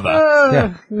 Yes, brother.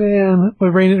 Yeah. Man, my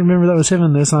brain didn't remember that was him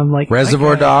in this. I'm like,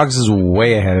 Reservoir okay. Dogs is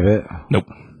way ahead of it. Nope.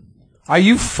 Are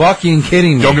you fucking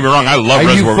kidding me? Don't get me wrong. I love Are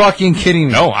Reservoir you fucking kidding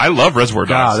me? No, I love Reservoir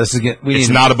Dogs. God, this is get. We It's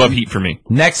need not above Heat for me.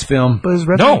 next film. But is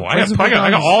No, I Reservoir got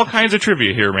Dogs- all kinds of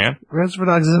trivia here, man. Reservoir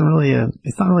Dogs isn't really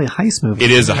it's not really a heist movie. It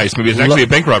is a heist movie. It's actually a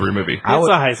bank robbery movie. It's a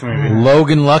heist movie.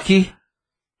 Logan Lucky.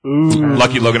 Ooh.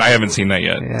 Lucky Logan. I haven't seen that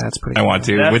yet. Yeah, that's pretty. I want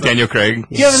to. That's With a- Daniel Craig.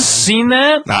 You haven't seen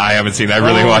that? Nah, I haven't seen that. I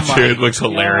really Oh want my to. It looks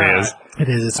hilarious. It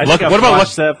is. It's I Lucky- think I've what about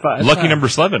watched that 5 Lucky times. number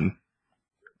 11.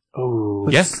 Oh.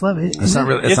 Yes. love it. It's not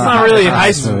really. It's not really a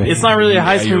heist heist movie. It's not really a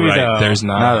heist you're movie, right. though. There's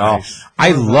not. Not at all. heist.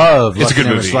 I love. It's a Lucky good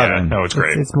Number movie. Yeah. 11. No, it's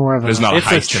great. It's more of a. There's not It's a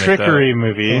a heist in it, though. trickery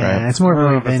movie. Yeah, it's more of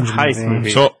a It's a revenge heist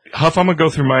movie. So, Huff, I'm going to go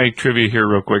through my trivia here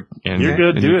real quick. And You're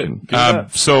good. and Do you it. can- Do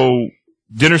that. So,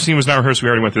 dinner scene was not rehearsed. We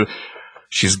already went through.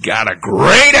 She's got a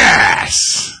great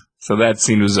ass. So that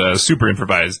scene was super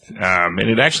improvised. And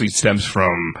it actually stems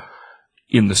from,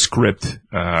 in the script,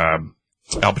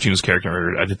 Al Pacino's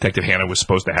character, Detective Hannah, was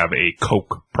supposed to have a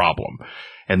coke problem.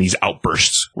 And these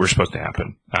outbursts were supposed to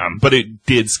happen. But it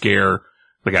did scare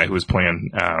the guy who was playing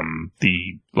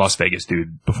the Las Vegas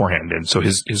dude beforehand. And so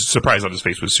his surprise on his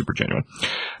face was super genuine.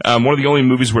 One of the only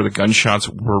movies where the gunshots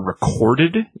were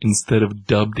recorded instead of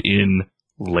dubbed in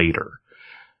later.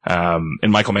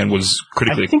 And Michael Mann was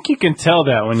critically... I think you can tell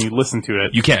that when you listen to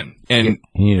it. You can. And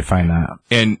You need to find that.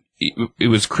 and it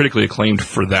was critically acclaimed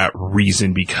for that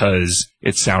reason because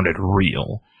it sounded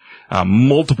real.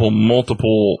 Multiple Put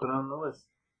it on the list.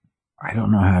 I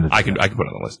don't know how to. I can put it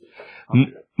on the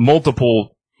list.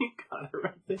 Multiple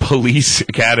police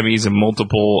academies and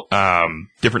multiple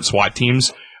different SWAT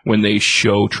teams, when they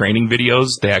show training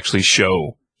videos, they actually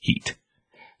show Heat.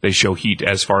 They show Heat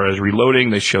as far as reloading.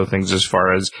 They show things as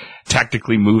far as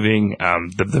tactically moving.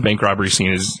 The bank robbery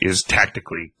scene is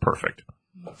tactically perfect.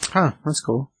 Huh, that's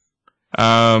cool.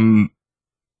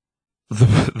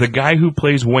 The guy who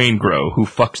plays Waingro, who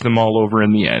fucks them all over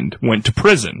in the end, went to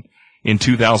prison in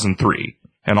 2003,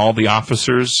 and all the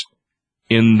officers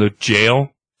in the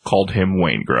jail called him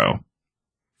Waingro.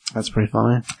 That's pretty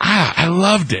funny. I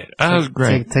loved it. That was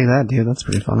great. Take that, dude. That's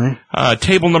pretty funny.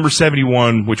 Table number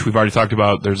 71, which we've already talked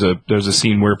about. There's a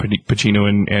scene where Pacino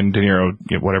and De Niro,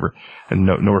 whatever, and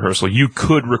no rehearsal. You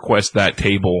could request that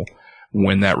table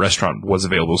when that restaurant was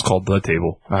available. It was called The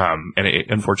Table. And it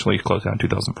unfortunately closed down in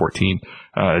 2014.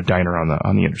 A diner on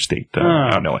the interstate,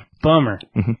 out in LA. Bummer.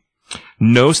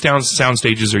 No sound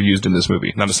stages are used in this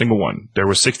movie. Not a single one. There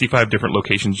were 65 different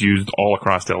locations used all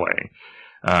across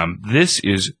LA. This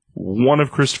is one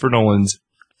of Christopher Nolan's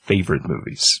favorite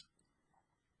movies.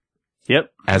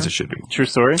 Yep. As it should be. True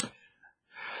story.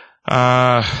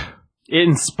 It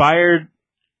inspired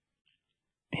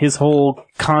his whole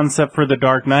concept for The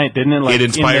Dark Knight, didn't it? Like It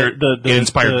inspired it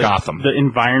inspired Gotham. The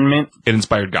environment. It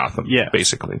inspired Gotham, Yeah.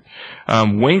 basically.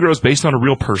 Wayne Grows based on a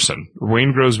real person.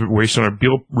 Wayne Grows based on a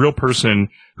real person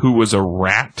who was a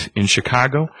rat in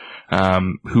Chicago,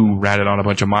 who ratted on a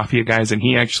bunch of mafia guys, and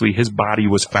his body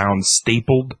was found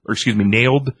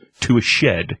nailed to a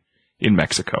shed in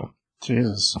Mexico.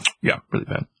 Jesus. Yeah, really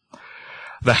bad.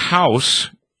 The house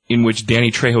in which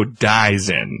Danny Trejo dies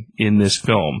in this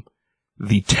film,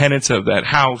 the tenants of that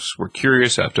house were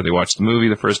curious after they watched the movie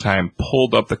the first time,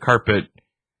 pulled up the carpet.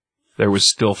 There was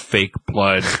still fake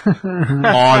blood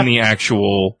on the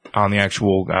actual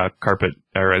carpet,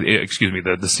 or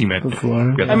the cement. The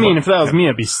floor. Yeah, I mean, if that was me,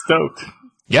 I'd be stoked.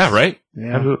 Yeah, right?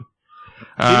 Yeah. Absolutely.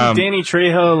 Didn't Danny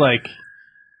Trejo, like,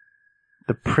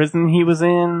 the prison he was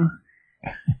in?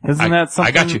 Isn't that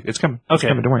something? I got you. It's coming. Okay. It's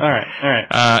coming. Don't worry. All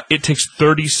right. It takes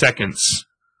 30 seconds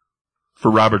for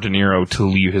Robert De Niro to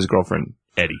leave his girlfriend,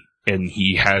 Eddie. And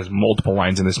he has multiple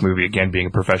lines in this movie, again, being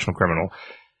a professional criminal.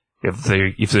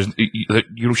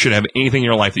 You should have anything in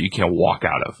your life that you can't walk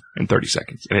out of in 30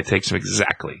 seconds. And it takes him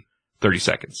exactly 30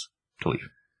 seconds to leave.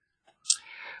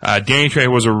 Danny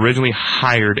Trejo was originally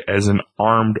hired as an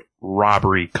armed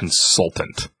robbery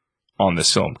consultant on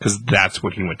this film, because that's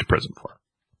what he went to prison for.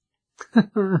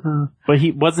 But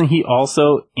wasn't he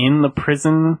also in the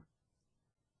prison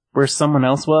where someone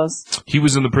else was? He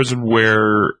was in the prison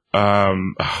where,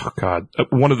 one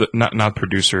of the, not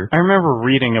producer. I remember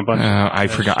reading a bunch. I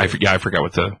forgot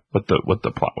what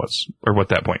the plot was, or what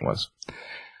that point was.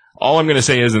 All I'm going to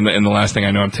say is, in the last thing,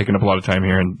 I know I'm taking up a lot of time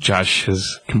here, and Josh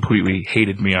has completely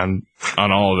hated me on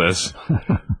all of this.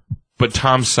 But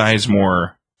Tom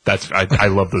Sizemore, I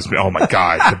love this. Oh my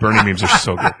God, the Bernie memes are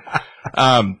so good.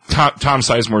 Tom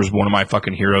Sizemore is one of my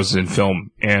fucking heroes in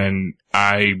film, and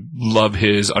I love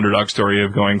his underdog story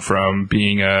of going from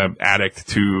being a addict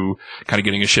to kind of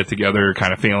getting his shit together,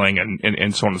 kind of failing,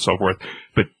 and so on and so forth.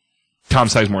 But Tom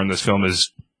Sizemore in this film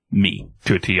is me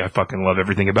to a T. I fucking love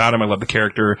everything about him. I love the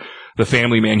character, the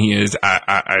family man he is.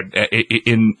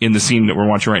 In the scene that we're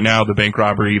watching right now, the bank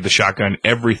robbery, the shotgun,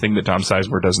 everything that Tom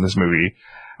Sizemore does in this movie,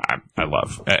 I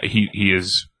love. He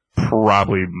is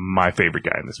probably my favorite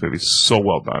guy in this movie. So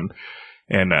well done.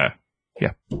 And,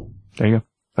 yeah, there you go.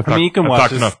 You can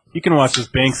watch this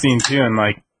bank scene too, and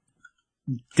like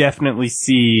definitely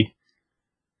see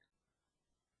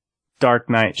Dark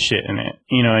Knight shit in it.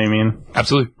 You know what I mean?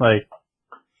 Absolutely. Like,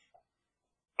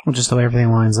 Well, just the way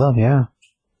everything lines up, yeah.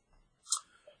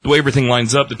 The way everything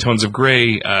lines up, the tones of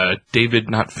gray, David,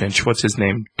 not Finch, what's his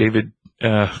name? David,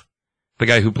 the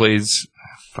guy who plays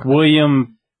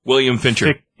William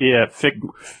Fincher.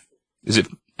 Is it?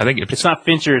 I think it's not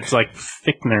Fincher. It's like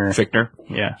Fichtner. Fichtner.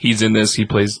 Yeah. He's in this. He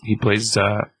plays,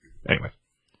 anyway.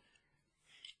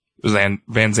 It was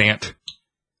Van Zandt.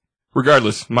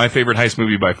 Regardless, my favorite heist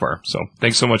movie by far. So,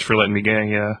 thanks so much for letting me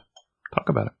talk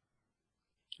about it.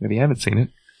 If you haven't seen it,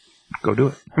 go do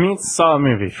it. I mean, it's a solid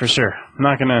movie, for sure. I'm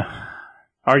not gonna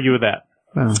argue with that.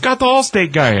 It's got the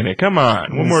Allstate guy in it. Come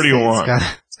on. What more do you want?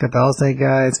 It's got the Allstate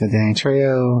guy. It's got Danny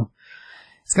Trejo.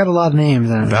 It's got a lot of names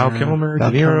in it. Val Kilmer, De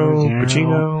Niro,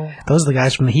 Pacino. Those are the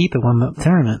guys from the Heat that won the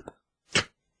tournament.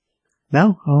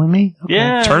 No? Only me? Okay.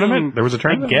 Yeah. Tournament? There was a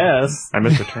tournament? I guess. I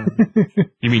missed the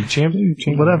tournament. You mean champion?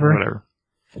 Whatever.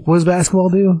 What does basketball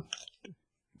do?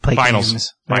 Play Finals.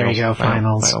 games. There you go,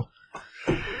 finals.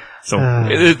 So,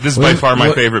 this is by far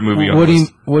my favorite movie on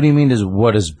this. What do you mean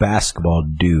what does basketball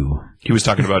do? He was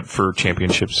talking about for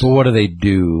championships. So what do they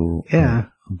do? Yeah.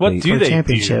 What do they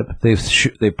championship? do?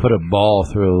 They put a ball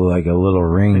through like a little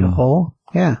ring. Like a hole?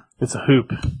 Yeah. It's a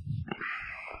hoop.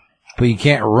 But you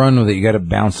can't run with it. You got to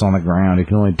bounce on the ground. You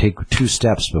can only take 2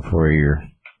 steps before you're...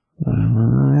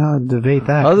 I'll debate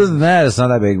that. Other than that, it's not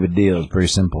that big of a deal. It's pretty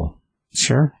simple.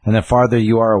 Sure. And the farther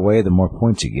you are away, the more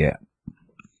points you get.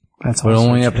 That's But also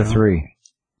only up to true, 3.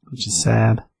 which is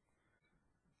sad.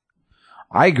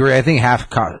 I agree. I think half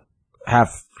court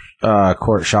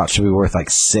shots should be worth like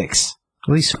 6.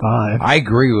 At least 5. I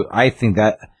agree. I think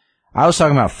that... I was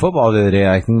talking about football the other day.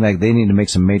 I think like they need to make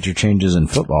some major changes in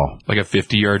football. Like a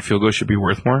 50-yard field goal should be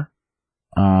worth more?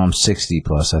 60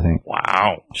 plus, I think.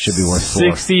 Wow. Should be worth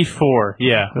 4. 64,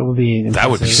 yeah. That would be That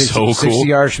would be impressive. so cool. 60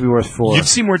 yards should be worth 4. You'd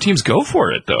see more teams go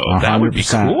for it, though. 100%. That would be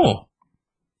cool.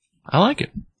 I like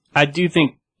it. I do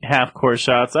think half-court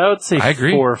shots, I would say I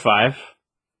agree. 4 or 5.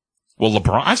 Well,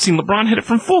 I've seen LeBron hit it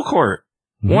from full court.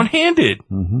 Mm-hmm. One-handed.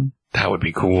 Mm-hmm. That would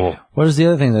be cool. What is the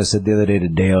other thing that I said the other day to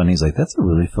Dale, and he's like, "That's a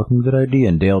really fucking good idea."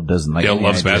 And Dale doesn't like. Dale any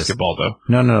loves ideas. basketball, though.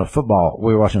 No, football.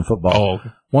 We were watching football. Oh, okay.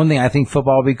 One thing I think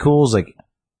football would be cool is like,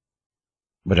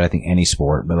 but I think any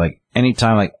sport, but like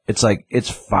anytime, like it's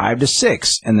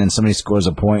 5-6, and then somebody scores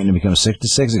a point and it becomes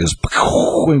 6-6. It goes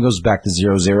and it goes back to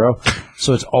 0-0.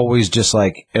 So it's always just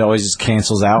like it always just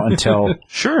cancels out until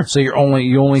Sure. So you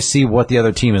only see what the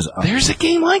other team is up. There's a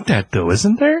game like that, though,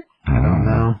 isn't there? I don't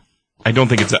know. I don't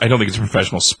think it's a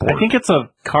professional sport. I think it's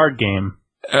a card game.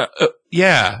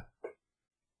 Yeah.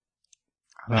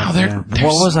 Oh, there's-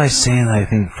 What was I saying? I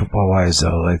think football wise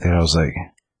though, like that, I was like,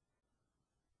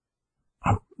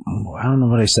 I don't know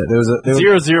what I said. There was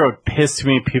 0-0 pissed too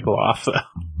many people off, though.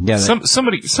 yeah.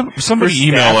 Somebody For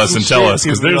email stats us and and tell shit, us,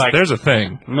 because people be like- there's a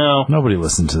thing. No. Nobody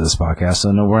listened to this podcast,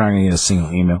 so no, we're not going to get a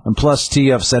single email. And plus,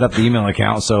 TF set up the email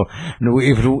account, so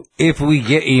if we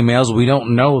get emails, we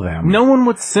don't know them. No one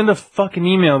would send a fucking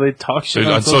email. They'd talk shit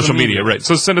On social media, right?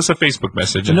 So send us a Facebook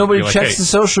message. And nobody be like, checks hey. the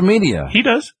social media. He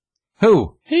does.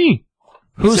 Who? He.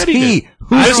 Who's said he? did.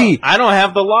 Who's he? I don't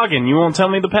have the login. You won't tell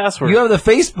me the password. You have the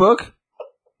Facebook?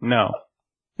 No.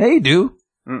 Yeah, you do.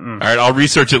 Mm-mm. All right, I'll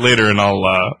research it later, and I'll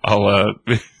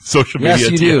social media. Yes,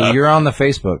 you do. You're on the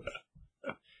Facebook.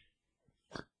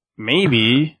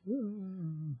 Maybe.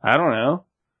 I don't know.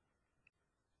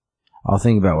 I'll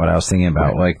think about what I was thinking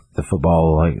about, like the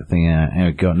football thing.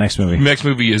 And go next movie. Next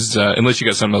movie is unless you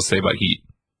got something else to say about Heat.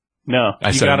 No. I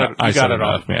you said got it. it. I You said got it it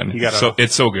off, off, man. You got it so off.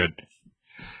 it's so good.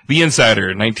 The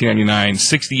Insider, 1999,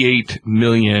 68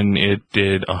 million. It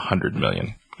did 100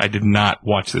 million. I did not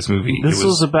watch this movie. This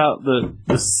was about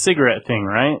the cigarette thing,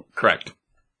 right? correct.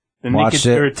 The Watched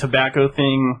naked it. or tobacco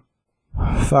thing.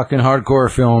 Fucking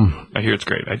hardcore film. I hear it's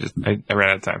great. I ran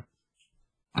out of time.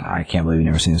 I can't believe you've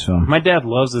never seen this film. My dad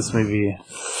loves this movie.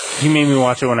 He made me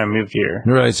watch it when I moved here.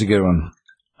 Really, it's a good one.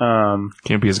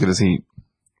 Can't be as good as Heat.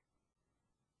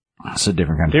 It's a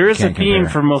different kind of. There is a can't theme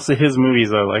compare. for most of his movies,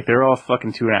 though. Like, they're all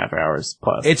fucking 2.5 hours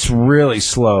plus. It's really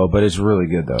slow, but it's really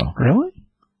good though. Really?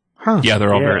 Huh. Yeah,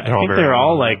 they're all Yeah, very. I think they're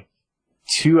all like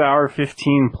 2 hour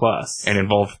 15 plus. and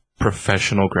involve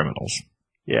professional criminals.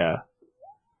 Yeah.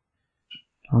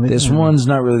 This one's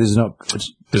not really. There's no.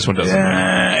 This one doesn't.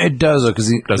 It does though, because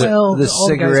the Well, the all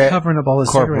the guys cigarette covering up all the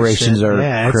cigarette corporations shit. are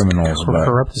Yeah, it's criminals, but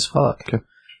corrupt as fuck. Okay.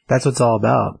 That's what it's all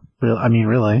about. I mean,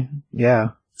 really. Yeah.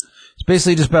 it's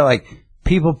basically just about like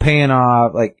people paying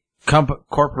off, like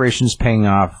corporations paying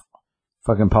off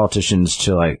fucking politicians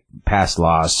to like pass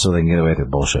laws so they can get away with their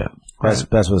bullshit. That's what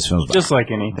this film's about. Just like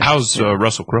anything. How's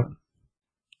Russell Crowe?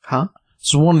 Huh?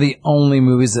 It's one of the only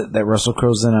movies that Russell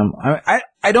Crowe's in.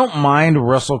 I don't mind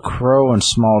Russell Crowe in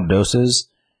small doses,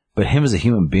 but him as a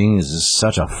human being is just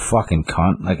such a fucking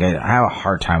cunt. Like, I have a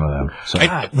hard time with him. So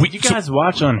Did you guys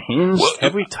watch Unhinged? Well,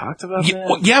 Have we talked about Yeah, that?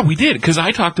 well, yeah, we did, because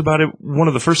I talked about it one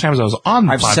of the first times I was on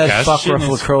the I've podcast. said fuck Shit in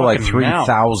Russell his Crowe like fucking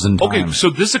 3,000 times. Okay, so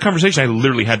this is a conversation I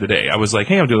literally had today. I was like,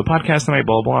 hey, I'm doing the podcast tonight,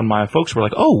 blah, blah, blah. And my folks were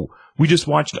like, oh, we just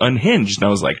watched Unhinged. And I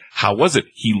was like, how was it?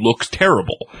 He looks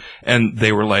terrible. And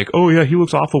they were like, oh, yeah, he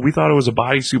looks awful. We thought it was a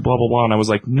bodysuit, blah, blah, blah. And I was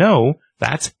like, no,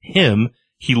 that's him.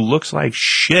 He looks like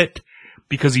shit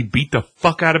because he beat the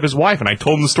fuck out of his wife. And I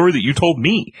told him the story that you told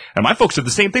me. And my folks said the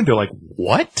same thing. They're like,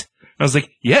 what? And I was like,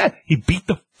 yeah, he beat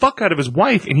the fuck out of his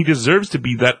wife and he deserves to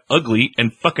be that ugly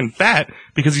and fucking fat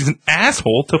because he's an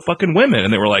asshole to fucking women.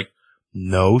 And they were like,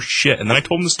 no shit. And then I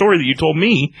told him the story that you told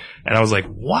me, and I was like,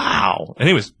 wow. And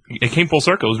it came full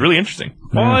circle. It was really interesting.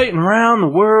 Fighting around the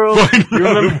world. You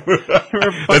remember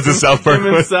That's the South Park him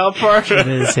in one. South Park? It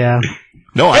is, yeah.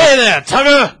 No, Hey there,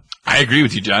 Tugger! I agree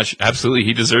with you, Josh. Absolutely.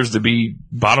 He deserves to be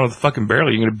bottom of the fucking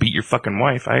barrel. You're going to beat your fucking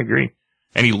wife. I agree.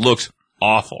 And he looks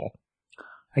awful.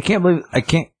 I can't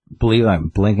believe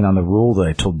I'm blanking on the rule that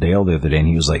I told Dale the other day, and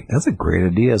he was like, that's a great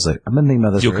idea. I was like, I've been thinking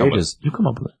about this You'll for come ages.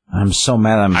 up with it. I'm so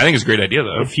mad. I think it's a great idea,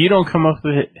 though. If you don't come up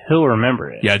with it, he'll remember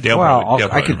it. Yeah, Dale. well, probably- Dale I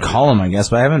probably could remembers. call him, I guess,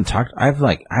 but I haven't talked. I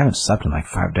haven't slept in like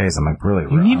 5 days. I'm like really.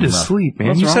 You need to rough. sleep, man.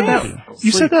 What's You said wrong that. with you?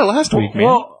 You said that last week, man.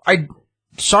 Well,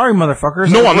 sorry,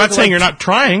 motherfuckers. No, I I'm not worked saying like- you're not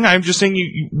trying. I'm just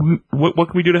saying what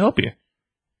can we do to help you?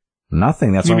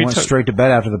 Nothing. That's why I Maybe went tuck- straight to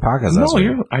bed after the podcast. No, last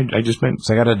week. I just meant,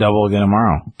 So I got to double again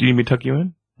tomorrow. do you need me to tuck you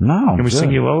in? No. Can we good.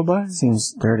 sing you a lullaby?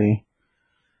 Seems dirty.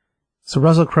 So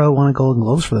Russell Crowe won a Golden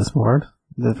Globes for this award.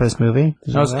 The first movie. Did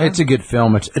you No, know that? it's a good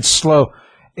film. It's slow.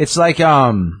 It's like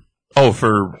Oh,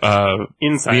 for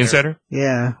Insider. The Insider?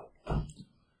 Yeah.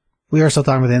 We are still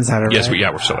talking about The Insider, Yes,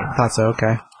 right? we're still there. I thought so,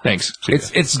 okay. Thanks.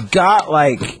 it's got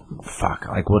like fuck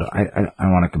like what I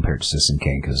want to compare it to Citizen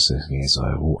Kane because Citizen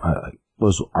Kane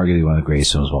was arguably one of the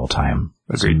greatest films of all time.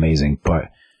 It's Agreed. amazing, but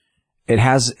it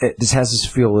just has this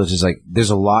feel that is like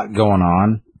there's a lot going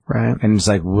on, Right. And it's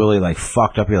like really like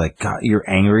fucked up. You're like, God, you're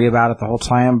angry about it the whole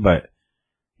time, but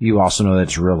you also know that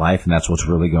it's real life and that's what's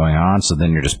really going on. So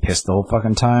then you're just pissed the whole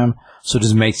fucking time. So it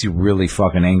just makes you really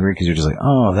fucking angry because you're just like,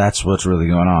 oh, that's what's really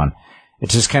going on.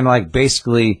 It's just kind of like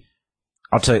basically,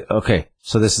 I'll tell you, okay,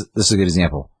 so this is a good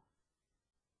example.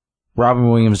 Robin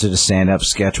Williams did a stand-up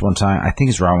sketch one time. I think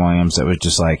it's Robin Williams that was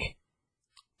just like,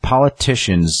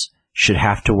 politicians should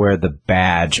have to wear the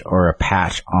badge or a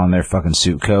patch on their fucking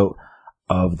suit coat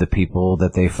of the people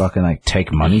that they fucking like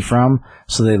take money from,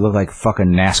 so they look like fucking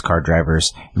NASCAR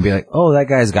drivers and be like, oh, that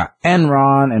guy's got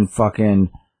Enron and fucking,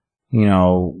 you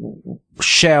know,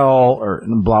 Shell or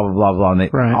blah blah blah blah. And they,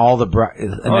 Right. all the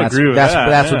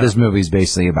that's what this movie's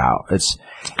basically about.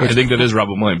 I think that is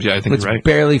Robin Williams. Yeah, I think It's you're right.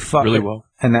 barely fucking Really well.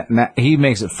 and that he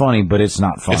makes it funny, but it's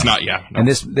not funny. It's not, yeah. No. And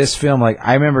this film, like,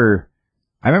 I remember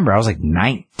I was like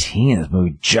 19. This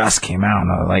movie just came out.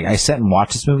 And I sat and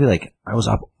watched this movie. Like, I was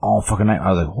up all fucking night. I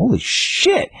was like, holy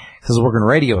shit. Because I was working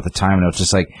radio at the time. And it was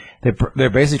just like, they're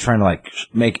basically trying to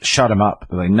like, shut him up.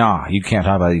 They're like, nah, you can't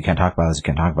talk about it. You can't talk about this. You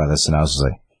can't talk about this. And I was just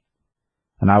like,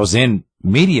 and I was in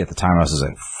media at the time. I was just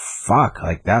like, fuck,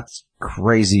 like, that's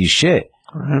crazy shit.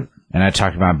 Right. And I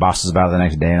talked to my bosses about it the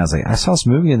next day. And I was like, I saw this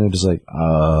movie. And they're just like,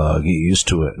 get used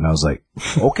to it. And I was like,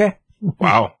 okay.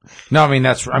 Wow. No, I mean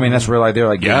that's real life. They're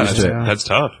like, Yeah, get used to it. that's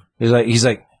tough. He's like,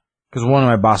 because one of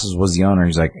my bosses was the owner.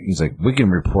 He's like, we can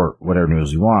report whatever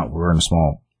news you want. We're in a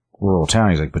small rural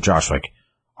town. He's like, but Josh, like,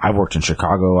 I've worked in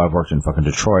Chicago. I've worked in fucking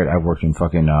Detroit. I've worked in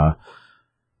fucking, I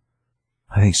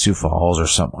think Sioux Falls or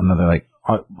something. Another like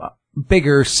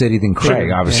bigger city than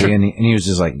Craig, obviously. Yeah. And he was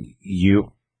just like,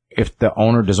 if the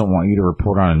owner doesn't want you to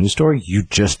report on a news story, you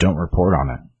just don't report on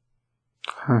it.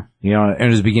 Huh. You know, and it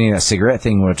was the beginning of that cigarette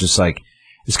thing, where it's just like,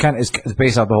 it's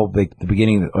based off the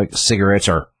beginning that like cigarettes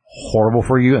are horrible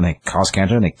for you and they cause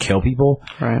cancer and they kill people.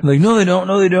 Right. Like, no, they don't.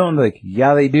 No, they don't. They're like,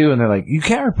 yeah, they do. And they're like, you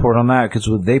can't report on that because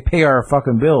they pay our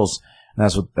fucking bills. And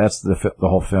that's the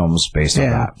whole film is based on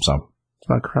that. So It's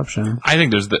about corruption. I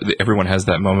think everyone has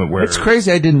that moment where it's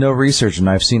crazy. I did no research and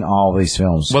I've seen all these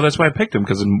films. Well, that's why I picked him,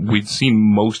 because we'd seen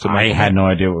most of my. I had no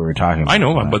idea what we were talking about. I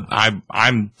know, but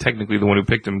I'm technically the one who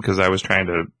picked him because I was trying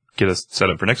to get us set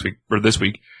up for next week or this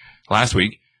week, last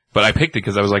week. But I picked it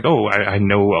because I was like, oh, I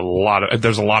know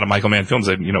there's a lot of Michael Mann films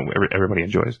that, you know, everybody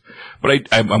enjoys. But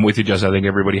I'm with you, Jess. I think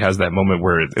everybody has that moment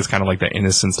where it's kind of like that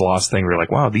innocence lost thing where you're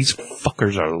like, wow, these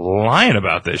fuckers are lying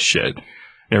about this shit. And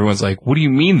everyone's like, what do you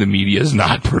mean the media is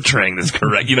not portraying this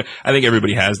correct? You know, I think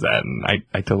everybody has that, and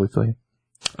I totally feel you.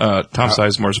 Tom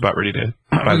Sizemore's about ready to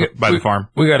buy the farm.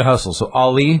 We got to hustle. So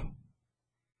Ali.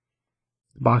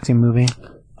 Boxing movie.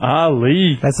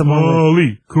 Ali. That's the one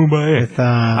Ali, kumbaya. with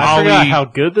I forgot Ali. how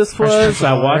good this was. Christopher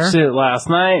I watched Lloyd. it last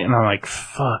night, and I'm like,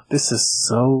 fuck, this is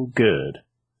so good.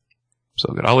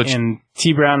 So good. I'll let you. And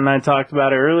T. Brown and I talked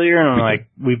about it earlier, and I'm like,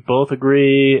 we both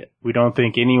agree. We don't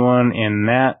think anyone in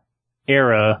that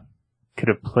era could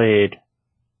have played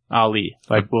Ali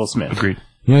like Will Smith. Agreed.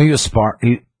 You know,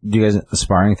 do you guys the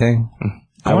sparring thing?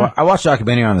 I watched a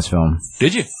documentary on this film.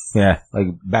 Did you? Yeah, like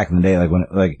back in the day, like when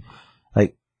like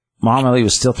Muhammad Ali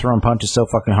was still throwing punches so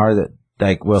fucking hard that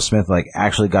like Will Smith like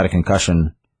actually got a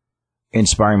concussion in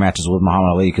sparring matches with Muhammad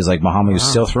Ali because like Muhammad was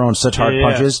still throwing such hard Yeah.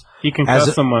 punches. You can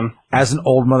cuss someone. As an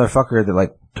old motherfucker that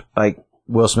like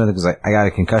Will Smith was like, I got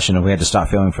a concussion and we had to stop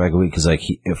filming for like a week because like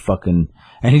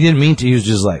and he didn't mean to. He was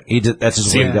just like that's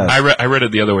just what he does. I read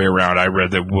it the other way around. I read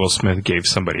that Will Smith gave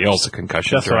somebody else a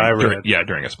concussion. That's what I read.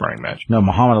 During a sparring match. No,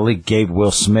 Muhammad Ali gave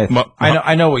Will Smith.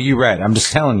 I know what you read. I'm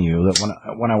just telling you that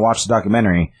when I watched the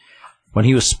documentary, when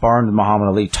he was sparring with Muhammad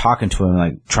Ali, talking to him,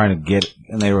 like trying to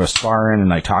and they were sparring and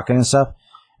like talking and stuff,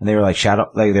 and they were like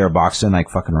they were boxing like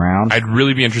fucking around. I'd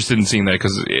really be interested in seeing that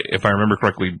because if I remember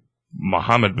correctly,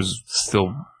 Muhammad was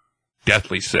still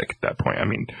deathly sick at that point. I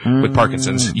mean, with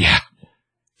Parkinson's. Yeah.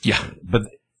 But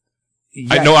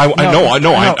I'm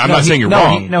not saying you're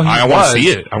wrong. I want to see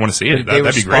it. I want to see it. They were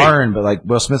That'd be great. sparring, but like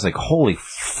Will Smith's like, holy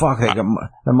fuck, like the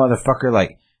motherfucker,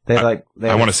 like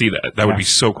I want to see that. That would be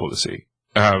so cool to see.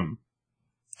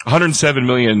 107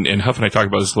 million, and Huff and I talked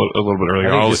about this a little bit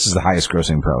earlier. I think this is the highest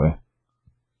grossing probably.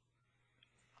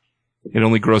 It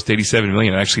only grossed 87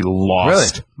 million and actually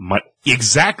lost money.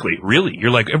 Exactly. Really.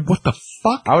 You're like, what the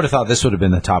fuck? I would have thought this would have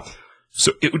been the top.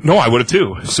 So, no, I would have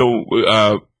too.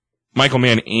 So, Michael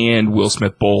Mann and Will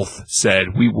Smith both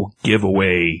said, we will give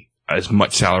away as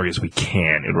much salary as we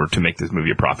can in order to make this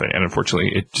movie a profit. And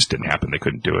unfortunately, it just didn't happen. They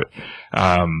couldn't do it.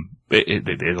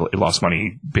 It lost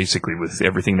money basically with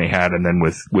everything they had, and then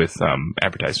with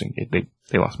advertising.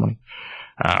 They lost money.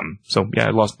 So yeah,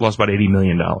 it lost about $80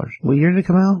 million. What year did it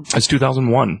come out? It's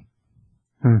 2001.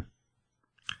 Hmm.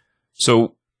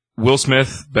 So Will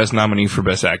Smith, best nominee for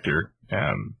best actor,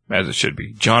 as it should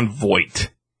be. John Voight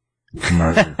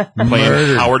Murdered.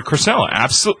 playing Howard Cosell.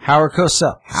 Absolutely. Howard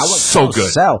Cosell. So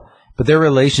good. But their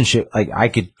relationship, like, I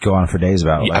could go on for days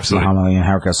about Yeah, absolutely. Muhammad Ali and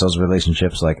Howard Cosell's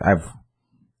relationships. Like, I'm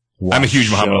a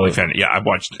huge Muhammad Ali fan. Yeah, I've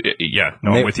watched.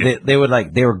 I'm with you. They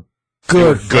were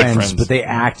good friends, but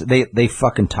they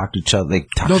fucking talked to each other. They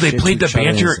played the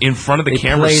banter in front of the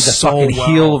camera played the so fucking well.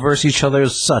 heel versus each other. It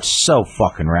was so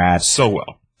fucking rad. So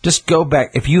well. Just go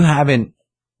back. If you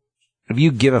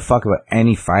give a fuck about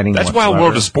any fighting, That's whatsoever, Wild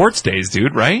World of Sports days,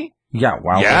 dude, right? Yeah,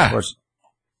 Wild World of Sports.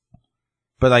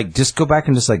 But, like, just go back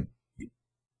and just, like,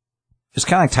 it's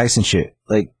kind of like Tyson shit.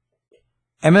 Like,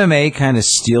 MMA kind of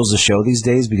steals the show these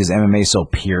days because MMA is so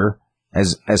pure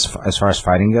as far as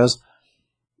fighting goes.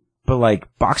 But, like,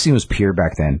 boxing was pure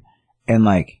back then. And,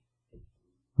 like,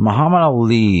 Muhammad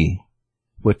Ali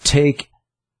would get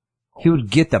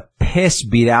the piss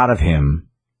beat out of him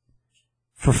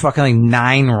for fucking, like,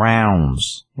 9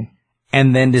 rounds.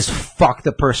 And then just fuck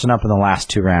the person up in the last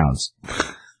 2 rounds.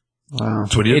 Wow.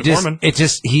 That's what he did to Foreman.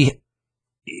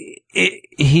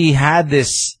 He had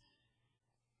this.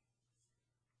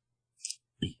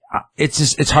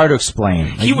 It's hard to explain.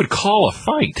 Like, He would call a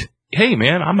fight. Hey,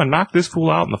 man, I'm gonna knock this fool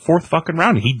out in the 4th fucking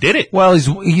round. And he did it. Well,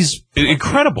 he's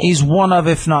Incredible. He's one of,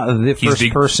 if not the first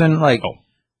person, like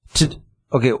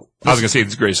okay. I was gonna say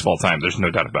he's the greatest of all time. There's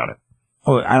no doubt about it.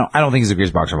 Oh, I don't think he's the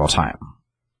greatest boxer of all time.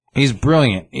 He's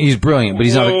brilliant, but he's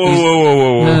not.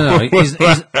 Whoa. No. He's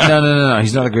no.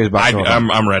 He's not the greatest boxer of all time.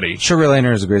 I'm ready. Sugar Ray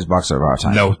Leonard is the greatest boxer of all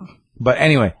time. No. But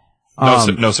anyway.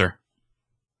 No, sir.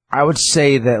 I would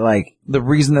say that, like, the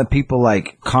reason that people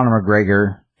like Conor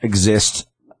McGregor exist,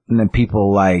 and then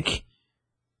we'll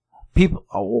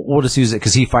just use it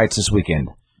because he fights this weekend.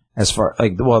 As far,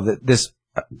 like,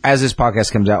 as this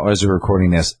podcast comes out, as we're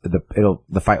recording this,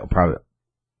 the fight will probably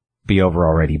be over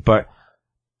already. But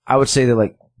I would say that,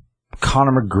 like,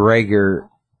 Conor McGregor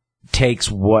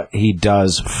takes what he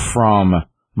does from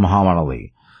Muhammad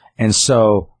Ali. And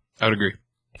so, I would agree.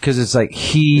 because it's like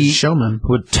He's a showman.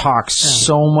 would talk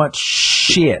so much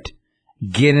shit,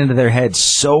 get into their head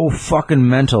so fucking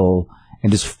mental,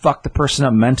 and just fuck the person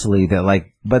up mentally that,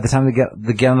 like, by the time they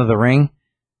get into the ring,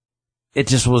 it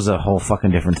just was a whole fucking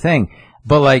different thing.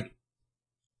 But, like,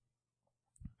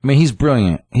 I mean, he's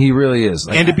brilliant. He really is.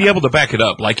 Like, And to be able to back it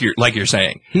up, like you're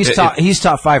saying, he's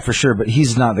top 5 for sure, but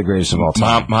he's not the greatest of all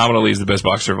time. Muhammad Ali is the best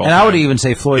boxer of all And time. I would even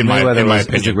say Floyd Mayweather is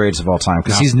the opinion. greatest of all time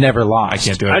because he's never lost. I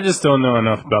can't do it. I just don't know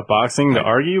enough about boxing to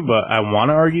argue, but I want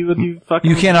to argue with you. Fucking.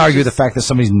 You can't argue the fact that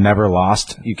somebody's never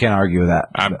lost. You can't argue with that.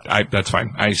 That's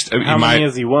fine. How many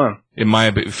has he won? In my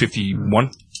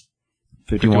 51?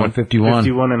 51.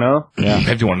 51-0. Yeah.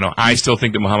 51. No, I still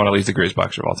think that Muhammad Ali is the greatest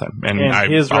boxer of all time,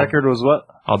 and his record was what?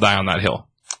 I'll die on that hill.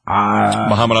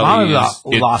 Muhammad Ali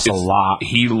lost a lot.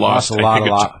 He lost a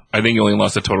lot. I think he only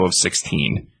lost a total of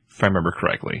 16, if I remember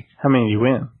correctly. How many did you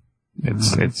win?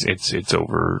 It's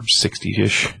over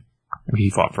 60-ish. He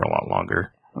fought for a lot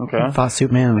longer. Okay. I thought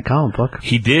Superman in the comic book.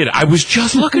 He did. I was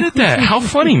just looking at that. How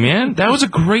funny, man! That was a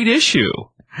great issue.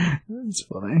 That's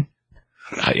funny.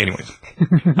 Anyways,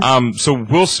 so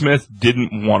Will Smith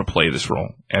didn't want to play this role,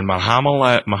 and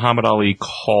Muhammad Ali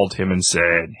called him and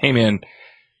said, "Hey, man,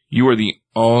 you are the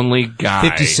only guy."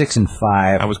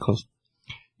 56-5. I was close.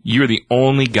 You're the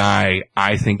only guy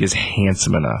I think is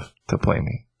handsome enough to play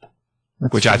me,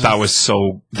 which I thought was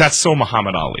that's so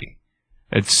Muhammad Ali.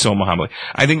 It's so Muhammad Ali.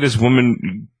 I think this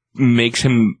woman makes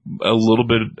him a little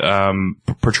bit,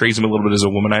 portrays him a little bit as a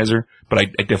womanizer, but I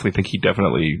definitely think he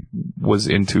definitely was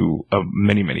into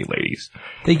many, many ladies.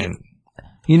 The thing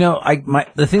How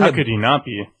that could he not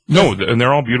be? No, and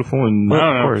they're all beautiful, and I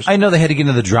don't know. of course. I know they had to get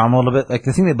into the drama a little bit. Like,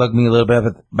 the thing that bugged me a little bit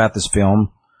about this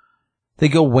film, they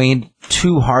go way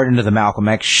too hard into the Malcolm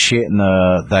X shit and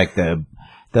I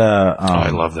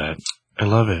love that. I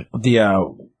love it.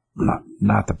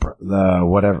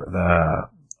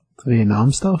 The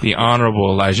Vietnam stuff? The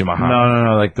Honorable Elijah Muhammad.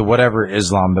 No, like the whatever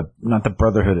Islam, not the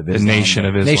Brotherhood of Islam. The Nation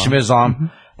of Islam. Nation of Islam.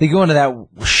 They go into that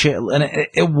shit, and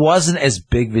it wasn't as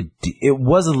big of a deal. It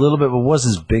was a little bit, but it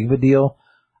wasn't as big of a deal.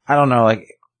 I don't know, like...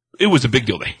 It was a big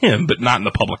deal to him, but not in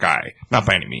the public eye. Not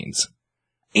by any means.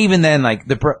 Even then, like,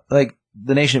 the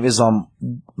Nation of Islam,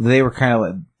 they were kind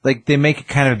of like, they make it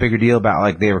kind of a bigger deal about,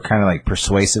 like, they were kind of, like,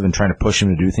 persuasive and trying to push him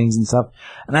to do things and stuff.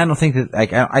 And I don't think that,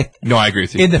 like, No, I agree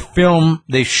with you. in the film,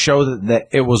 they show that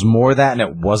it was more that and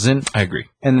it wasn't. I agree.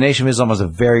 And the Nation of Islam was a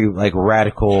very, like,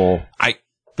 radical...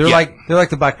 They're like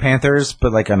the Black Panthers,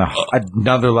 but, like, on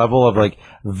another level of, like,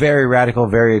 very radical,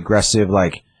 very aggressive,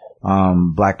 like,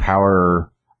 Black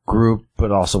Power group,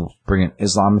 but also bringing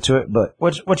Islam into it. But,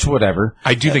 which whatever.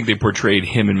 I do think they portrayed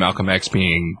him and Malcolm X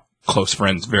being close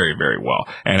friends very, very well.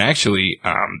 And actually,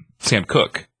 Sam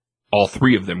Cooke, all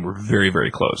three of them were very,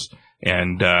 very close.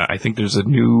 And I think there's a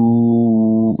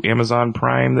new Amazon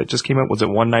Prime that just came out. Was it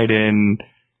One Night in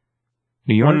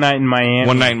New York? One Night in Miami.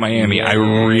 One Night in Miami. I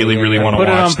really, really want to Put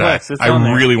it on watch that. Plex. It's on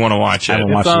there. really want to watch it. I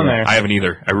haven't watched It's on it yet. there. I haven't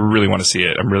either. I really want to see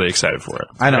it. I'm really excited for it.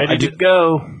 I know. Ready to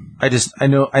go.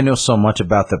 I know so much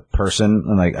about the person,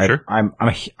 and like Sure.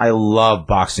 I love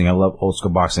boxing. I love old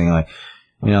school boxing. Like,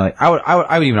 you know, like I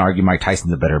would even argue Mike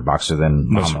Tyson's a better boxer than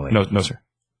No, Muhammad sir. Ali. No, sir.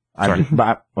 Sorry.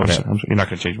 Okay. You're not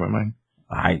going to change my mind.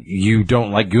 You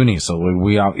don't like Goonies, so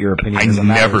your opinion. I doesn't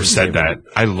matter. never said that.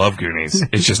 I love Goonies.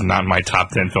 It's just not my top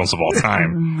 10 films of all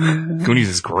time. Goonies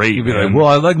is great. You'd be man. like, well,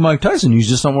 I like Mike Tyson. He's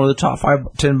just not one of the top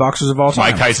 10 boxers of all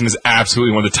time. Mike Tyson is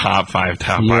absolutely one of the top 5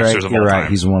 top boxers of all You're right. time.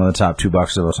 He's one of the top 2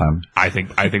 boxers of all time. I think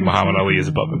Muhammad Ali is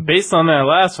above him. Based on that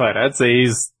last fight, I'd say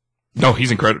he's, No,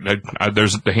 he's incredible.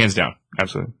 There's the hands down.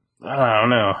 Absolutely. I don't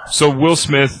know. So Will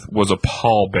Smith was a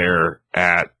pallbearer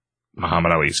at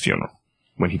Muhammad Ali's funeral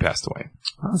when he passed away.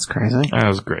 That's crazy. That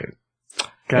was great.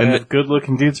 Gotta And have good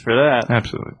looking dudes for that.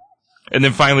 Absolutely. And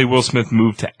then finally, Will Smith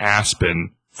moved to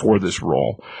Aspen for this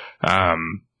role.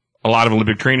 A lot of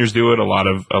Olympic trainers do it. A lot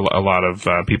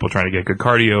of people trying to get good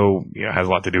cardio. You know, has a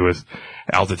lot to do with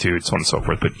altitude, so on and so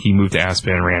forth. But he moved to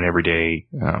Aspen, ran every day,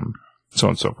 so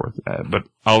on and so forth. But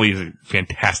Ali is a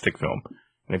fantastic film.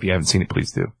 And if you haven't seen it,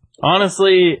 please do.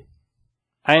 Honestly,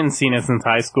 I hadn't seen it since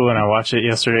high school, and I watched it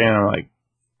yesterday, and I'm like,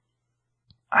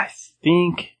 I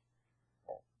think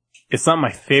it's not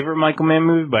my favorite Michael Mann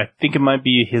movie, but I think it might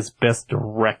be his best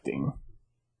directing.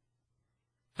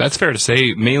 That's fair to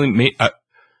say. Mainly,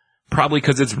 probably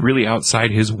because it's really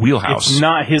outside his wheelhouse. It's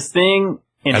not his thing,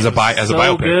 and As a it's as a so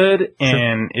biopic. good,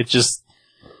 and it just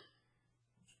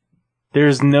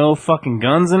there's no fucking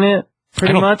guns in it.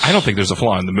 Pretty much, I don't think there's a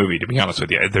flaw in the movie, to be honest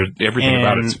with you. Everything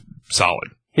about it's solid.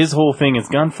 his whole thing is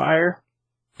gunfire.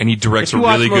 And he directs If a you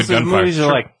watch really most good of his gunfire. movies,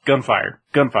 are like gunfire,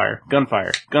 gunfire,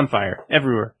 gunfire, gunfire,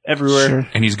 everywhere. Sure.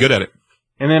 And he's good at it.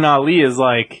 And then Ali is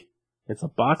like, it's a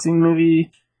boxing movie,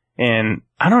 and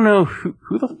I don't know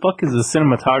who the fuck is the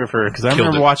cinematographer, because I Killed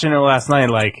remember it. watching it last night,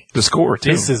 like, The score,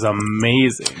 too. this is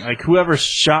amazing. Like, whoever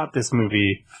shot this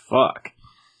movie, fuck.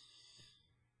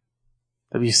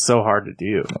 That'd be so hard to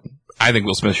do. I think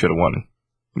Will Smith should have won.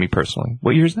 Me personally.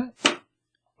 What year is that?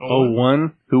 Oh,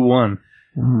 one? Who won?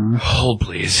 Hold,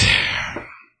 please.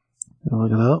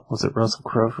 Look it up. Was it Russell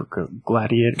Crowe for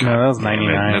Gladiator? No, that was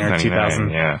 99 or 99, 2000.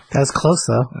 Yeah. That's close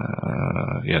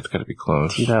though. Yeah, it's got to be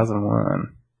close.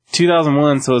 2001.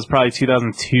 2001, so it's probably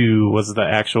 2002 was the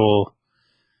actual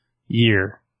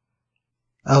year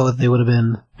Oh, they would have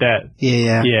been. that,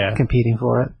 Yeah. competing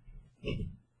for it.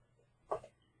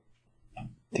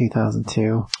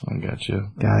 2002. I got you.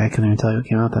 God, I couldn't even tell you what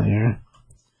came out that year.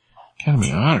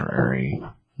 Academy honorary.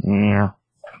 Yeah.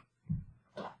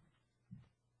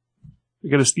 We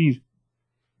got a Steve.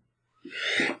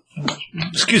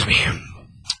 Excuse me.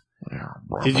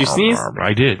 Did you sneeze?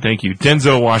 I did. Thank you.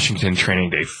 Denzel Washington Training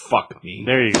Day. Fuck me.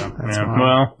 There you go. That's Yeah, fine.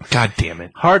 well, God damn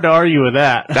it. hard to argue with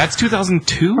that. That's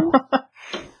 2002?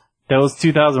 That was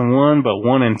 2001, but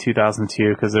one in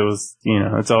 2002 because it was,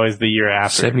 it's always the year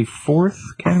after. 74th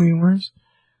Academy Awards?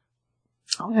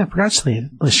 Oh yeah, I forgot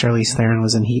Charlize Theron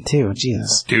was in Heat too.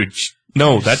 Jesus. Dude,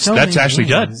 no, that's So many actually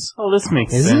Judd. names. Oh, this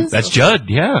makes Is sense. it? That's Judd,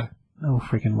 yeah. Oh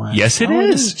freaking way. Yes, it Oh,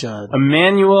 is. Judd.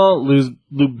 Emmanuel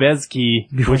Lubezki,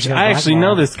 Before which he got I actually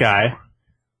know blackballed. this guy.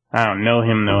 I don't know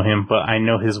him, but I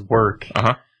know his work.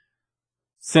 Uh-huh.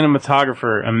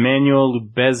 Cinematographer Emmanuel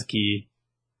Lubezki,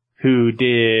 who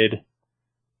did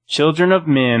Children of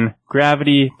Men,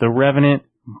 Gravity, The Revenant,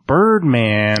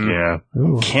 Birdman. Yeah.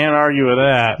 Ooh. Can't argue with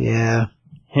that. Yeah.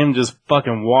 Him just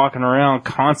fucking walking around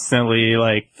constantly,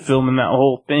 like, filming that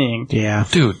whole thing. Yeah.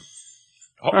 Dude.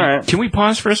 right. Can we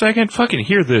pause for a second? Fucking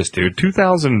hear this, dude.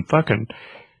 2000 fucking...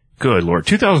 Good lord.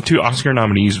 2002 Oscar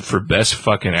nominees for Best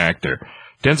Fucking Actor.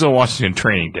 Denzel Washington,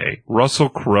 Training Day. Russell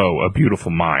Crowe, A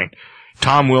Beautiful Mind.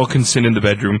 Tom Wilkinson, In the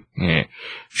Bedroom.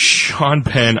 Sean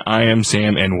Penn, I Am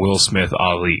Sam, and Will Smith,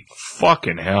 Ali.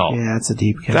 Fucking hell. Yeah, it's a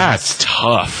deep cast. That's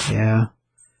tough. Yeah.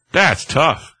 That's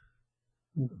tough.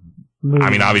 Movie I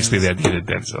mean, obviously is- they had to get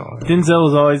Denzel. Denzel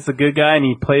was always the good guy, and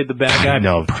he played the bad guy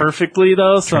know. perfectly,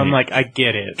 though, so I'm Training- like, I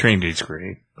get it. Training Day's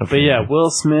great. But yeah,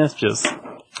 Will Smith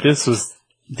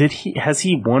has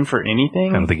he won for anything?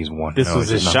 I don't think he's won. This No, was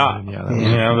he's his not. shot. Yeah,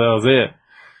 Yeah. That was it.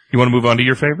 You want to move on to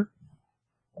your favorite?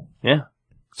 Yeah.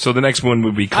 So the next one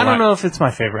would be... I don't know if it's my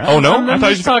favorite. Oh, no? I'm I thought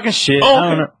just you- talking shit. Oh, I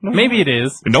don't okay. know. Maybe it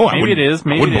is. No, I maybe wouldn't, it is.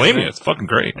 Maybe I wouldn't it blame isn't. you. It's fucking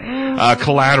great.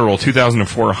 Collateral,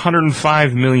 2004,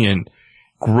 105 million.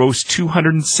 Gross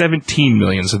 217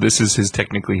 million. So this is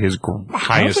technically his I don't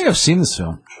highest. think I've seen this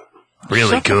film.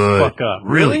 Really Shut good. the fuck up.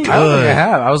 Really I don't think I good.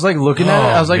 have. I was like looking at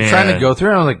it. I was like trying to man. go through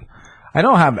it. And I was like, I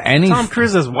don't have any. Tom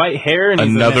Cruise has white hair and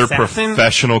he's Another an assassin.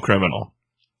 professional criminal.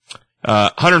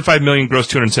 105 million, gross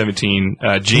 217.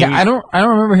 Jamie. Yeah, I don't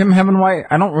remember him having white.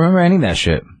 I don't remember any of that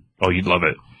shit. Oh, you'd love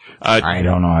it. I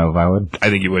don't know if I would. I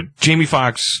think you would. Jamie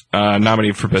Foxx,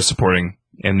 nominated for Best Supporting,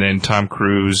 and then Tom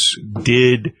Cruise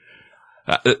did.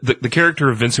 The character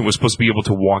of Vincent was supposed to be able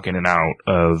to walk in and out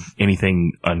of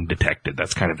anything undetected.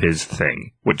 That's kind of his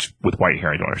thing, which with white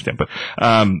hair I don't understand. But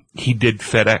he did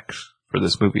FedEx for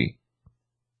this movie,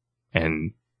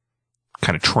 and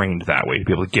kind of trained that way to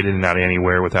be able to get in and out of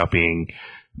anywhere without being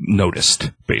noticed,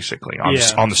 basically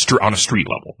on a street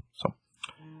level. So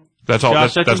that's all.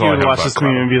 Josh, that's I think all you I would have watch about this movie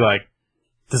Collateral. and be like,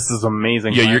 "This is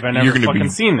amazing." Yeah, I've never you're going to fucking be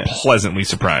seen this. pleasantly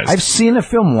surprised. I've seen a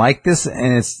film like this,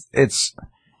 and it's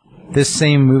this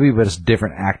same movie, but it's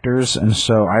different actors, and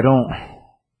so I don't.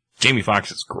 Jamie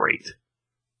Foxx is great.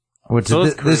 So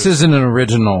is This isn't an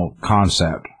original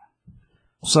concept.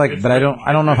 It's like, but I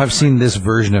don't know if I've seen this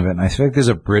version of it. And I feel like there's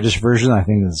a British version. I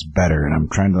think that's better, and I'm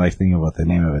trying to like think of what the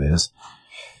name of it is.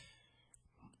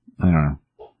 I don't know.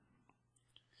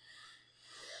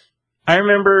 I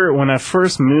remember when I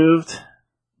first moved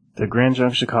to Grand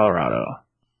Junction, Colorado.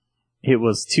 It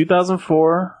was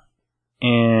 2004,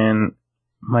 and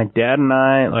my dad and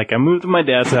I moved to my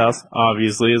dad's house,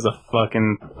 obviously, as a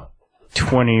fucking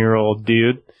 20-year-old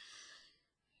dude.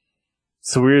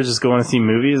 So we were just going to see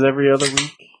movies every other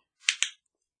week.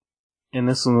 And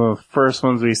this was one of the first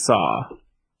ones we saw.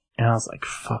 And I was like,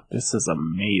 fuck, this is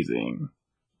amazing.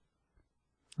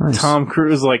 Nice. Tom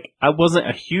Cruise, I wasn't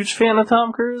a huge fan of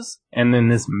Tom Cruise, and then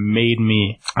this made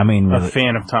me I mean, a really,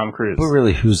 fan of Tom Cruise. but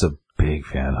really, who's a big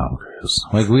fan of Tom Cruise?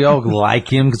 Like, we all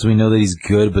like him because we know that he's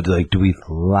good, but like, do we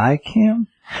like him?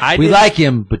 We like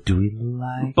him, but do we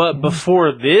like But him?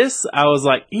 before this, I was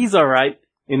like, he's alright.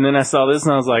 And then I saw this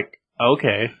and I was like,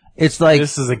 okay, It's like,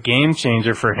 this is a game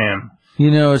changer for him.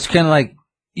 it's kind of like,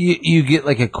 you get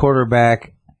like a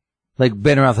quarterback, like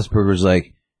Ben Roethlisberger's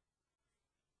like,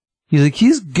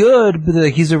 he's good, but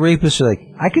like, he's a rapist. You're like,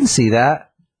 I can see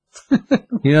that.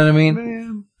 You know what I mean?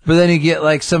 Man. But then you get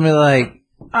like somebody like,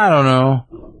 I don't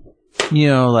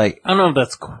know, like I don't know if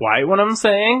that's quite what I'm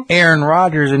saying. Aaron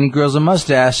Rodgers, and he grows a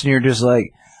mustache, and you're just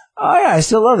like, oh yeah, I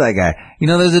still love that guy.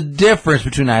 There's a difference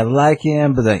between I like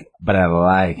him, but I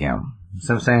like him. You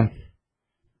know what I'm saying?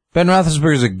 Ben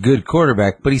Roethlisberger's a good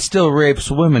quarterback, but he still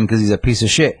rapes women because he's a piece of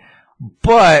shit.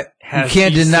 But Has you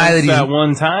can't he deny since that that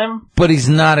one time. but he's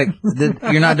not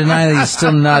you're not denying that he's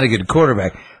still not a good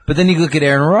quarterback. But then you look at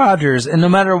Aaron Rodgers, and no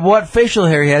matter what facial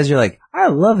hair he has, you're like, I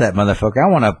love that motherfucker. I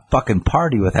want to fucking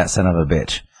party with that son of a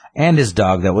bitch. And his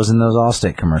dog that was in those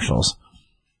Allstate commercials.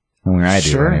 I mean, I do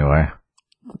Sure. anyway.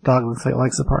 The dog looks like it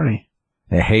likes the party.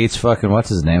 It hates fucking, what's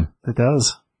his name? It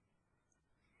does.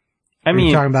 I Are you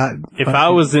mean, talking about if I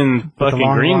was in the fucking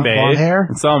long, Green long, Bay long hair?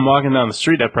 and saw him walking down the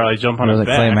street, I'd probably jump on Was his it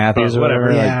back. Clay Matthews but or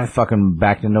whatever? Yeah. Like, fucking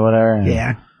backed into whatever?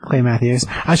 Yeah, Clay Matthews.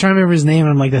 I was trying to remember his name, and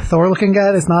I'm like, the Thor-looking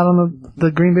guy that's not on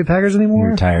the Green Bay Packers You're anymore?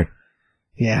 retired.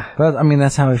 Yeah. But, I mean,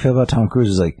 that's how I feel about Tom Cruise.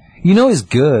 Is like, he's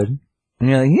good. And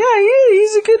you're like, yeah,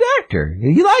 he's a good actor.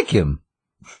 You like him.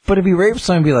 But if he rapes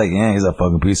someone, be like, yeah, he's a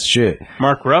fucking piece of shit.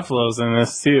 Mark Ruffalo's in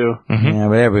this too. Yeah,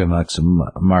 but everybody likes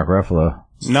Mark Ruffalo.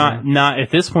 Not at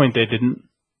this point. They didn't.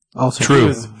 Also He True.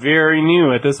 was very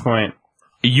new at this point.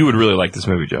 You would really like this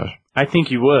movie, Josh. I think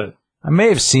you would. I may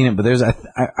have seen it, but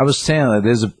I was saying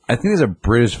that I think there's a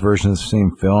British version of the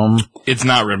same film. It's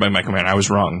not written by Michael Mann. I was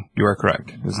wrong. You are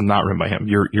correct. It's not written by him.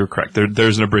 You're correct.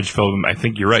 There's an abridged film. I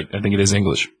think you're right. I think it is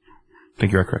English. I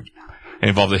think you are correct. It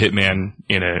involved a hitman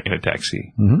in a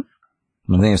taxi.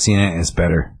 I think I've seen it, and it's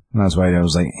better. And that's why I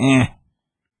was like,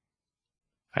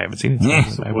 I haven't seen it. Yeah.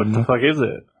 I What wouldn't the know. fuck is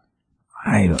it?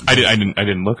 I don't. I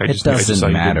didn't look. I It just saw doesn't you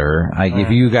did. matter. Like,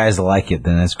 if you guys like it,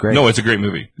 then that's great. No, it's a great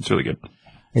movie. It's really good.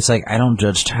 It's like, I don't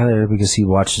judge Tyler because he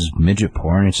watches midget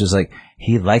porn. It's just like,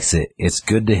 he likes it. It's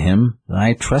good to him. And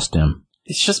I trust him.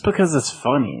 It's just because it's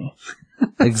funny.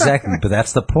 Exactly. But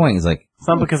that's the point. It's like, It's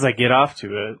not because I get off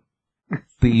to it.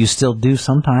 but you still do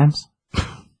sometimes.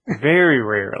 Very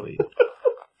rarely.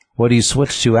 What do you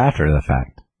switch to after the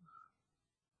fact?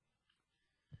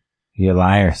 You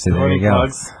liar. So there you go.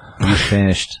 Plugs. You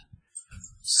finished.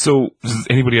 So, does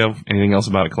anybody have anything else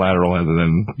about Collateral other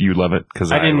than you love it?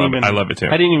 Because I love it too.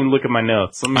 I didn't even look at my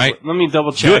notes. Let me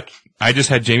double Do check. it. I just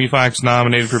had Jamie Foxx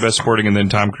nominated for Best Supporting, and then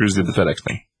Tom Cruise did the FedEx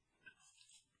thing.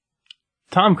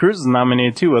 Tom Cruise was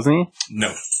nominated too, wasn't he?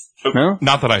 No. No?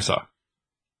 Not that I saw.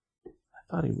 I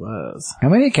thought he was. How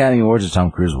many Academy Awards has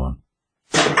Tom Cruise won?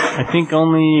 I think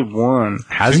only one.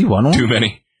 Has he won one? Too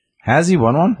many. Has he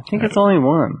won one? I think it's only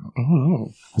one.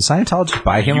 Did Scientology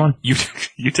buy him one? You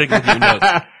take a look at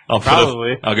your notes.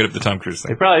 Probably. I'll get up the Tom Cruise They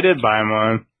thing. probably did buy him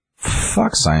one.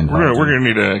 Fuck Scientology. We're gonna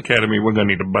need an academy. We're gonna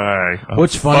need to buy.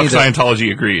 What's funny Fuck that-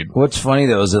 Scientology agreed. What's funny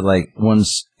though is that like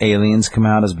once aliens come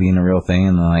out as being a real thing,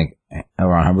 and like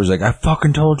Ron Hubbard's like, I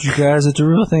fucking told you guys it's a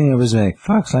real thing. It was like,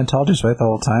 fuck, Scientology's right the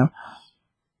whole time.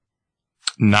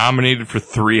 Nominated for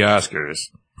 3 Oscars.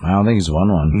 I don't think he's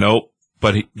won one. Nope.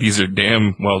 But these are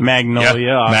damn well. Magnolia,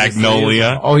 Yeah, obviously,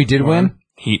 Magnolia. Oh, he did win?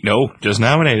 No, just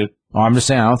nominated. Oh, I'm just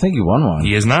saying, I don't think he won one.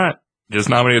 He is not. Just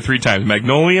nominated 3 times.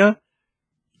 Magnolia,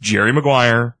 Jerry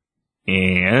Maguire,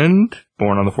 and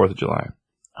Born on the 4th of July.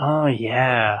 Oh,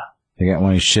 yeah. They got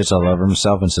when he shits all over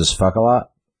himself and says fuck a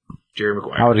lot. Jerry I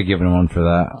Maguire. would have given him one for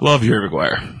that. Love Jerry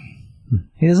Maguire.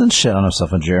 He doesn't shit on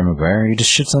himself on Jerry Maguire. He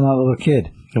just shits on that little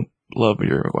kid. Nope. Love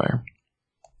Jerry Maguire.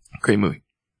 Great movie.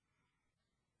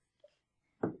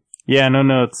 Yeah, no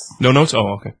notes. No notes?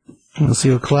 Oh, okay. Let's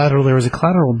see. Collateral. There was a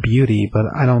Collateral Beauty, but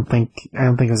I don't think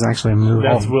it was actually a movie.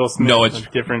 That's Will Smith. No, it's-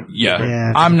 different. Yeah.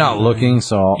 Yeah. I'm not looking,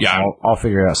 so Yeah. I'll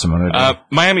figure it out some other day.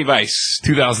 Miami Vice,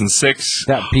 2006.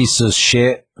 That piece of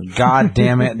shit. God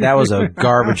damn it. That was a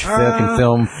garbage fucking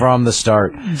film from the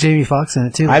start. Jamie Foxx in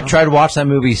it too. I've tried to watch that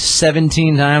movie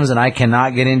 17 times and I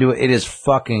cannot get into it. It is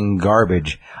fucking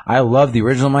garbage. I love the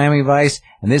original Miami Vice,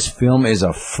 and this film is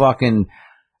a fucking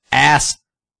ass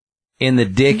in the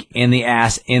dick, in the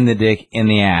ass, in the dick, in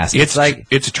the ass. It's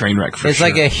a train wreck for it's sure.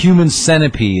 like a human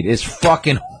centipede. It's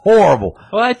fucking horrible.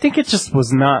 Well, I think it just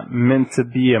was not meant to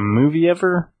be a movie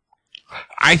ever.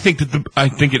 I think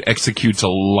it executes a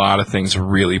lot of things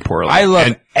really poorly. I love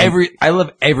And-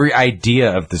 every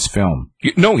idea of this film.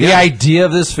 No, The yeah. idea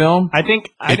of this film. I think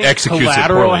executes it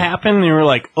Collateral poorly. happened. They were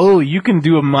like, "Oh, you can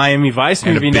do a Miami Vice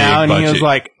And a movie big now," and he was budget.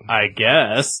 like, "I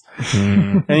guess."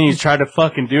 And he tried to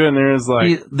fucking do it, and there was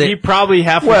like, They- he probably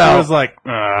halfway Well, through was like,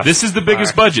 This is the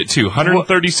biggest budget too,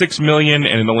 136 million,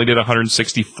 and it only did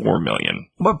 164 million.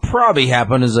 What probably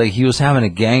happened is like he was having a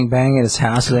gangbang at his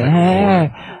house. He's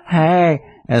like, hey,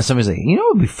 and somebody's like, you know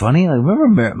what would be funny? Like,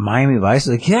 remember Miami Vice?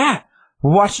 Like, yeah,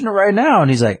 we're watching it right now.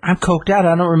 And he's like, I'm coked out.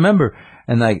 I don't remember.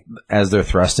 And like, as they're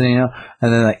thrusting,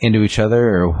 and then like into each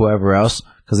other or whoever else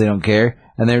because they don't care.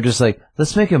 And they're just like,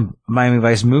 let's make a Miami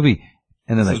Vice movie.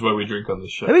 And they're like, why we drink on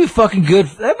this show. that'd be fucking good.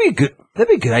 That'd be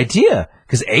a good idea.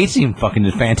 Because A-Team fucking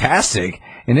did fantastic.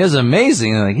 And it was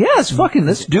amazing. And they're like, yeah,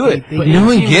 let's do it. But you know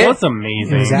who it you get? was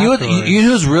amazing. Exactly. You know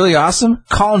who's really awesome?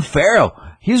 Colin Farrell.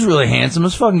 He's really handsome.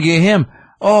 Let's fucking get him.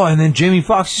 Oh, and then Jamie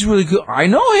Foxx. He's really good. I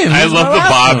know him. I He's love my the last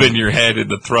bob one. in your head and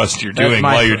the thrust you're That's doing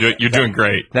my- while you're doing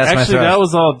great. That's Actually, my that thrust.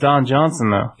 was all Don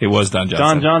Johnson, though. It was Don Johnson.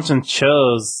 Don Johnson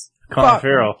chose Colin Fuck.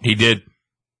 Farrell. He did.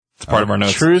 It's part of our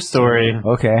notes. True story.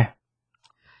 Okay.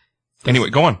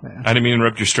 Anyway, go on. I didn't mean to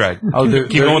interrupt your stride. Oh,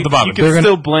 Keep going with the bobbing. You can They're gonna-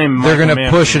 still blame They're Michael gonna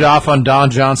Mann push for it off on Don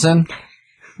Johnson.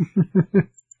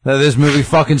 That this movie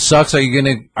fucking sucks. Are you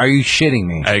shitting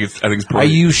me? I think it's Are poorly.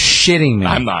 you shitting me?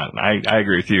 I'm not. I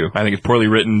agree with you. I think it's poorly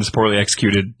written. It's poorly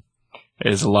executed.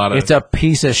 It's a lot of. It's a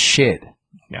piece of shit.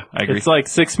 Yeah, I agree. It's like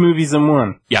 6 movies in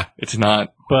one, Yeah, it's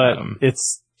not. but Um,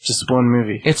 it's just one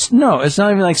movie. It's not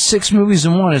even like 6 movies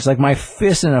in one. It's like my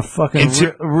fist in a fucking And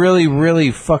to- really, really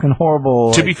fucking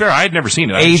horrible. To be fair, I had never seen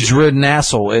it. age-ridden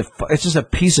asshole. It's just a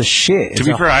piece of shit. To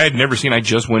be fair, I had never seen. I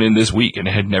just went in this week and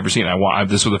had never seen it.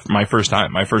 This was my first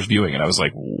time, my first viewing, and I was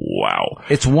like, "Wow!"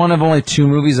 It's one of only 2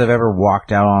 movies I've ever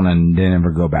walked out on and didn't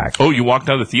ever go back. Oh, you walked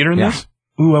out of the theater in Yeah. this?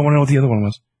 Ooh, I want to know what the other one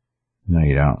was. No,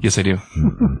 you don't. Yes, I do.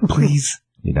 Please,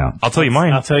 You don't. I'll tell you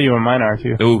mine. I'll tell you what mine are,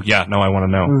 too. Oh, yeah. No, I want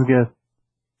to It know. was good.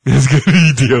 It's good.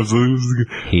 Absolutely, it was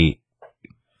good. Heat.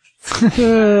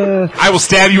 I will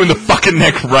stab you in the fucking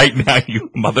neck right now, you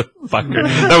motherfucker.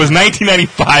 That was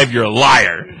 1995. You're a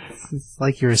liar. It's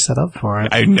like you were set up for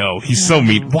it. I know. He's so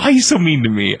mean. Why are you so mean to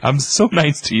me? I'm so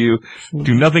nice to you.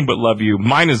 Do nothing but love you.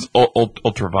 Mine is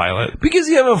Ultraviolet. Because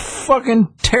you have a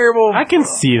fucking terrible... I can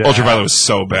see that. Ultraviolet was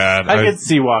so bad. I could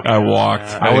see walking. I around walked.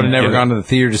 that. I would have didn't never get it. gone to the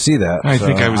theater to see that. I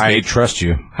think I was I dating- trust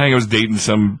you. I think I was dating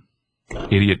some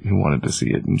idiot who wanted to see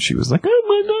it, and she was like, "Oh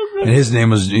my And god!" his name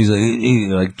was... He's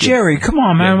like Jerry, come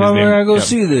on, man. Yeah, his Why name- would I go yep.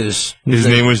 see this? His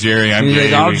name was Jerry. I'm He's like,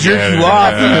 Jerry. I'll jerk you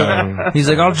off. He's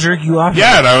like, I'll jerk you off.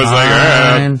 Yeah, and I was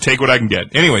Fine. like, take what I can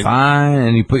get. Anyway, Fine.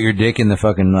 And you put your dick in the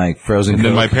fucking, like, frozen and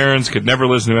then Coke. my parents could never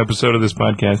listen to an episode of this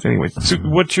podcast. Anyway, so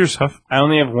what's your stuff? I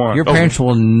only have one. Your parents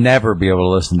will never be able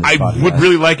to listen to this I podcast. would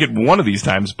really like it one of these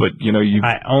times, but you know, you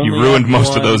I only ruined have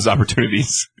most of one. those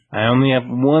opportunities. I only have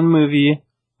one movie.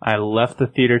 I left the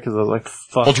theater because I was like,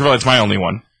 fuck. Ultraviolet's my only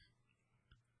one.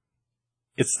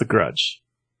 It's The Grudge.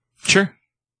 Sure,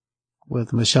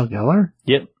 With Michelle Gellar?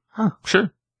 Yep.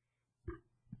 sure.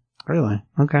 Really?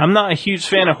 Okay. I'm not a huge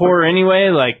fan of horror anyway,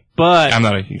 like, but I'm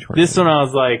not a huge horror this fan. one I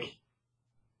was like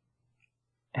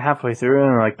halfway through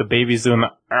and like the baby's doing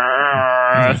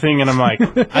the thing and I'm like,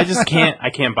 I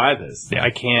can't buy this. Yeah. I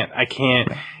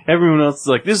can't. Everyone else is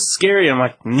like, this is scary. I'm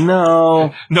like,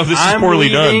 no. No, this is I'm poorly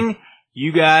leaving. done.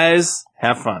 You guys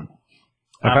have fun.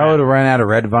 If I would have run out of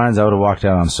red vines, I would have walked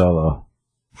out on Solo.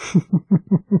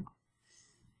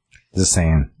 Just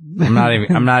saying. I'm not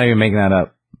even making that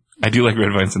up. I do like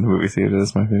red vines in the movie theater.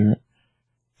 That's my favorite.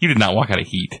 You did not walk out of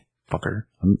Heat, fucker.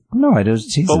 No, I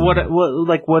just. But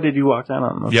what did you walk down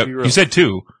on? Let's Yep. be real. You said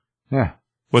 2. Yeah.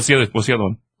 What's the other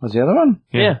one? What's the other one?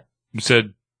 Yeah. You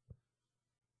said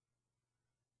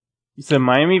You said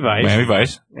Miami Vice. Miami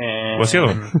Vice. And What's the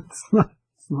other one?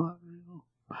 It's not real.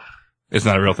 It's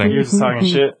not a real thing. You're just talking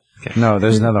shit. No,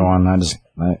 there's another one. I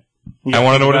I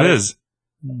want to know what it is.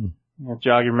 You gotta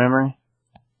jog your memory.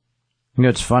 You know,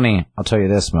 it's funny. I'll tell you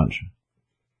this much. I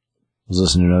was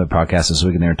listening to another podcast this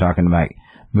week, and they were talking about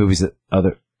movies that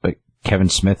Kevin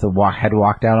Smith had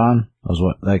walked out on. Those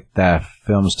the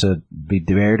films to be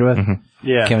married with. Mm-hmm.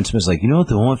 Yeah. Kevin Smith's like, you know what?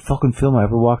 The one fucking film I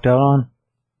ever walked out on,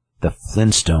 The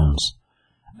Flintstones.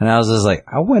 And I was just like,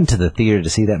 I went to the theater to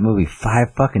see that movie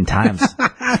 5 fucking times.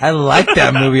 I liked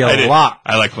that movie a lot.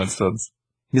 I like Flintstones.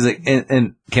 He's like,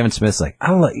 and Kevin Smith's like,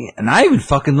 and I even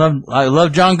fucking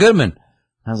love John Goodman.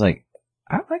 I was like,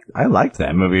 I liked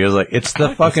that movie. I was like, it's the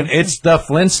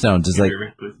Flintstones. It's like,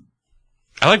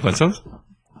 I like Flintstones.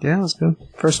 Yeah, it was good.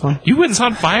 First one. You went and saw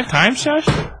it 5 times, Josh?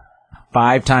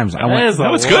 5 times. That is a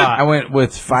that was lot. good. I went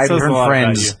with 5 Says a different lot about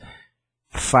friends,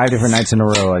 5 different nights in a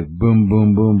row, like boom,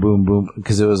 boom, boom, boom, boom,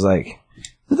 because it was like,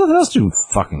 there's nothing else to do,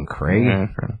 fucking Craig. Yeah,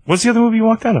 fair enough. What's the other movie you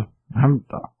walked out of?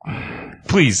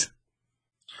 Please.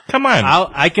 Come on.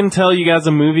 I can tell you guys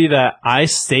a movie that I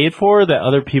stayed for that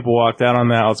other people walked out on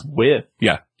that I was with.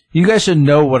 Yeah. You guys should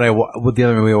know what the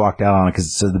other movie I walked out on, because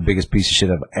it's the biggest piece of shit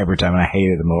I've ever time, and I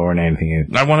hated it more than anything.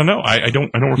 I want to know. I don't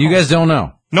recall. You guys don't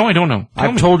know. No, I don't know. Tell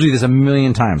I've me. told you this a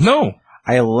million times. No.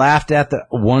 I laughed at the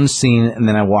one scene, and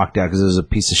then I walked out because it was a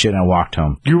piece of shit, and I walked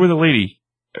home. You were with a lady.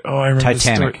 Oh, I remember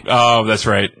Titanic. the story. Oh, that's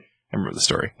right. I remember the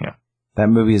story. Yeah. That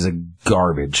movie is a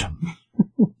garbage.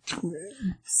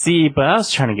 See, but I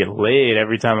was trying to get laid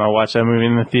every time I watched that movie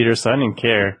in the theater, so I didn't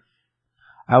care.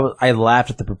 I laughed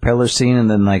at the propeller scene, and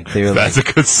then they were That's like,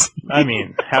 a good scene. I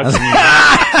mean, how can you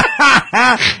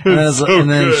not? and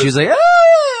then good. she was like,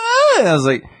 ah! And I was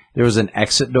like, there was an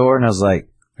exit door, and I was like,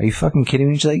 are you fucking kidding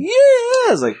me? She's like, yeah. I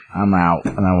was like, I'm out,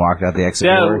 and I walked out the exit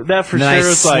door. That for and sure then I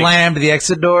was like, slammed the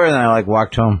exit door, and then I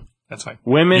walked home. That's fine.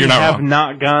 women You're not have wrong.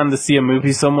 not gone to see a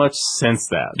movie so much since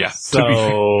that. Yeah, So,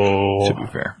 to be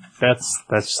fair. that's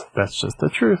just the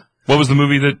truth. What was the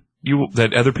movie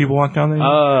that other people walked down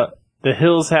there? The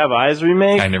Hills Have Eyes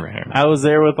remake. I never heard. I was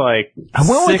there with like I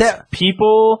went with 6 that-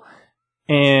 people,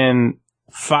 and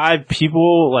 5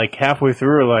 people like halfway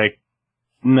through were like,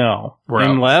 no, We're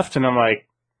and out. left, and I'm like,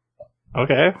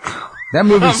 okay, That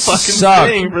movie I'm fucking sucked.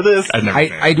 staying for this. I've never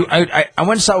I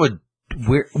went and saw it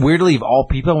with, weirdly, of all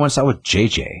people, I went and saw it with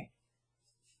JJ.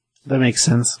 That makes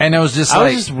sense. And I was just I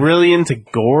like, was just really into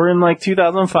gore in like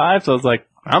 2005, so I was like,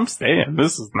 I'm staying.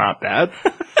 This is not bad.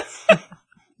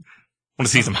 I want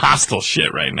to see some hostile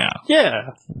shit right now.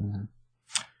 Yeah.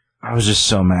 I was just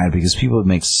so mad because people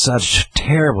make such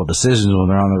terrible decisions when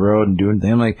they're on the road and doing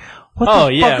things. I'm like, what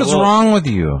the fuck is wrong with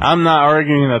you? I'm not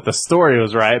arguing that the story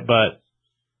was right, but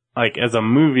like as a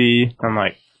movie, I'm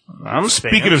like, I'm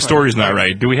staying. Speaking of stories not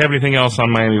right, do we have anything else on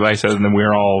Miami Vice other than we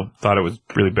all thought it was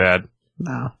really bad?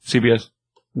 No. CBS?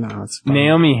 No, it's fine.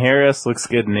 Naomi Harris looks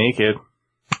good naked.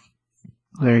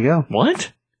 There you go.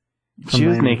 What? She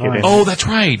was Miami naked Vice. Oh, that's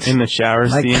right. in the shower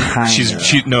Like, scene.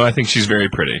 kinda. No, I think she's very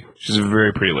pretty. She's a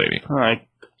very pretty lady. I'm like,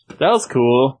 that was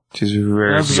cool. She's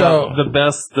very That's So- about the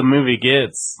best the movie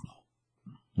gets.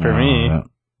 For me.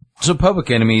 So Public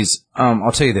Enemies,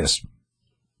 I'll tell you this.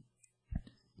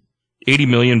 80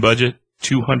 million budget,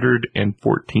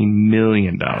 $214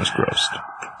 million grossed.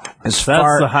 As That's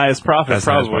far, the highest profit, That's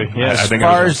the highest probably. profit. Yeah. I as think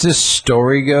far it was- as this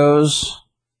story goes,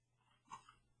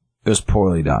 it was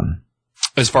poorly done.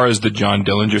 As far as the John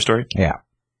Dillinger story, Yeah.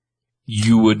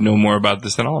 you would know more about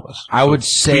this than all of us. I would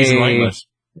Please enlighten say, us.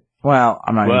 well,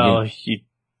 I'm not Well, going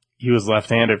he was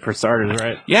left-handed for starters,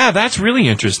 right? Yeah, that's really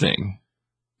interesting.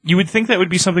 You would think that would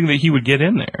be something that he would get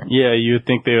in there. Yeah, you would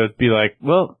think they would be like,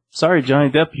 well, sorry, Johnny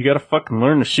Depp, you gotta fucking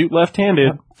learn to shoot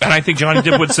left-handed. And I think Johnny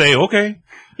Depp would say, okay.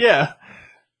 Yeah.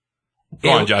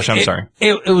 Go on, Josh, I'm sorry.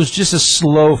 It was just a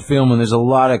slow film, and there's a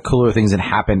lot of cooler things that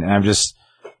happened, and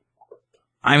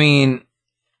I mean,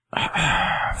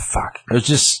 fuck. It was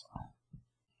just,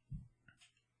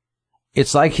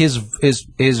 it's like his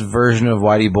version of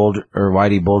Whitey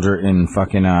Bulger in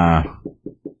fucking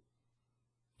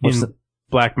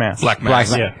Black Mass. Black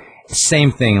Mass. Yeah.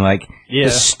 Same thing. Like Yeah.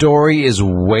 the story is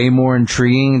way more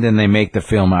intriguing than they make the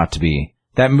film out to be.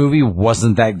 That movie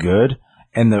wasn't that good,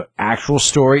 and the actual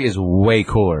story is way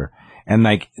cooler. And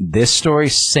like this story,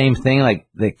 same thing. Like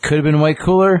they could have been way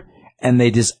cooler, and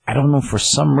they just, I don't know, for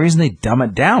some reason they dumb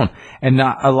it down. And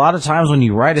not, a lot of times when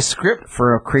you write a script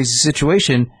for a crazy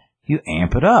situation, you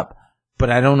amp it up. But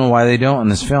I don't know why they don't in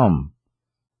this film.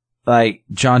 Like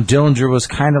John Dillinger was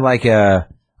kind of like a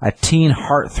teen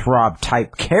heartthrob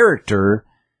type character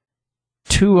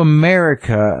to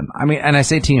America. I mean, and I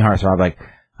say teen heartthrob, like,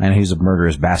 I know he's a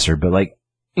murderous bastard, but like,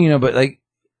 you know, but like,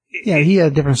 Yeah, he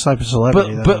had a different type of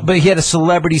celebrity. but he had a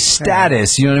celebrity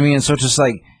status, you know what I mean? And so it's just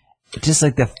like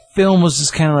the film was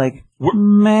just kind of like,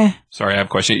 meh. Sorry, I have a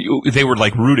question. They were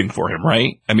like rooting for him,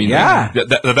 right? I mean, Yeah.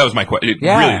 that was my question.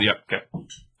 Yeah. Really? Yeah. Okay.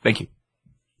 Thank you.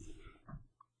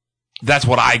 That's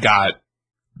what I got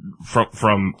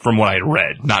from what I had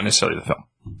read, not necessarily the film.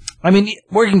 I mean,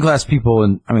 working class people,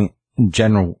 in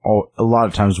general, a lot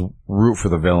of times root for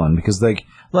the villain because, like,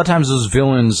 a lot of times those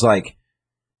villains, like,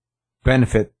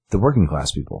 benefit the working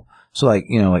class people. So, like,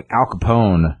 you know, like Al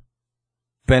Capone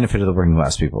benefited the working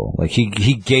class people. Like,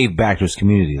 he gave back to his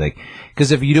community. Like,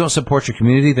 because if you don't support your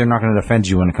community, they're not going to defend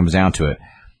you when it comes down to it.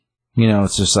 You know,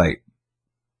 it's just like,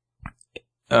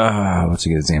 what's a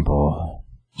good example?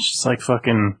 It's just like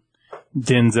fucking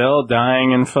Denzel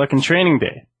dying in fucking Training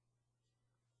Day.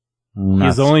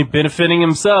 He's only benefiting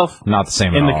himself. Not the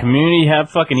same In at the all. community, have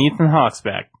fucking Ethan Hawke's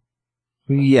back.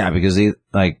 Yeah, because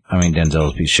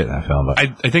Denzel's a piece of shit in that film. But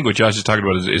I think what Josh is talking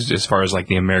about is as far as like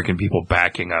the American people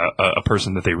backing a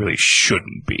person that they really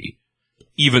shouldn't be,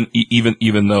 even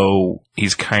though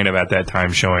he's kind of at that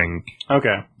time showing.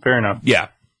 Okay, fair enough. Yeah,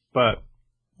 But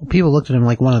people looked at him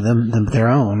like one of them their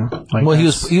own. Like, well, he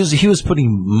was putting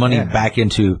money back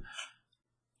into,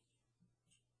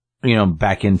 you know,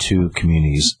 back into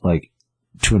communities, like,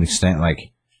 to an extent,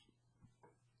 like,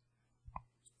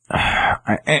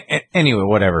 anyway,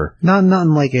 whatever. not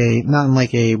in like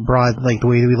a broad, like the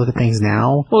way we look at things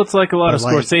now. well, it's like a lot of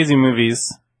But, like- Scorsese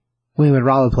movies. When he would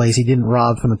rob a place, he didn't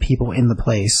rob from the people in the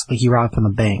place. Like he robbed from the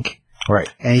bank. Right.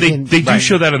 And he they didn't- do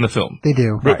show that in the film. They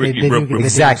do. Right. They do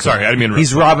Exactly. Sorry, I didn't mean to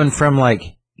He's robbing from,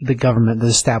 like, the government, the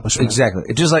establishment. exactly.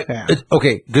 It's just like, Yeah.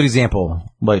 okay, good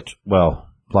example. Like, well,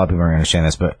 a lot of people aren't going to understand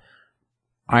this, but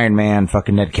Iron Man,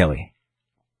 fucking Ned Kelly.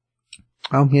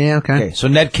 Oh yeah, okay. Okay, so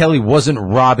Ned Kelly wasn't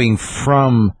robbing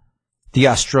from the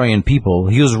Australian people.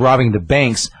 He was robbing the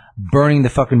banks, burning the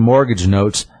fucking mortgage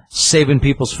notes, saving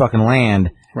people's fucking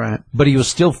land, Right. but he was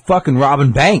still fucking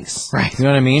robbing banks. Right. You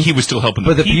know what I mean? He was still helping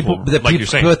but the people, like you're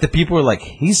saying. But the people were like,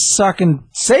 he's sucking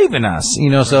saving us. You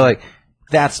know, so like,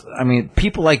 that's, I mean,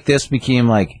 people like this became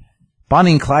like,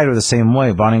 Bonnie and Clyde were the same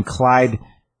way. Bonnie and Clyde,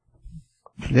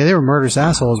 Yeah, they were murderous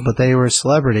assholes, but they were a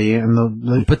celebrity,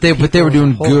 and but they were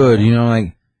doing good, you know,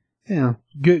 like, yeah,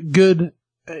 good,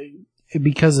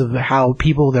 because of how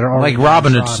people that are like already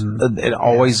Robin downtrodden- Hood, it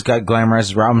always got glamorized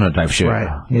as Robin Hood type shit. Right.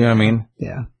 You know what I mean?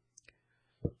 Yeah.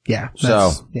 Yeah. So-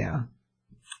 that's- yeah.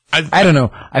 I don't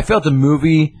know. I felt the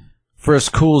movie, for as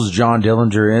cool as John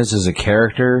Dillinger is as a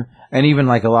character, and even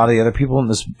like a lot of the other people in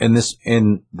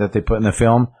that they put in the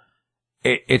film,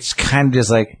 it's kind of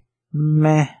just like,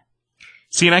 meh.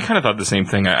 See, and I kind of thought the same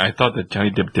thing. I thought that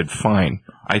Johnny Depp did fine.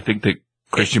 I think that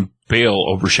Christian Bale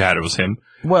overshadows him.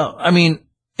 Well, I mean,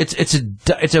 it's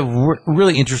a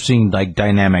really interesting like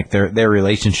dynamic, their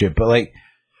relationship,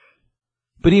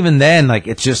 but even then, like,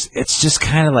 it's just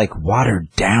kind of like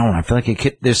watered down. I feel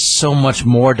like there's so much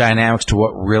more dynamics to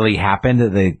what really happened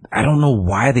that I don't know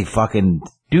why they fucking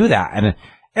do that. And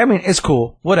I mean, it's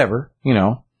cool, whatever, you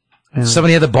know. Yeah.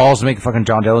 Somebody had the balls to make a fucking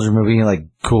John Dillinger movie, like,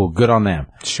 cool, good on them.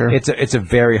 Sure. It's a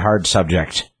very hard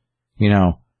subject, you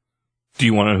know. Do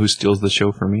you want to know who steals the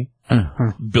show for me?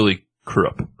 Billy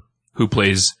Crudup, who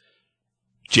plays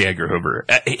J. Edgar Hoover.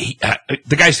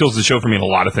 The guy steals the show for me in a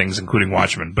lot of things, including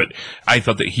Watchmen, but I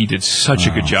thought that he did such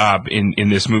a good job in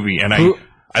this movie, and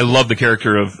I love the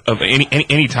character of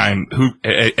any time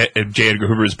J. Edgar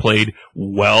Hoover is played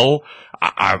well.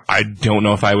 I don't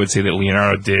know if I would say that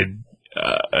Leonardo did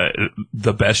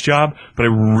the best job, but I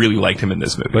really liked him in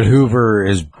this movie. But Hoover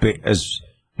is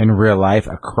in real life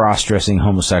a cross-dressing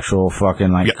homosexual,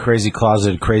 fucking like crazy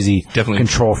closeted, crazy Definitely.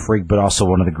 control freak, but also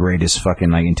one of the greatest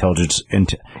fucking like intelligence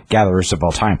gatherers of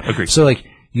all time. Agreed. So like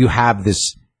you have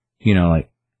this, you know, like,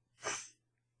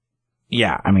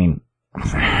 yeah, I mean,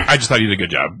 I just thought he did a good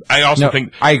job. I also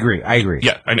think... I agree.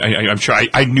 Yeah, I'm sure.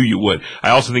 I knew you would. I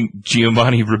also think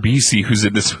Giovanni Ribisi, who's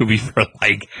in this movie for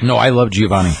No, I love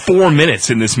Giovanni. 4 minutes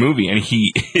in this movie, and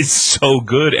he is so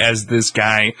good as this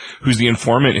guy who's the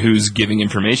informant who's giving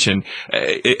information.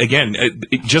 Again,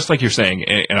 just like you're saying,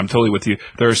 and I'm totally with you,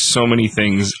 there are so many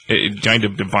things, kind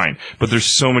of divine, but there's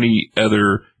so many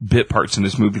other bit parts in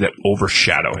this movie that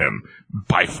overshadow him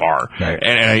by far. Right.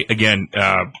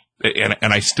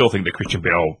 And I still think that Christian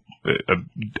Bale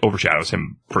overshadows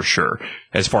him for sure,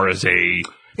 as far as a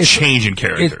change in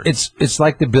character. It's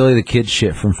like the Billy the Kid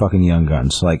shit from fucking Young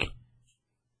Guns. Like,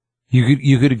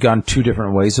 you could have gone 2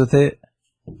 different ways with it,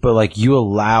 but like you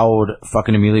allowed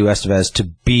fucking Emilio Estevez to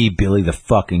be Billy the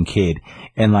fucking Kid,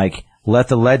 and like let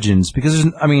the legends, because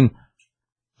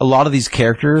a lot of these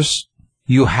characters,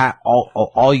 you have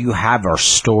all you have are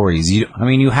stories. You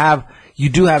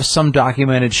do have some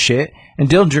documented shit. And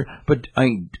Dillinger, but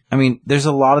I mean, there's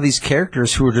a lot of these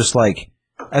characters who are just like,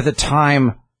 at the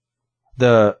time,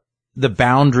 the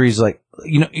boundaries, like, do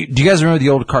you guys remember the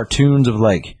old cartoons of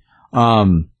like,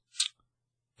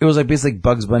 it was like basically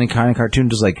Bugs Bunny kind of cartoon,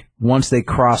 just like once they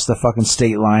cross the fucking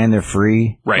state line, they're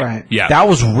free. Right. Yeah. That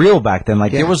was real back then.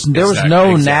 Like there was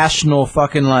no national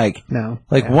fucking like,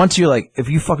 once you're like, if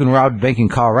you fucking robbed a bank in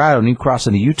Colorado and you cross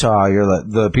into Utah, you're like,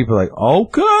 the people are like,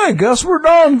 okay, guess we're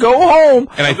done, go home.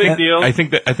 And I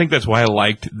think that's why I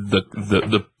liked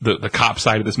the cop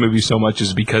side of this movie so much,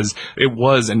 is because it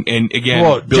was, and again,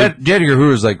 well, J. Edgar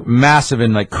Hoover is like massive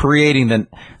in like creating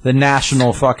the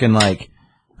national fucking like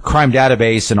crime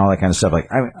database and all that kind of stuff. Like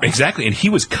exactly, and he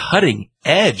was cutting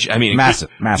edge. I mean,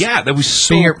 massive. Yeah, that was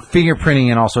so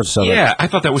fingerprinting and all sorts of stuff. Yeah, I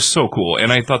thought that was so cool,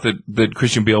 and I thought that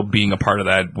Christian Bale being a part of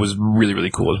that was really, really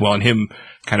cool as well, and him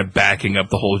kind of backing up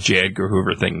the whole J. Edgar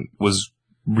Hoover thing was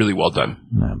really well done.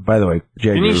 By the way,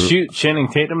 didn't he shoot Channing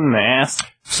Tatum in the ass?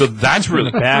 So that's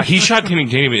really bad. He shot Channing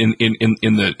Tatum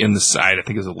in the side, I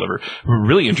think it was the liver.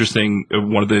 Really interesting.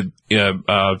 One of the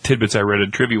tidbits I read in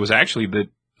trivia was actually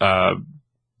that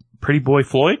Pretty Boy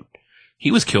Floyd,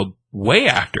 he was killed way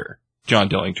after John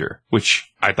Dillinger,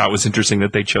 which I thought was interesting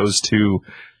that they chose to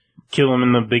kill him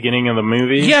in the beginning of the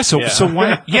movie. Yeah, so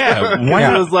why? Yeah, why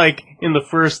not? It was like in the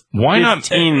first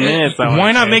 15 minutes.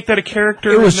 Why not make that a character?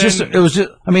 It was just.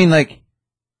 I mean, like,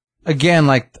 again,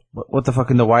 like what the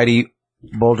fucking the Whitey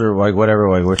Bulger, like whatever,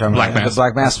 like we're talking about the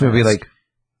Black Mass movie. Like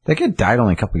that kid died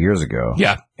only a couple years ago.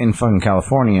 Yeah, in fucking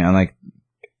California, and like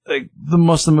the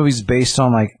most of the movie's based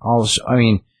on like all. I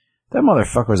mean, that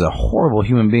motherfucker was a horrible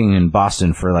human being in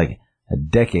Boston for like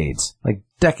decades. And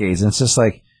it's just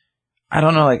like, I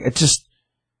don't know, like it just.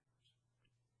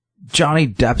 Johnny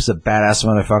Depp's a badass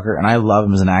motherfucker, and I love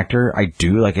him as an actor. I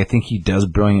do. Like, I think he does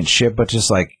brilliant shit, but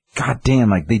just like, goddamn,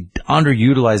 like they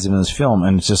underutilized him in this film,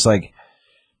 and it's just like,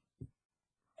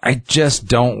 I just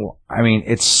don't. I mean,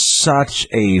 it's such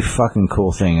a fucking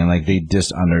cool thing, and like they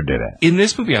just underdid it. In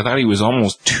this movie, I thought he was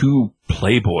almost too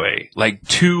playboy, like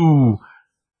too.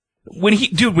 When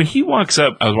he walks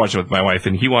up, I was watching with my wife,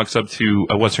 and he walks up to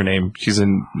what's her name? She's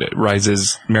in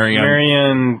Rises,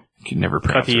 Marianne. You can never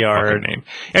pronounce her fucking name.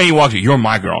 And he walks up, "You're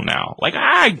my girl now." Like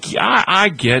I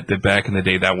get that back in the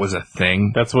day that was a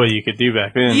thing. That's what you could do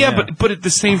back then. Yeah. But at the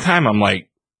same time, I'm like,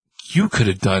 you could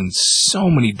have done so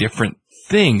many different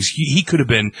things. He could have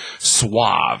been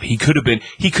suave. He could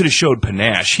have showed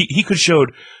panache. He could have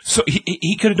showed. So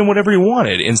he could have done whatever he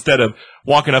wanted instead of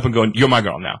walking up and going, "You're my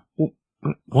girl now."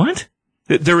 What?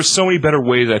 There were so many better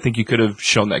ways I think you could have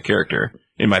shown that character,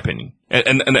 in my opinion.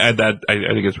 And that I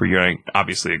think it's where you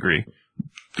obviously agree.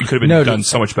 You could have been done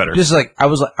so much better. Just like I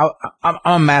was like, I'm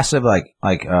a massive like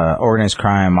organized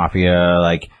crime mafia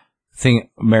like thing.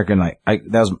 American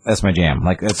that's my jam.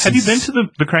 Like have you been to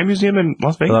the crime museum in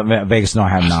Las Vegas? Vegas? No, I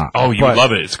have not. Oh, you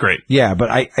love it. It's great. Yeah, but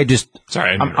I just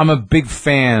I'm a big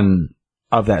fan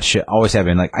of that shit. Always have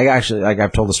been. Like I actually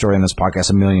I've told the story on this podcast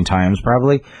a million times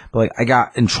probably, but like I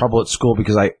got in trouble at school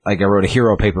because I wrote a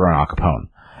hero paper on Al Capone,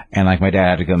 and like my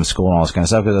dad had to come to school and all this kind of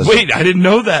stuff. Wait, I didn't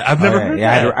know that. I've never heard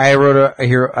that. I wrote a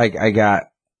hero.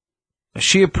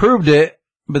 She approved it,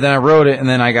 but then I wrote it and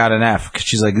then I got an F because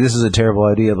she's like, "This is a terrible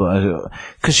idea,"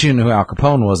 because she didn't know who Al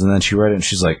Capone was, and then she read it and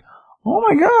she's like, "Oh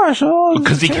my gosh!"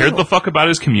 Because he cared the fuck about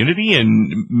his community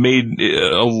and made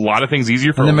a lot of things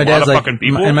easier for a lot of fucking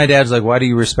people. And my dad's like, "Why do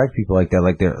you respect people like that?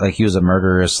 Like he was a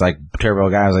murderous, like terrible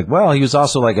guy." I was like, "Well, he was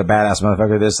also like a badass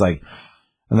motherfucker."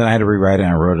 And then I had to rewrite it,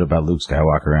 and I wrote it about Luke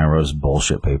Skywalker, and I wrote this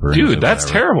bullshit paper. Dude, that's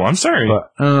terrible. I'm sorry.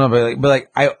 But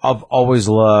I've always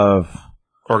loved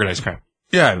organized crime.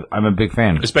 Yeah, I'm a big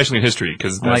fan. Especially in history,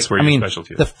 because that's where your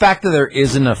specialty is. The fact that there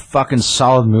isn't a fucking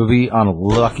solid movie on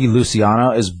Lucky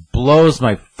Luciano blows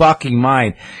my fucking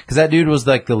mind. Because that dude was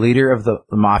like the leader of the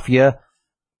mafia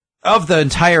of the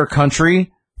entire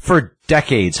country for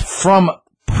decades from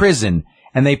prison.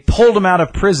 And they pulled him out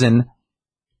of prison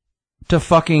to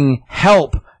fucking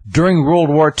help during World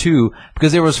War II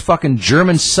because there was fucking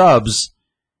German subs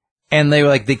and they were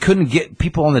like, they couldn't get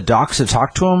people on the docks to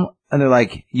talk to him. And they're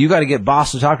like, you got to get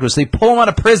boss to talk to us. They pull him out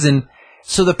of prison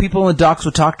so the people on the docks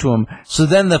would talk to him. So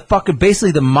then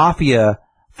basically the mafia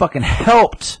fucking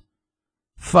helped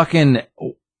fucking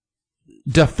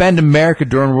defend America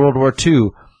during World War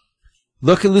II.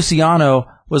 Lucky Luciano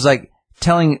was like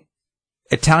telling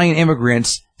Italian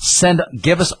immigrants,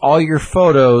 give us all your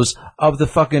photos of the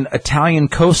fucking Italian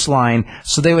coastline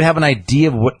so they would have an idea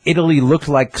of what Italy looked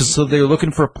like so they were looking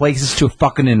for places to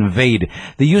fucking invade.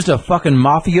 They used a fucking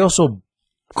mafioso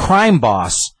crime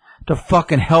boss to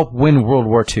fucking help win World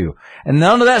War II. And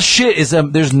none of that shit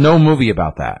there's no movie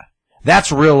about that.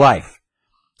 That's real life.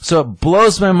 So it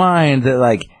blows my mind that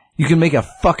like you can make a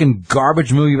fucking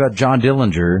garbage movie about John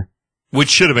Dillinger. Which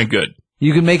should have been good.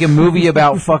 You can make a movie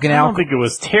about fucking I don't think it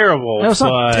was terrible. No,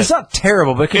 it's not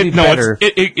terrible, but it could be better.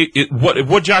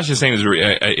 What Josh is saying is a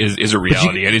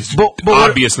reality, and it's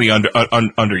obviously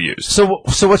underused.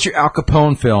 So what's your Al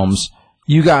Capone films?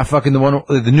 You got fucking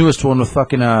the newest one with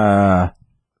fucking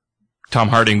Tom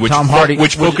Harding, which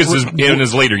focuses in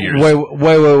his later years.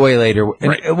 Way later,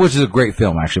 right. Which is a great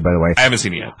film, actually. By the way, I haven't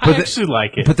seen it yet. I actually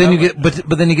like it. But then you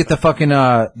get the fucking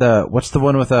what's the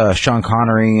one with Sean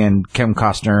Connery and Kevin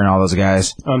Costner and all those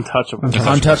guys?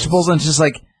 Untouchables, and it's just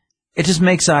like it just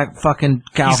makes fucking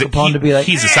Al Capone to be like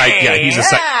he's a side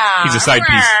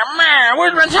piece.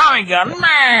 Where's my Tommy gun?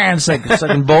 Man, it's like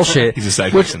fucking bullshit. He's a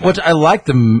side piece. Which I like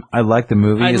the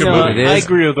movie. I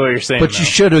agree with what you're saying. But you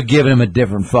should have given him a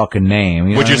different fucking name.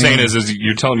 You know what you're saying is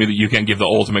you're telling me that you can't give the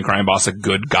ultimate crime boss a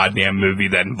good goddamn movie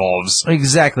that involves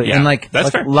exactly. Yeah, and that's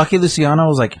fair. Lucky Luciano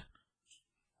was like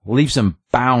leaps and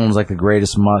bounds like the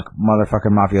greatest motherfucking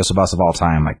mafioso boss of all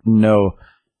time. Like no.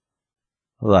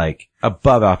 Like,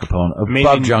 above Al Capone,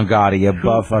 above John Gotti,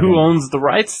 above fucking... Who owns the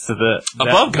rights to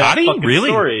above Gotti? Really?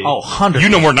 Story? Oh, 100%. You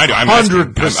know more than I do. I'm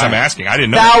 100%. I'm asking. I didn't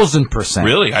know. 1,000%.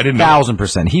 Really? I didn't know.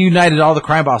 1,000%. He united all the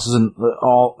crime bosses in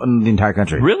the entire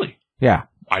country. Really? Yeah.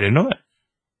 I didn't know that.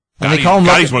 And they call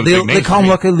him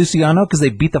Lucky Luciano because they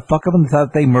beat the fuck up and they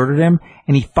thought they murdered him,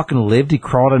 and he fucking lived. He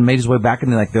crawled and made his way back,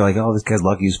 and they're like, oh, this guy's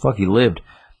lucky as fuck. He lived.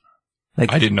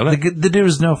 Like, I didn't know that. The dude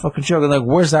was no fucking joke. Like,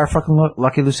 where's our fucking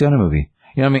Lucky Luciano movie?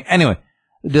 You know what I mean? Anyway,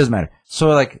 it doesn't matter. So,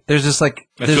 like, there's just, like...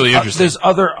 That's really interesting. There's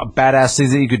other badass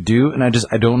things that you could do, and I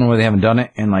don't know why they haven't done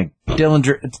it. And, like,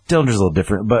 Dillinger's a little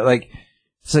different, but, like,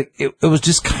 it's like, it was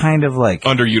just kind of, like...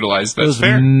 Underutilized, that's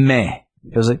fair. It was meh.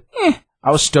 It was like,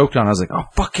 I was stoked on it. I was like, oh,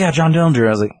 fuck yeah, John Dillinger. I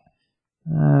was like,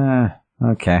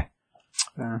 okay.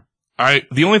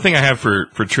 The only thing I have for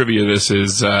trivia this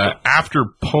is, after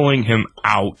pulling him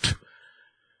out...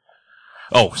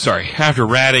 after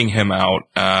ratting him out,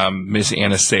 Miss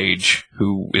Anna Sage,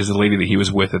 who is the lady that he was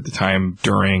with at the time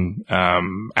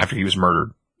after he was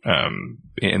murdered, and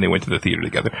they went to the theater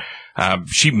together,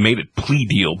 she made a plea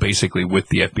deal basically with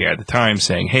the FBI at the time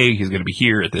saying, hey, he's going to be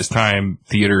here at this time,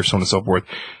 theater, so on and so forth.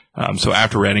 So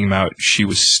after ratting him out, she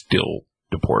was still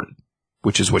deported,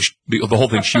 which is what the whole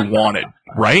thing she wanted,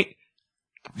 right?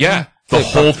 Yeah. The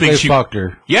whole thing she fucked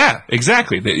her. Yeah,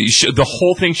 exactly. The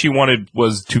whole thing she wanted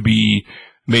was to be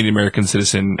made an American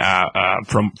citizen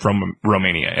from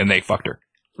Romania, and they fucked her.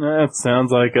 That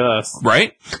sounds like us,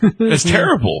 right? That's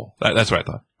terrible. That's what I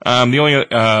thought. The only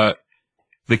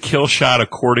the kill shot,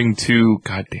 according to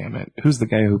God damn it, who's the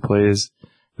guy who plays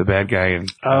the bad guy in?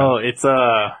 It's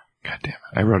God damn it,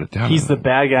 I wrote it down. He's the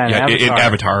bad guy in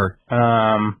Avatar.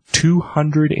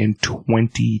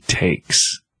 220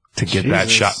 takes to get that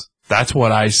shot. That's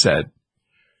what I said.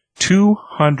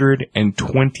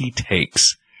 220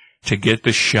 takes to get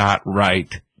the shot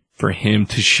right for him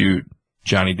to shoot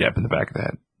Johnny Depp in the back of the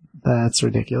head. That's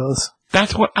ridiculous.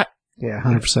 That's what Yeah,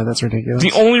 100%. That's ridiculous.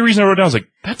 The only reason I wrote it down was like,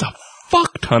 that's a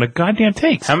fuck ton of goddamn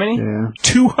takes. How many? Yeah.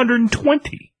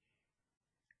 220.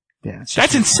 Yeah.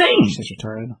 That's insane. It's just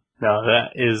retarded. No,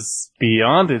 that is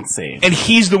beyond insane. And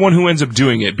he's the one who ends up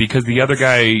doing it because the other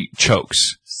guy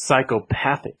chokes.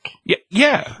 Psychopathic.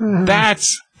 Yeah.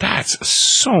 That's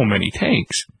so many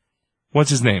takes.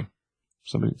 What's his name?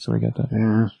 Somebody got that?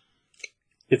 Yeah.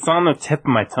 It's on the tip of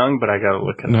my tongue, but I gotta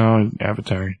look at it. No,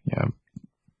 Avatar. Yeah.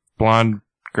 Blonde,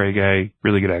 gray guy,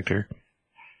 really good actor.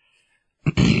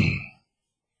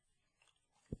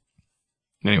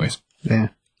 Anyways. Yeah.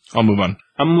 I'll move on.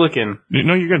 I'm looking.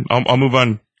 No, you're good. I'll move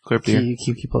on. Clear up the air.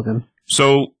 Keep looking.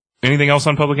 So, anything else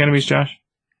on Public Enemies, Josh?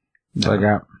 So I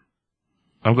got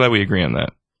I'm glad we agree on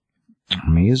that.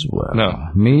 me as well. No.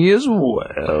 Me as well.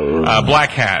 Black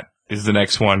Hat is the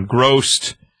next one.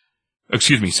 Grossed,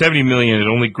 $70 million. It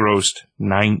only grossed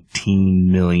 $19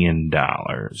 million.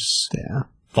 Yeah.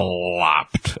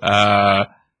 Flopped.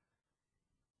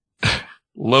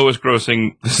 Lowest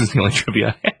grossing, this is the only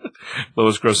trivia I have.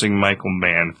 Lowest grossing Michael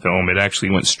Mann film. It actually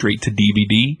went straight to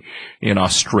DVD in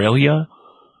Australia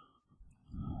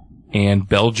and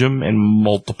Belgium and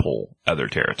multiple other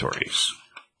territories.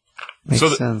 Makes So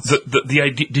sense. the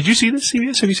idea, did you see this,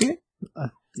 CBS? Have you seen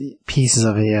it? Pieces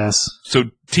of it, yes. So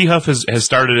T Huff has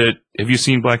started it. Have you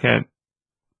seen Black Hat,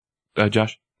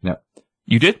 Josh? No.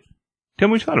 You did? Tell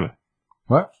me what you thought of it.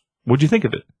 What? What'd you think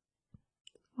of it?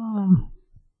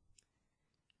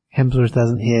 Hemsworth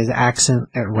doesn't his accent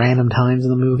at random times in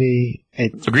the movie.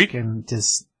 It Agreed. can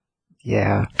just,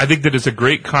 yeah. I think that it's a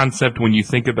great concept when you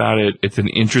think about it. It's an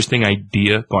interesting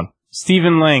idea. Go on.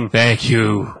 Stephen Lang. Thank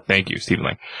you, Stephen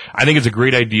Lang. I think it's a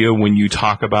great idea when you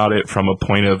talk about it from a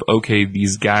point of, okay,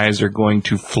 these guys are going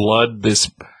to flood this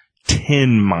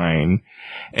tin mine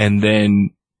and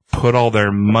then put all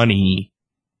their money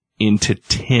into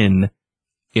tin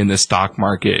in the stock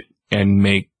market and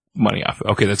make money off it.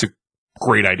 Okay, that's a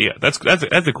great idea. That's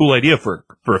a cool idea for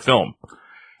a film.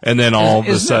 And then all of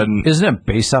a sudden, isn't it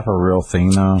based off a real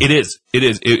thing though? it is.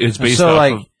 It's based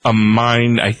off of a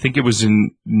mine. I think it was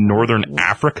in northern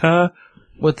Africa.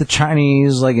 With the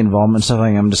Chinese like involvement and stuff,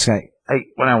 like I'm just like,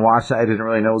 when I watched it, I didn't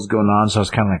really know what was going on, so I was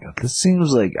kind of like, this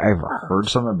seems like I've heard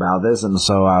something about this, and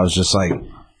so I was just like,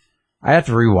 I have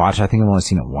to rewatch. I think I've only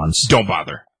seen it once. Don't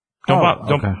bother. Don't.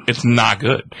 Okay. It's not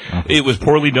good. Okay. It was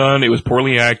poorly done. It was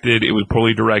poorly acted. It was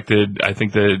poorly directed. I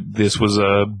think that this was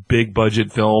a big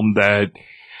budget film that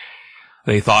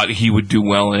they thought he would do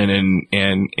well in,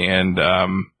 and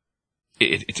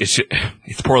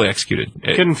it's poorly executed.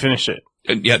 Couldn't finish it.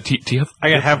 Yeah, TF.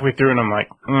 I got halfway through and I'm like,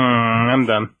 I'm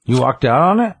done. You walked out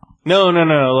on it? No.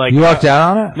 Like You walked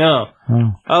out on it? No, Hmm.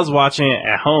 I was watching it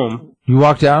at home. You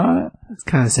walked out on it? It's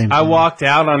kind of the same I thing. walked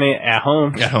out on it at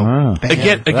home. At home. Oh.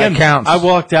 Again, That counts. I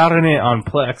walked out on it on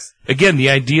Plex. Again, the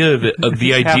idea of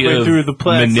Halfway through the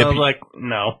Plex, I was like,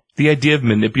 no. the idea of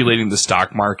manipulating the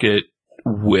stock market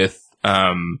with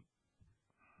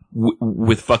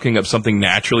with fucking up something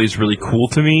naturally is really cool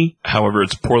to me. However,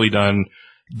 it's poorly done.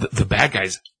 The bad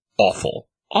guy's awful.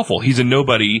 He's a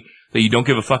nobody that you don't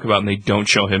give a fuck about, and they don't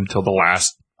show him till the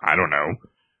last, I don't know,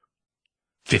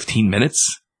 15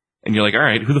 minutes. And you're like, all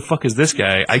right, who the fuck is this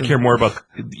guy? I care more about,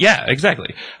 yeah,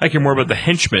 exactly. I care more about the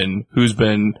henchman who's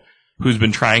been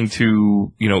trying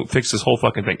to, fix this whole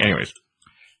fucking thing. Anyways,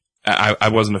 I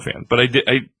wasn't a fan, but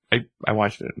I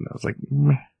watched it and I was like,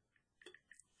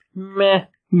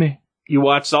 Meh. You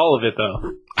watched all of it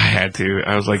though. I had to.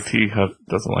 I was like, T Huff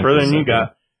doesn't like Further this than you stuff.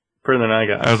 got. Further than I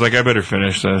got. I was like, I better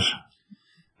finish this.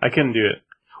 I couldn't do it.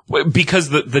 Well, because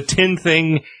the tin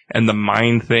thing and the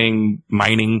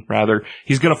mining rather,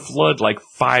 he's gonna flood like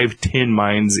 5 tin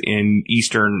mines in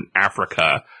Eastern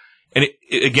Africa. And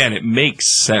it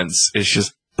makes sense. It's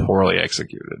just poorly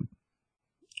executed.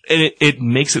 And it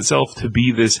makes itself to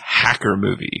be this hacker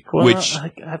movie, Well, which, I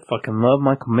fucking love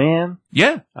Michael Mann.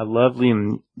 yeah, I love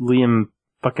Liam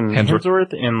fucking Hemsworth.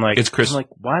 Hemsworth, and like It's Chris. I'm like,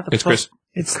 why the it's fuck? Chris.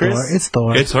 It's Chris? Thor. It's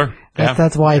Thor. It's her. Yeah,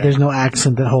 That's why there's no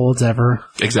accent that holds ever.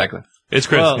 exactly. It's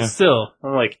Chris. Well, yeah. still,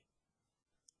 I'm like,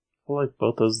 I like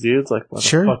both those dudes. Like, why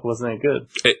Sure. the fuck wasn't it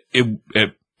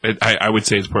good? I would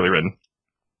say it's poorly written.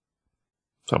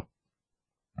 So,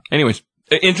 anyways,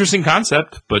 interesting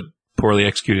concept, but poorly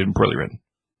executed and poorly written.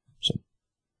 So,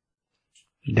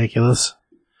 Ridiculous.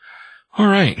 all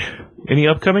right. Any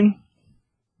upcoming?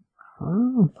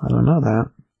 Oh, I don't know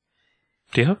that.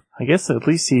 Do you have? I guess at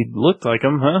least he looked like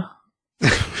him, huh?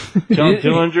 John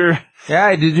Dillinger. Yeah,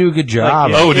 I did do a good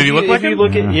job. Oh, did he look like if you him?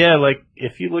 look at like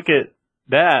if you look at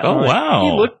that, Oh, I'm like, wow.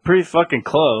 he looked pretty fucking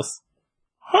close.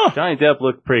 Huh. Johnny Depp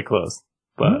looked pretty close,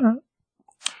 but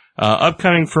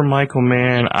Upcoming for Michael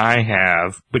Mann, I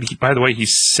have, but by the way,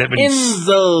 he's 70.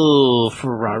 Enzo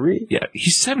Ferrari. Yeah,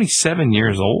 he's 77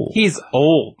 years old. He's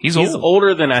old. He's He's old.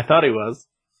 older than I thought he was.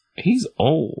 He's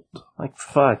old. Like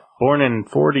fuck, born in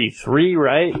 43,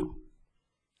 right?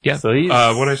 Yeah. So he's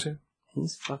what did I say?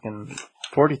 He's fucking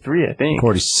 43, I think.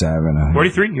 47. I think.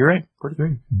 43. You're right.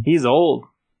 43. He's old.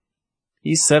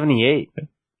 He's 78.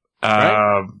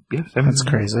 Yeah, 77. That's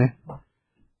crazy.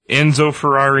 Enzo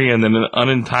Ferrari, and then an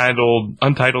untitled,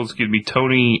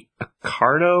 Tony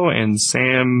Accardo and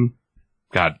Sam.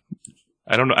 God,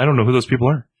 I don't know who those people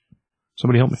are.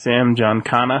 Somebody help me. Sam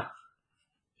Giancana.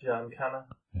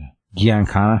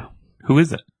 Giancana. Who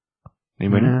is it?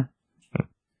 Anybody? Yeah.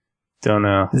 Don't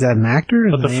know. Is that an actor?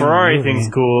 Or But the name of Ferrari movie?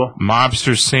 thing's cool.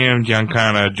 Mobster Sam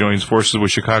Giancana joins forces with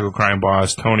Chicago crime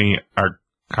boss Tony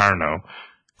Arcarno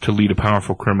to lead a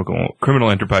powerful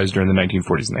criminal enterprise during the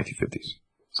 1940s and 1950s.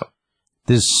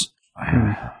 This.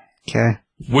 Okay.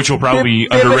 Which will probably be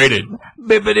underrated.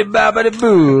 Bibbidi bobbidi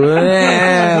boo.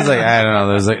 I was like, I don't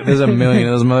know. There's a million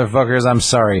of those motherfuckers. I'm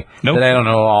sorry Nope. that I don't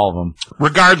know all of them.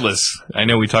 Regardless, I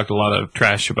know we talked a lot of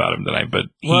trash about him tonight, but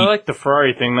Well, I like the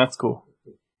Ferrari thing. That's cool.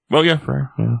 well, yeah, Ferrari.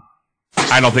 Yeah.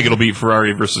 I don't think it'll beat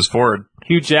Ferrari versus Ford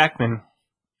Hugh Jackman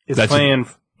is That's playing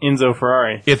Enzo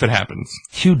Ferrari. if it happens.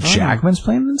 Hugh Jackman's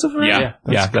playing in Ferrari?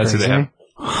 Yeah, that's who they crazy. have.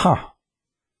 Huh.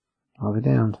 I'll be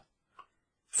damned.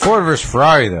 Ford versus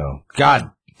Ferrari, though.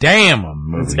 God damn a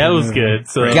movie. That was good.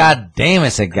 So God damn,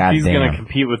 it's a goddamn. he's going to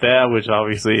compete with that, which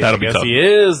obviously That'll I be guess tough. he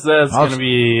is. That's I'll- going to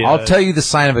be. I'll tell you the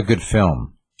sign of a good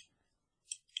film.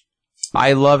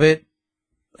 I love it.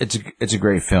 It's a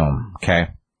great film. Okay.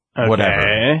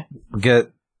 Whatever.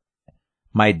 Get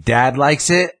my dad likes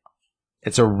it.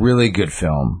 It's a really good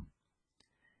film.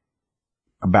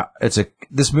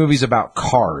 This movie's about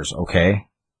cars, okay?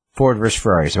 Ford versus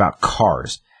Ferrari. It's about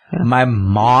cars. Yeah. My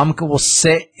mom will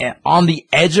sit on the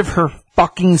edge of her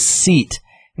fucking seat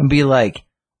and be like,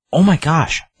 oh my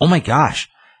gosh,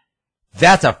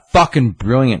 that's a fucking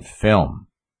brilliant film.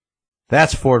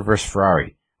 That's Ford versus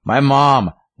Ferrari. My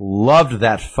mom loved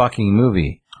that fucking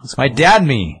movie. My dad,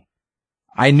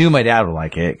 I knew my dad would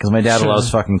like it because my dad Sure. loves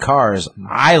fucking cars.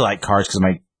 I like cars because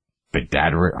my big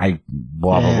dad,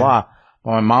 blah, blah, Yeah. blah.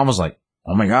 But my mom was like,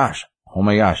 oh my gosh.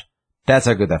 That's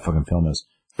how good that fucking film is.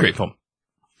 Great film.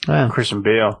 Wow. Christian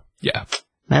Bale. Yeah.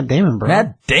 Matt Damon, bro.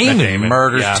 Matt Damon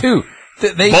murders yeah. too.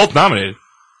 They Both nominated.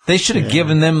 should have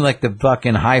given them like the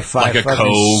fucking high five, Like a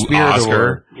fucking Spirit co-Oscar.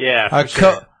 Award. Yeah, A for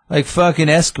sure. like fucking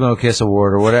Eskimo Kiss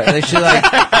Award or whatever. They should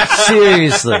like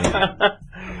seriously.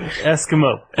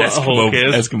 Eskimo. Eskimo.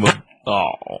 Kiss. Eskimo.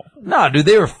 Oh. No, dude,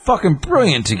 they were fucking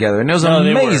brilliant together, and it was No,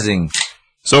 they were. amazing.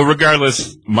 So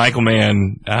regardless, Michael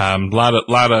Mann, lot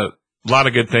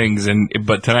of good things,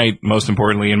 but tonight, most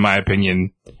importantly, in my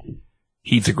opinion,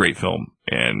 Heat's a great film,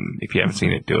 and if you haven't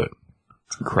seen it, do it.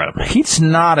 It's incredible. Heat's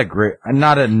not a great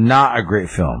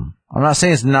film. I'm not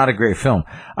saying it's not a great film.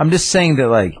 I'm just saying that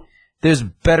like there's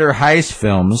better heist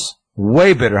films,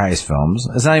 way better heist films.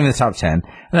 It's not even the top 10.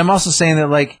 And I'm also saying that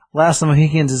like Last of the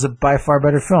Mohicans is a by far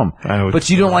better film. But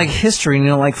You don't like history and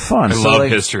you don't like fun. I So, love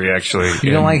like, history, actually.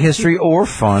 You don't like history or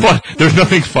fun. fun. There's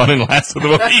nothing fun in Last of the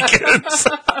Mohicans.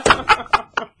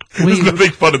 There's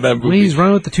nothing fun in that When movie. he's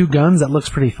running with the two guns, that looks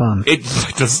pretty fun.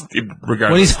 Regardless.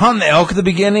 When he's hunting the elk at the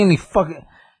beginning, and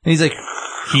he's like,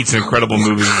 Heat's an incredible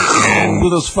movie. And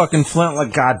with those fucking flint,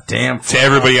 like, goddamn. to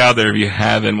everybody out there, if you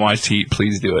haven't watched Heat,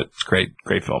 please do it. It's great.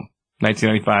 Great film.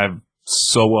 1995.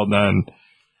 So well done.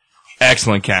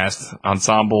 Excellent cast.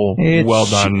 Ensemble. Well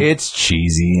done. It's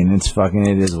cheesy and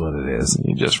it is what it is.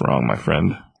 You're just wrong, my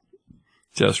friend.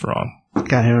 Just wrong.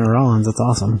 Got Henry Rollins. That's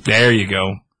awesome. There you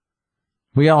go.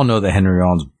 We all know that Henry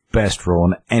Rollins' best role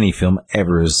in any film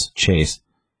ever is Chase.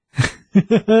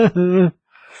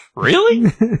 Really?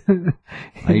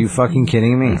 Are you fucking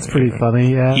kidding me? It's pretty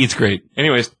funny. Yeah. Heat's great.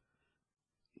 Anyways,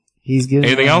 He's giving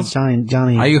Anything else?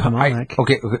 Johnny Are you? Mnemonic.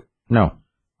 Okay. No.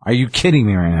 Are you kidding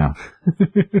me right now?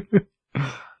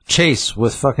 Chase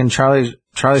with fucking Charlie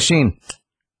Sheen.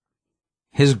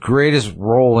 His greatest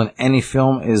role in any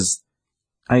film is,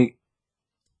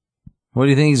 what do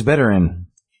you think he's better in?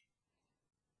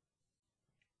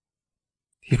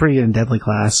 He's pretty good in Deadly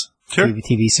Class. Sure.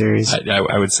 TV series.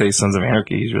 I would say Sons of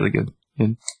Anarchy. He's really good.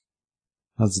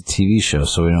 That's a TV show,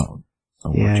 so we don't.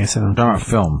 Yeah, I guess I don't. Talking about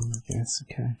film. I guess,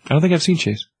 okay. I don't think I've seen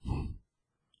Chase.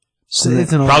 So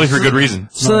it's an Probably for good reason.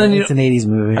 So then it's an 80s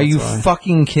movie. Are you that's why.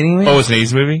 fucking kidding me? Oh, it's an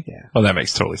 80s movie? Yeah. Oh, that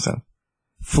makes totally sense.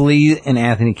 Flea and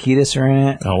Anthony Kiedis are in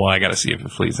it. Oh, well, I gotta see if it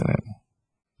Flea's in it.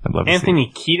 I'd love to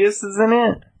Anthony Kiedis is in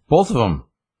it? Both of them.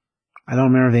 I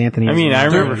don't remember the Anthony. I mean, I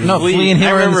remember No, Flea and him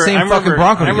I are in the remember- same I remember- fucking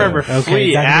Bronco I remember together. Okay, Flea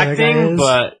is that who that guy acting, is?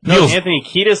 but Niels- Anthony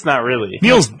Kiedis not really.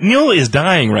 see. Neil is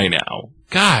dying right now.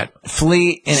 God.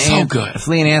 Flea and So good.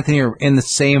 Flea and Anthony are in the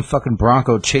same fucking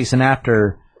Bronco chasing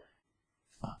after,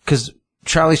 because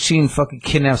Charlie Sheen fucking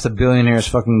kidnaps the billionaire's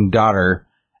fucking daughter,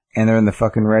 and they're in the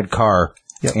fucking red car,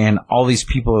 Yep. and all these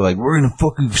people are like, "We're gonna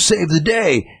fucking save the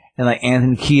day," and like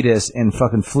Anthony Kiedis and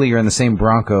fucking Flea are in the same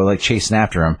Bronco, like chasing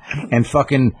after him, and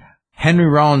fucking Henry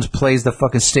Rollins plays the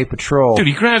fucking state patrol, Dude,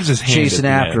 he grabs his hand. chasing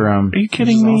at the after end. him. Are you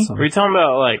kidding me? Awesome. Are we talking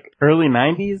about like early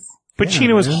 90s?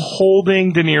 Pacino is man.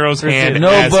 holding De Niro's hand. as he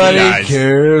Nobody dies.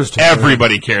 cares. Tyler.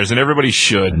 Everybody cares, and everybody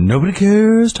should. Nobody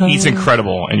cares. Tyler. He's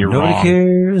incredible, and you're Nobody wrong.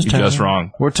 cares. You're Tyler. just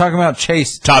wrong. We're talking about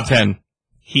Chase. Top 10.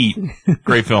 Heat.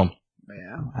 Great film.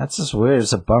 That's just weird.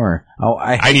 It's a bummer. Oh,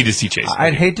 I need to see Chase.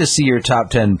 I'd hate to see your top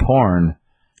 10 porn.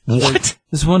 What? Like,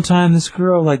 this one time, this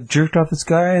girl like jerked off this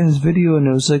guy in this video, and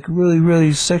it was like really,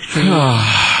 really sexual.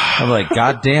 I'm like,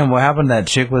 God damn, what happened to that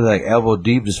chick with like elbow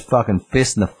deep, just fucking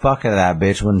fisting the fuck out of that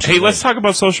bitch? When Hey, let's talk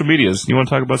about social medias. You want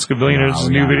to talk about Scavillionaire's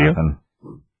new video? Nothing.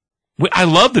 I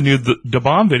love the new Da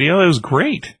Bomb video. It was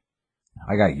great.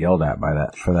 I got yelled at by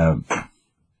that for that.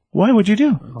 Why would you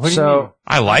do? So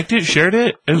I liked it, shared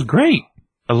it. It was great.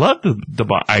 I loved the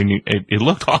bomb. I knew it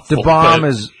looked awful. the bomb but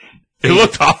is it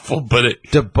looked awful, but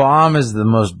the bomb is the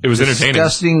most It was entertaining.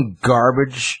 disgusting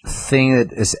garbage thing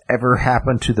that has ever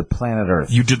happened to the planet Earth.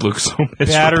 you did look so miserable.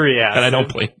 Battery acid. And I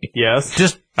don't blame you.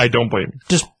 Yes. I don't blame you.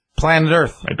 Just planet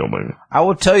Earth. I don't blame you. I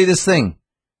will tell you this thing.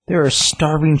 There are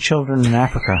starving children in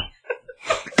Africa.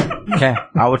 Okay,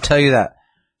 I will tell you that.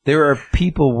 There are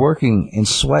people working in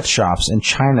sweatshops in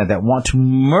China that want to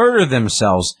murder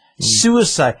themselves,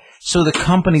 suicide, so the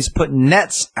companies put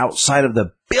nets outside of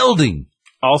the building.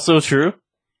 Also true.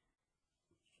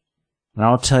 And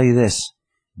I'll tell you this,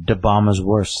 Da Bomb is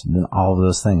worse than all of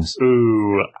those things.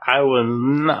 Ooh, I would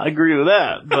not agree with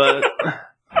that,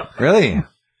 but Really?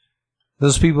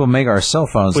 Those people make our cell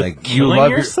phones with like, killing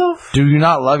yourself? do you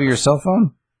not love your cell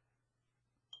phone?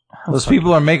 Those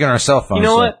people are making our cell phones. You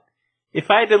know so- what? If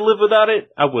I had to live without it,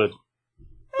 I would.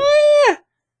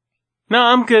 No,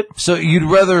 I'm good. So you'd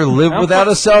rather live I'm without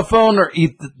a cell phone or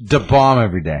eat Da Bomb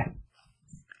every day?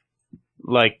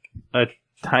 Like a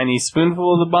tiny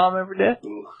spoonful of the bomb every day?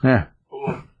 Yeah.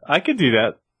 I could do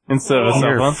that instead of a cell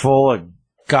You're phone. full of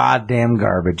goddamn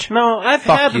garbage. No, I've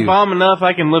Fuck had the you. bomb enough.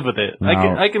 I can live with it. No.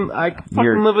 I can fucking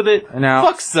You're- live with it. Now,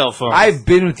 Fuck cell phones. I've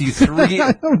been with you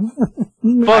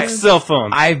Fuck cell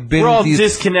phones. I've been We're all with you.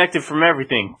 disconnected from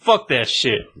everything. Fuck that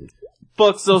shit.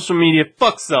 Fuck social media.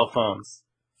 Fuck cell phones.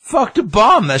 Fuck Da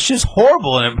Bomb. That shit's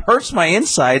horrible and it hurts my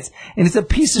insides and it's a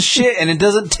piece of shit and it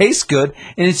doesn't taste good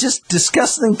and it's just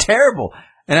disgusting terrible.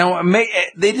 And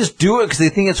they just do it because they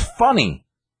think it's funny.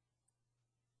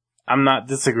 I'm not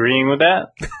disagreeing with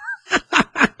that.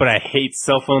 But I hate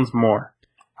cell phones more.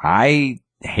 I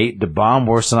hate Da Bomb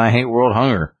worse than I hate world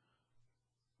hunger.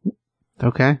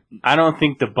 Okay. I don't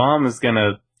think the bomb is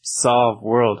gonna solve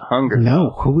world hunger. No,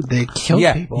 who they kill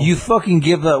Yeah, people. you fucking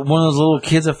give one of those little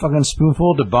kids a fucking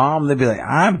spoonful of Da Bomb, they'd be like,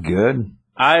 I'm good.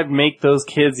 I'd make those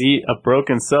kids eat a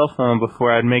broken cell phone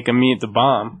before I'd make them eat the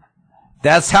bomb.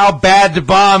 That's how bad Da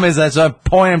Bomb is. That's a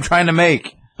point I'm trying to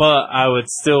make. But I would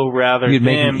still rather You'd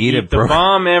make them them eat eat it, the bro.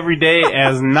 bomb every day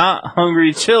as not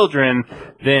hungry children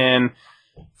than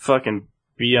fucking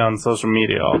be on social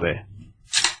media all day.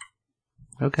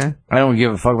 Okay. I don't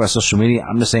give a fuck about social media.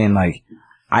 I'm just saying, like,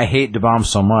 I hate Da Bomb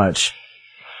so much,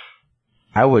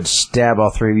 I would stab all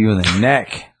three of you in the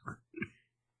neck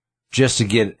just to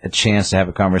get a chance to have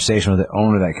a conversation with the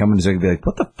owner of that company. So I could be like,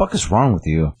 what the fuck is wrong with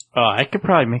you? Oh, I could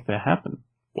probably make that happen.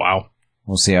 Wow.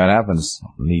 We'll see how it happens.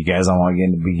 You guys don't want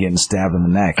to be getting stabbed in the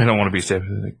neck. I don't want to be stabbed.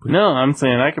 No, I'm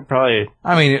saying I could probably...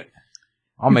 I mean,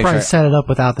 I'll You make probably sure. set it up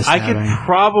without the I stabbing. could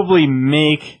probably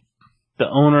make the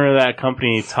owner of that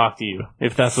company talk to you,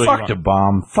 if that's what Fuck you Da want.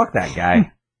 Bomb. Fuck that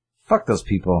guy. Fuck those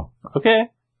people. Okay.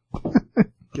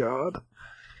 God.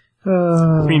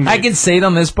 I mean, I can say it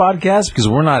on this podcast because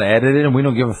we're not edited and we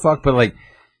don't give a fuck, but like,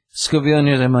 Scoville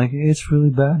News, I'm like, it's really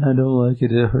bad. I don't like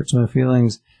it. It hurts my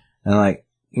feelings. And like,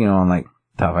 you know, on like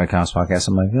Top Icons podcast,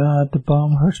 I'm like, Da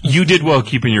Bomb hurts my You did well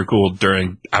keeping your cool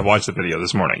during. I watched the video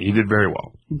this morning. You did very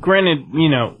well. granted, you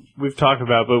know, we've talked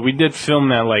about, but we did film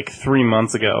that like 3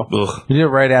 months ago. Ugh. We did it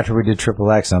right after we did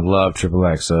Triple X, and I love Triple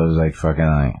X, so it was like fucking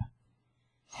like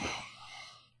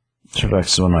Triple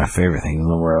X is one of my favorite things in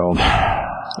the world.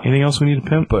 Anything else we need to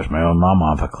pimp? Push my own mom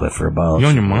off a cliff for a bottle. You of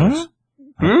on your Triple X. mom?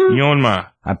 Hmm? You on my?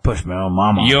 I pushed my own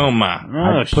mom off. You on my?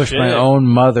 Oh, I pushed shit. my own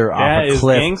mother That off a is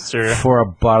cliff gangster. for a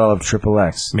bottle of Triple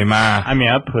X. Me ma. I mean,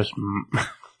 I pushed...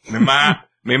 Me ma.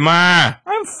 Me ma.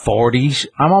 I'm 40.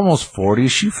 I'm almost 40.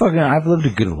 I've lived a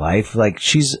good life. Like,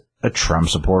 she's a Trump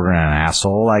supporter and an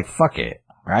asshole. Like, fuck it.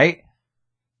 Right?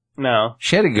 No.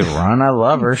 She had a good run. I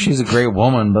love her. She's a great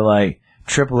woman, but like,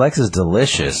 Triple X is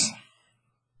delicious.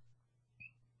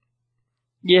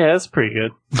 Yeah, that's pretty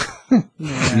good.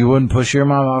 You wouldn't push your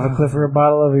mom off a cliff for a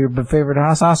bottle of your favorite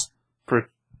hot sauce? For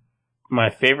my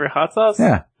favorite hot sauce?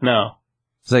 Yeah. No.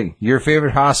 It's like, your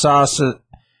favorite hot sauce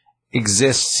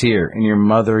exists here, and your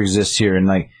mother exists here, and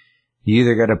like, you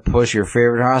either gotta push your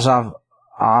favorite hot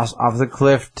sauce off the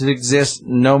cliff to exist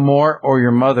no more, or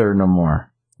your mother no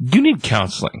more. You need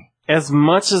counseling. As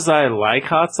much as I like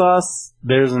hot sauce,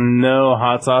 there's no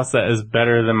hot sauce that is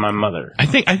better than my mother. I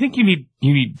think you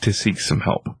need to seek some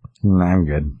help. I'm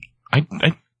good.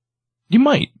 You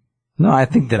might. No, I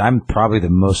think that I'm probably the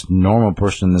most normal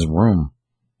person in this room.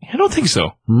 I don't think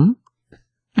so.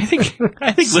 I think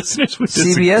listeners would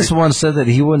disagree. CBS once said that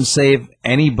he wouldn't save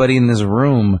anybody in this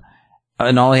room,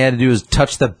 and all he had to do was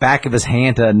touch the back of his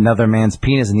hand to another man's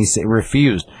penis, and he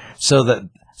refused. So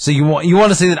you want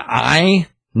to say that I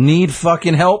need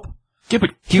fucking help? Yeah,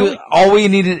 but All we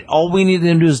needed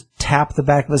him to do is tap the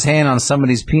back of his hand on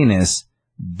somebody's penis,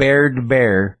 bare to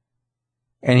bare,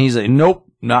 and he's like, "Nope,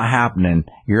 not happening.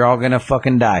 You're all gonna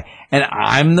fucking die." And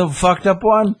I'm the fucked up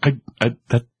one.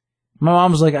 My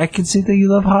mom's like, "I can see that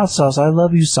you love hot sauce. I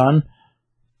love you, son."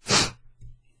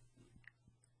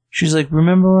 She's like,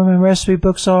 "Remember where my recipe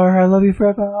books are? I love you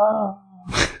forever."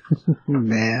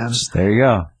 Man. There you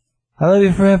go. I love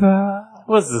you forever.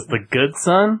 What's this, The Good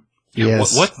Son?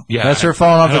 Yes. What? Yeah, That's her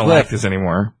falling off I the don't cliff. like this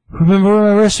anymore. Remember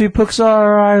where my recipe books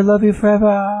are? I love you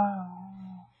forever.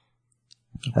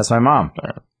 That's my mom.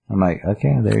 I'm like,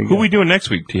 okay, there you Who go. are we doing next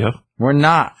week, TF? We're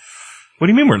not. What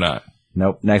do you mean we're not?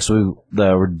 Nope. Next week,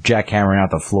 we're jackhammering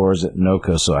out the floors at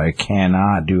Noco, so I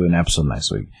cannot do an episode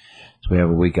next week. So we have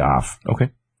a week off. Okay.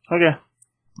 Okay.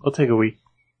 I'll take a week.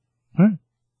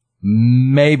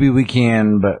 Maybe we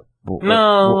can, but we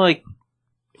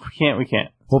can't.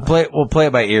 We'll play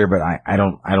it by ear, but I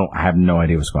have no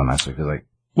idea what's going on next week. 'Cause like,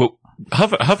 Well,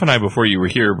 Huff and I, before you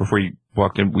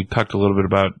walked in, we talked a little bit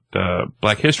about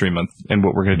Black History Month and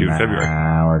what we're going to do in February.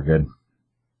 We're good.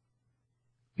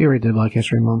 We already did Black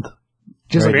History Month.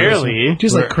 Just like Barely.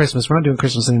 Just like Christmas. We're not doing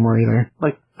Christmas anymore either.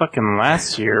 Like fucking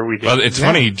last year we did. Well, it's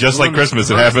funny, just like Christmas,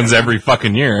 it happens every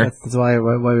fucking year. That's why we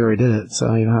already did it,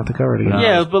 so you don't have to cover it again.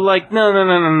 Yeah, but like,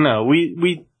 no.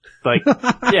 We like,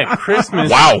 yeah,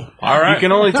 Christmas. Wow. All right. You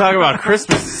can only talk about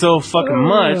Christmas so fucking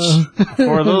much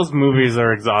before those movies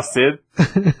are exhausted.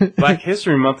 Black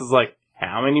History Month is like,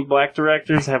 how many black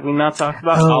directors have we not talked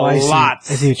about? I a see. lot.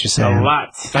 I see what you're saying. A lot.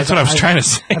 That's what I was trying to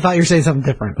say. I thought you were saying something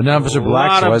different. But none of us are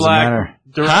black, so it doesn't matter.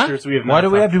 Directors we have not Why do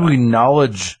we have talked to about.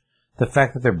 acknowledge the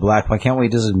fact that they're black? Why can't we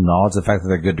just acknowledge the fact that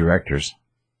they're good directors?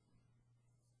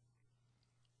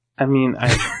 I mean,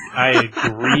 I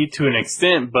agree to an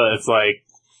extent, but it's like,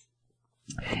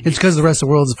 It's because the rest of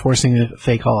the world is forcing a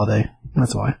fake holiday.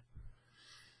 That's why.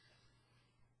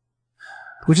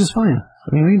 Which is fine.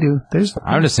 I mean, we do.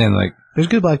 I'm just saying, like, There's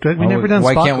good black directors. We've Why never done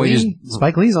can't Spike we Lee.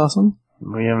 Spike Lee's awesome.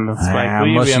 we haven't done Spike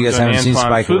Lee, most we of you haven't guys done haven't seen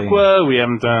Antoine Spike Lee. Fuqua, we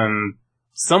haven't done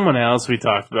someone else we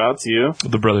talked about too.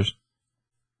 The brothers.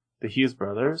 The Hughes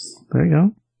brothers. There you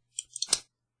go.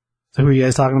 So who are you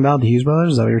guys talking about? The Hughes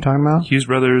brothers? Is that what you're talking about? Hughes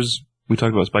brothers. We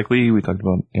talked about Spike Lee. We talked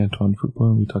about Antoine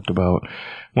Fuqua. We talked about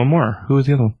one more. Who was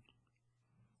the other one?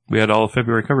 We had all of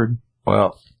February covered.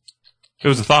 well, It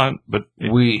was a thought, but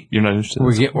you're not interested.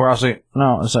 we're also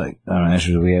no. It's like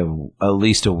we have at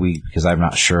least a week because I'm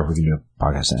not sure if we can do a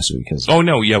podcast next week. Cause, Oh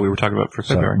no, yeah, we were talking about for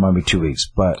so it February. might be 2 weeks,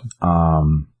 but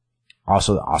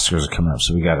also the Oscars are coming up,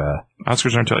 so we gotta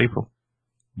Oscars aren't until April.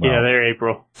 well, Yeah, they're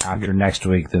April. after next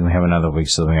week. Then we have another week,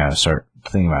 so we gotta start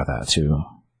thinking about that too.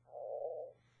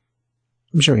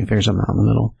 I'm sure we can figure something out in the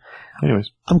middle.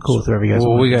 Anyways, I'm cool with whoever you guys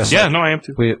Well, want. we gotta yeah, no, I am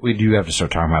too. we do have to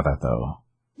start talking about that though,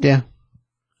 Yeah.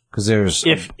 because there's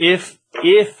If the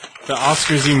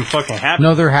Oscars even fucking happen.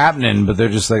 no, they're happening, but they're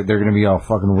just like they're gonna be all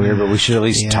fucking weird. But we should at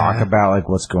least Yeah. talk about like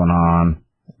what's going on.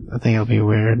 I think it'll be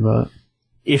weird, but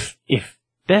If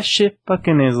that shit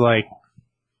fucking is like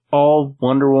all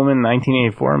Wonder Woman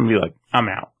 1984, I'm gonna be like, I'm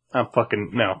out. I'm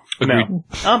fucking no. Agreed. No.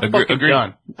 I'm Agree- fucking agreed.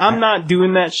 done. I'm not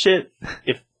doing that shit.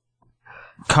 If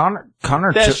Connor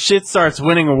that took- shit starts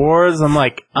winning awards, I'm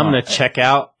like, I'm gonna check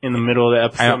out in the middle of the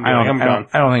episode. I'm done.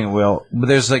 I don't think it will. But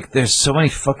there's so many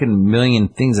fucking million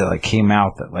things that like came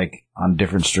out that like on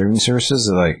different streaming services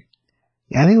that like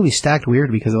yeah, I think it'll be stacked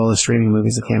weird because of all the streaming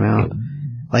movies that came out.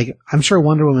 Like, I'm sure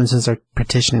Wonder Woman, since they're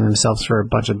petitioning themselves for a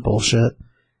bunch of bullshit,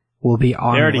 will be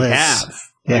on They already the list. have.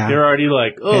 Yeah. Like they're already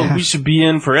like, oh, Yeah. we should be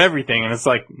in for everything, and it's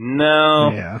like,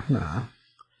 no. Yeah, nah.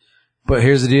 But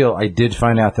here's the deal. I did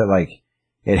find out that like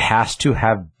it has to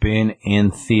have been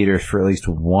in theaters for at least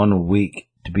 1 week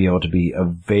to be able to be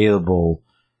available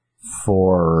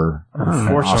for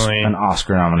Unfortunately. an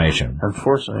Oscar nomination.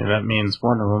 Unfortunately, that means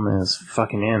Wonder Woman is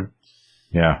fucking in.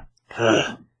 Yeah.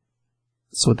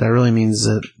 So what that really means is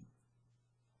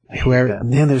that whoever,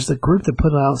 man, there's the group that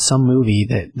put out some movie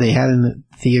that they had in the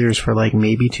theaters for like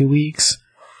maybe 2 weeks.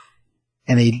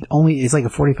 And it's like a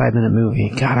 45-minute movie.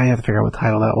 God, I have to figure out what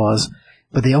title that was.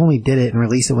 But they only did it and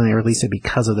released it when they released it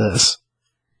because of this.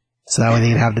 So that way they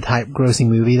could have the type grossing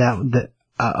movie of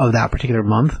that particular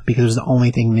month because it was the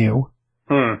only thing new.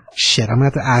 Shit, I'm gonna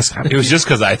have to ask. It was just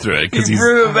because I threw it. Because He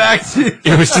threw it back to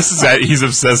it was just that he's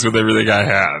obsessed with everything I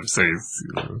have. So he's.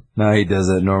 No, he does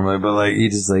that normally, but like he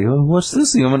just like, oh, what's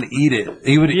this thing? I'm gonna eat it.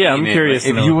 He would. Yeah, I'm eat it, curious but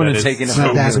to know if you what wouldn't that have is. taken it. I'm gonna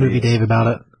have to ask from Movie Dave about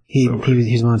it. He's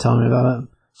the one telling me about it.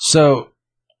 So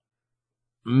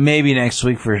maybe next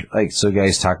week for like so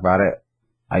guys talk about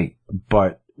it.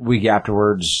 But week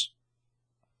afterwards.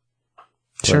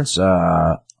 Sure. Let's,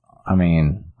 I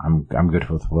mean, I'm good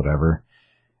with whatever.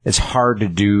 It's hard to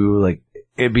do. Like,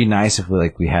 it'd be nice if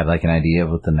we had like an idea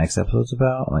of what the next episode's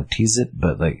about, like tease it.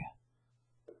 But like,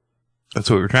 That's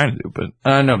what we were trying to do. But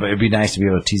I know, but it'd be nice to be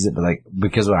able to tease it. But like,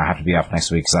 because I have to be off next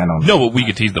week, because I don't. no, but we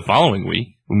could tease the following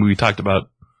week when we talked about.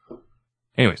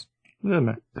 Anyways, doesn't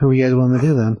matter. Who are you guys willing to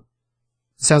do then?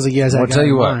 Sounds like you guys have I'll got tell it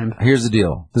you in what. mind. Here's the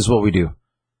deal. This is what we do.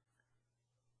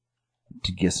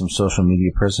 To get some social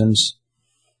media persons,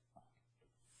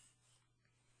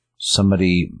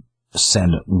 somebody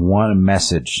send one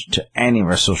message to any of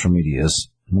our social medias,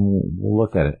 and we'll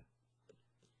look at it.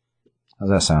 How's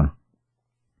that sound?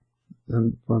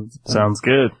 Sounds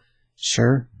good.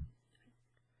 Sure.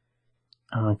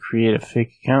 I'm gonna create a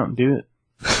fake account and do it.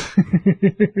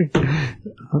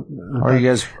 Or you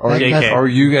guys, JK. or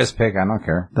you guys pick. I don't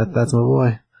care. That's my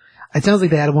boy. It sounds like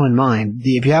they had one in mind.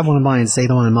 If you have one in mind, say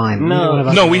the one in mind. No. Neither one of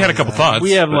us No, have we had a one couple in thoughts.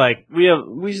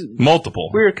 We Multiple.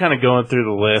 were kind of going through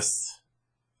the list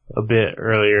a bit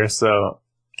earlier, so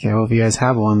Okay, well, if you guys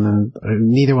have one, then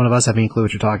neither one of us have any clue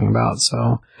what you're talking about,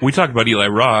 so We talked about Eli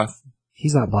Roth.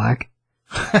 he's not black.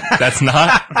 That's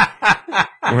not.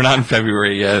 We're not in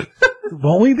February yet.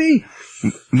 Won't we be?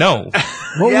 No.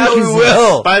 Yeah, we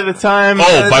will. by the time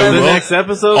by the will? next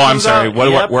episode Oh, I'm comes sorry. out,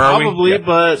 Where are we? probably, Yeah.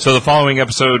 but So the following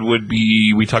episode would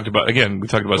be. We talked about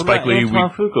Spike Lee. Antoine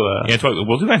Fuqua?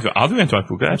 We'll do Antoine. I'll do Antoine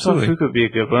Fuqua. Antoine Absolutely. Fuqua would be a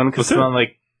good one because Let's it's do it. not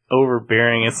like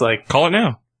overbearing. It's like Call it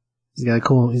now. He's got a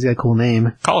cool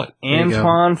name. Call it. you go.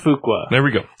 Antoine Fuqua. There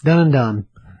we go. Done and done.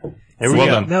 There we Well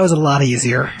go. done. That was a lot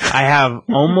easier. I have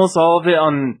almost all of it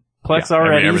on Plex Yeah,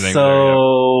 already, everything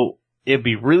so it'd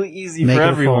be really easy Make for it a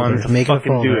everyone folder. to Make it a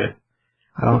fucking do folder. it.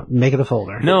 I don't make it a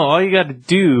folder. No, all you got to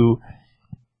do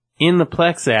in the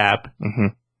Plex app, Mm-hmm.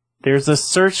 there's a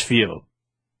search field.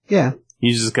 Yeah.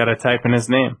 You just got to type in his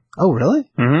name. Oh, really?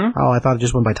 Mm-hmm. Oh, I thought it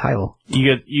just went by title.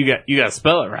 You got to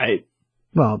spell it right.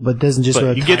 Well, but it doesn't just But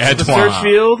go you get to the Antoine. search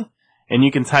field, and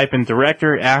you can type in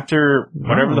director, actor,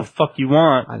 whatever Oh. the fuck you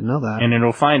want, I didn't know that. and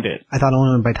it'll find it. I thought it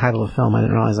only went by title of film. I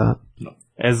didn't realize that.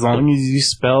 As long as you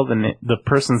spell the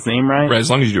person's name right, Right, as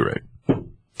long as you do it right.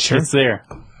 it's there.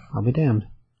 I'll be damned.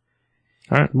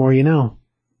 All right. The more you know.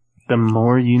 The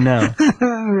more you know.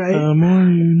 Right? More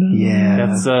you know. Yeah.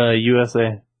 That's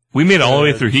USA. We made it all the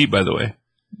way through Heat, by the way.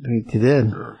 You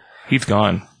did. Heat's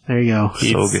gone. There you go.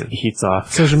 So good. Heats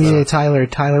off. Social media,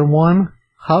 Tyler 1,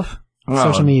 Huff,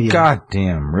 social media. God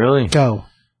damn, really? Go.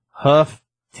 Huff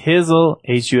Tizzle,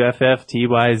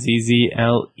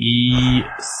 HUFFTYZZLE.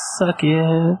 Suck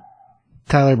it.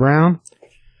 Tyler Brown.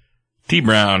 T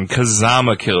Brown,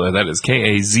 Kazama Killer. That is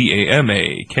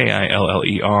KAZAMA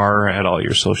KILLER at all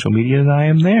your social media. I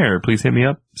am there. Please hit me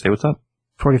up. Say what's up.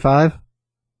 45.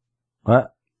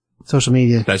 What? Social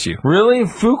media. That's you. Really?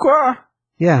 Fuqua?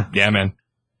 Yeah. Yeah, man.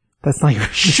 That's not your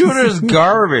Shooter's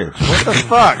garbage. What the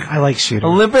fuck? I like Shooter.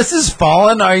 Olympus has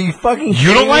fallen? Are you fucking You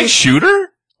kidding don't like me? Olympus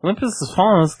Olympus is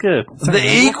falling. It's good. The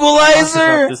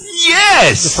Equalizer?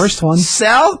 Yes! The first one.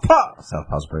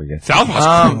 Southpaw's pretty good.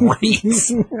 Southpaw's great.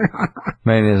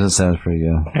 Maybe it sounds pretty good.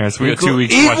 All right, so we got 2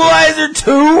 weeks. to watch it. Equalizer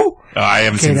 2? Oh, I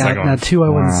haven't Okay, seen the now, second now one. 2 I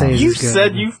wouldn't say is You good.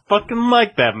 said you fucking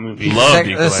liked that movie. Love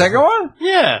The second one?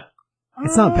 Yeah.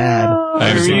 It's not bad. I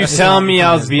haven't seen You it. It's telling not me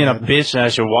I was as being a bad. bitch and I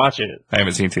should watch it. I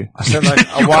haven't seen 2. I said like,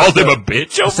 I You watched called him the, a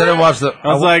bitch I over said I watched the, I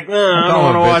was like, I don't call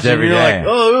want to him a watch bitch it. every You're day. like,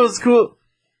 oh, it was cool.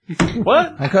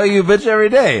 What? I call you a bitch every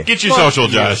day. Get your social,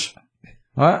 Josh.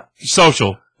 What?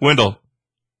 Social. Wendell.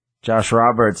 Josh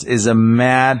Roberts is a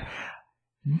mad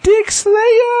dick slayer,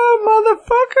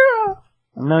 motherfucker.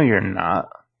 No, you're not.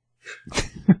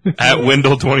 At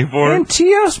Wendell24. And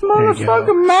T.S. There you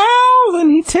motherfucking mouth,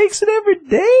 and he takes it every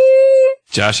day.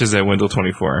 Josh is at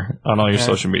Wendell24 on all your Okay.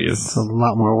 social medias. It's a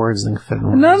lot more words than fit in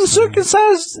An one.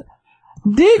 uncircumcised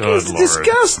dick Good is Lord.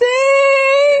 disgusting.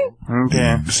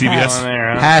 Okay. CBS. On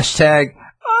there, huh? Hashtag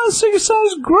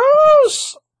uncircumcised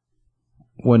gross.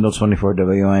 Wendell24,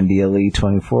 WNDLE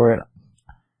 24.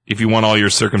 If you want all your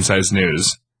circumcised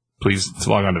news, please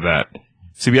log on to that.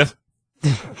 CBS?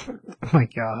 Oh my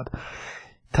god.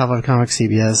 Top 5 Comics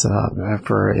CBS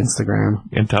for Instagram.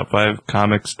 And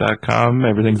top5comics.com.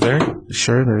 Everything's there.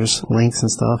 Sure, there's links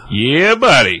and stuff. Yeah,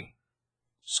 buddy.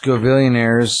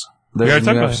 Scovillionaires There's already a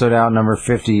talked new about it. episode out, number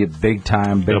 50, Big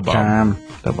Time, Big The bomb. Time.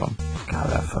 The bomb. God,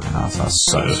 that fucking house sounds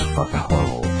so fucking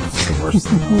horrible. It's the worst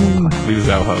thing. Leave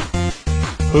that hub.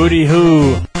 Hootie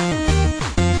hoo.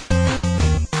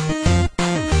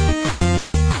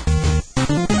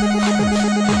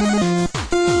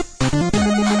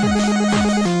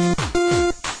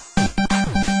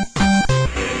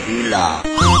 Hula.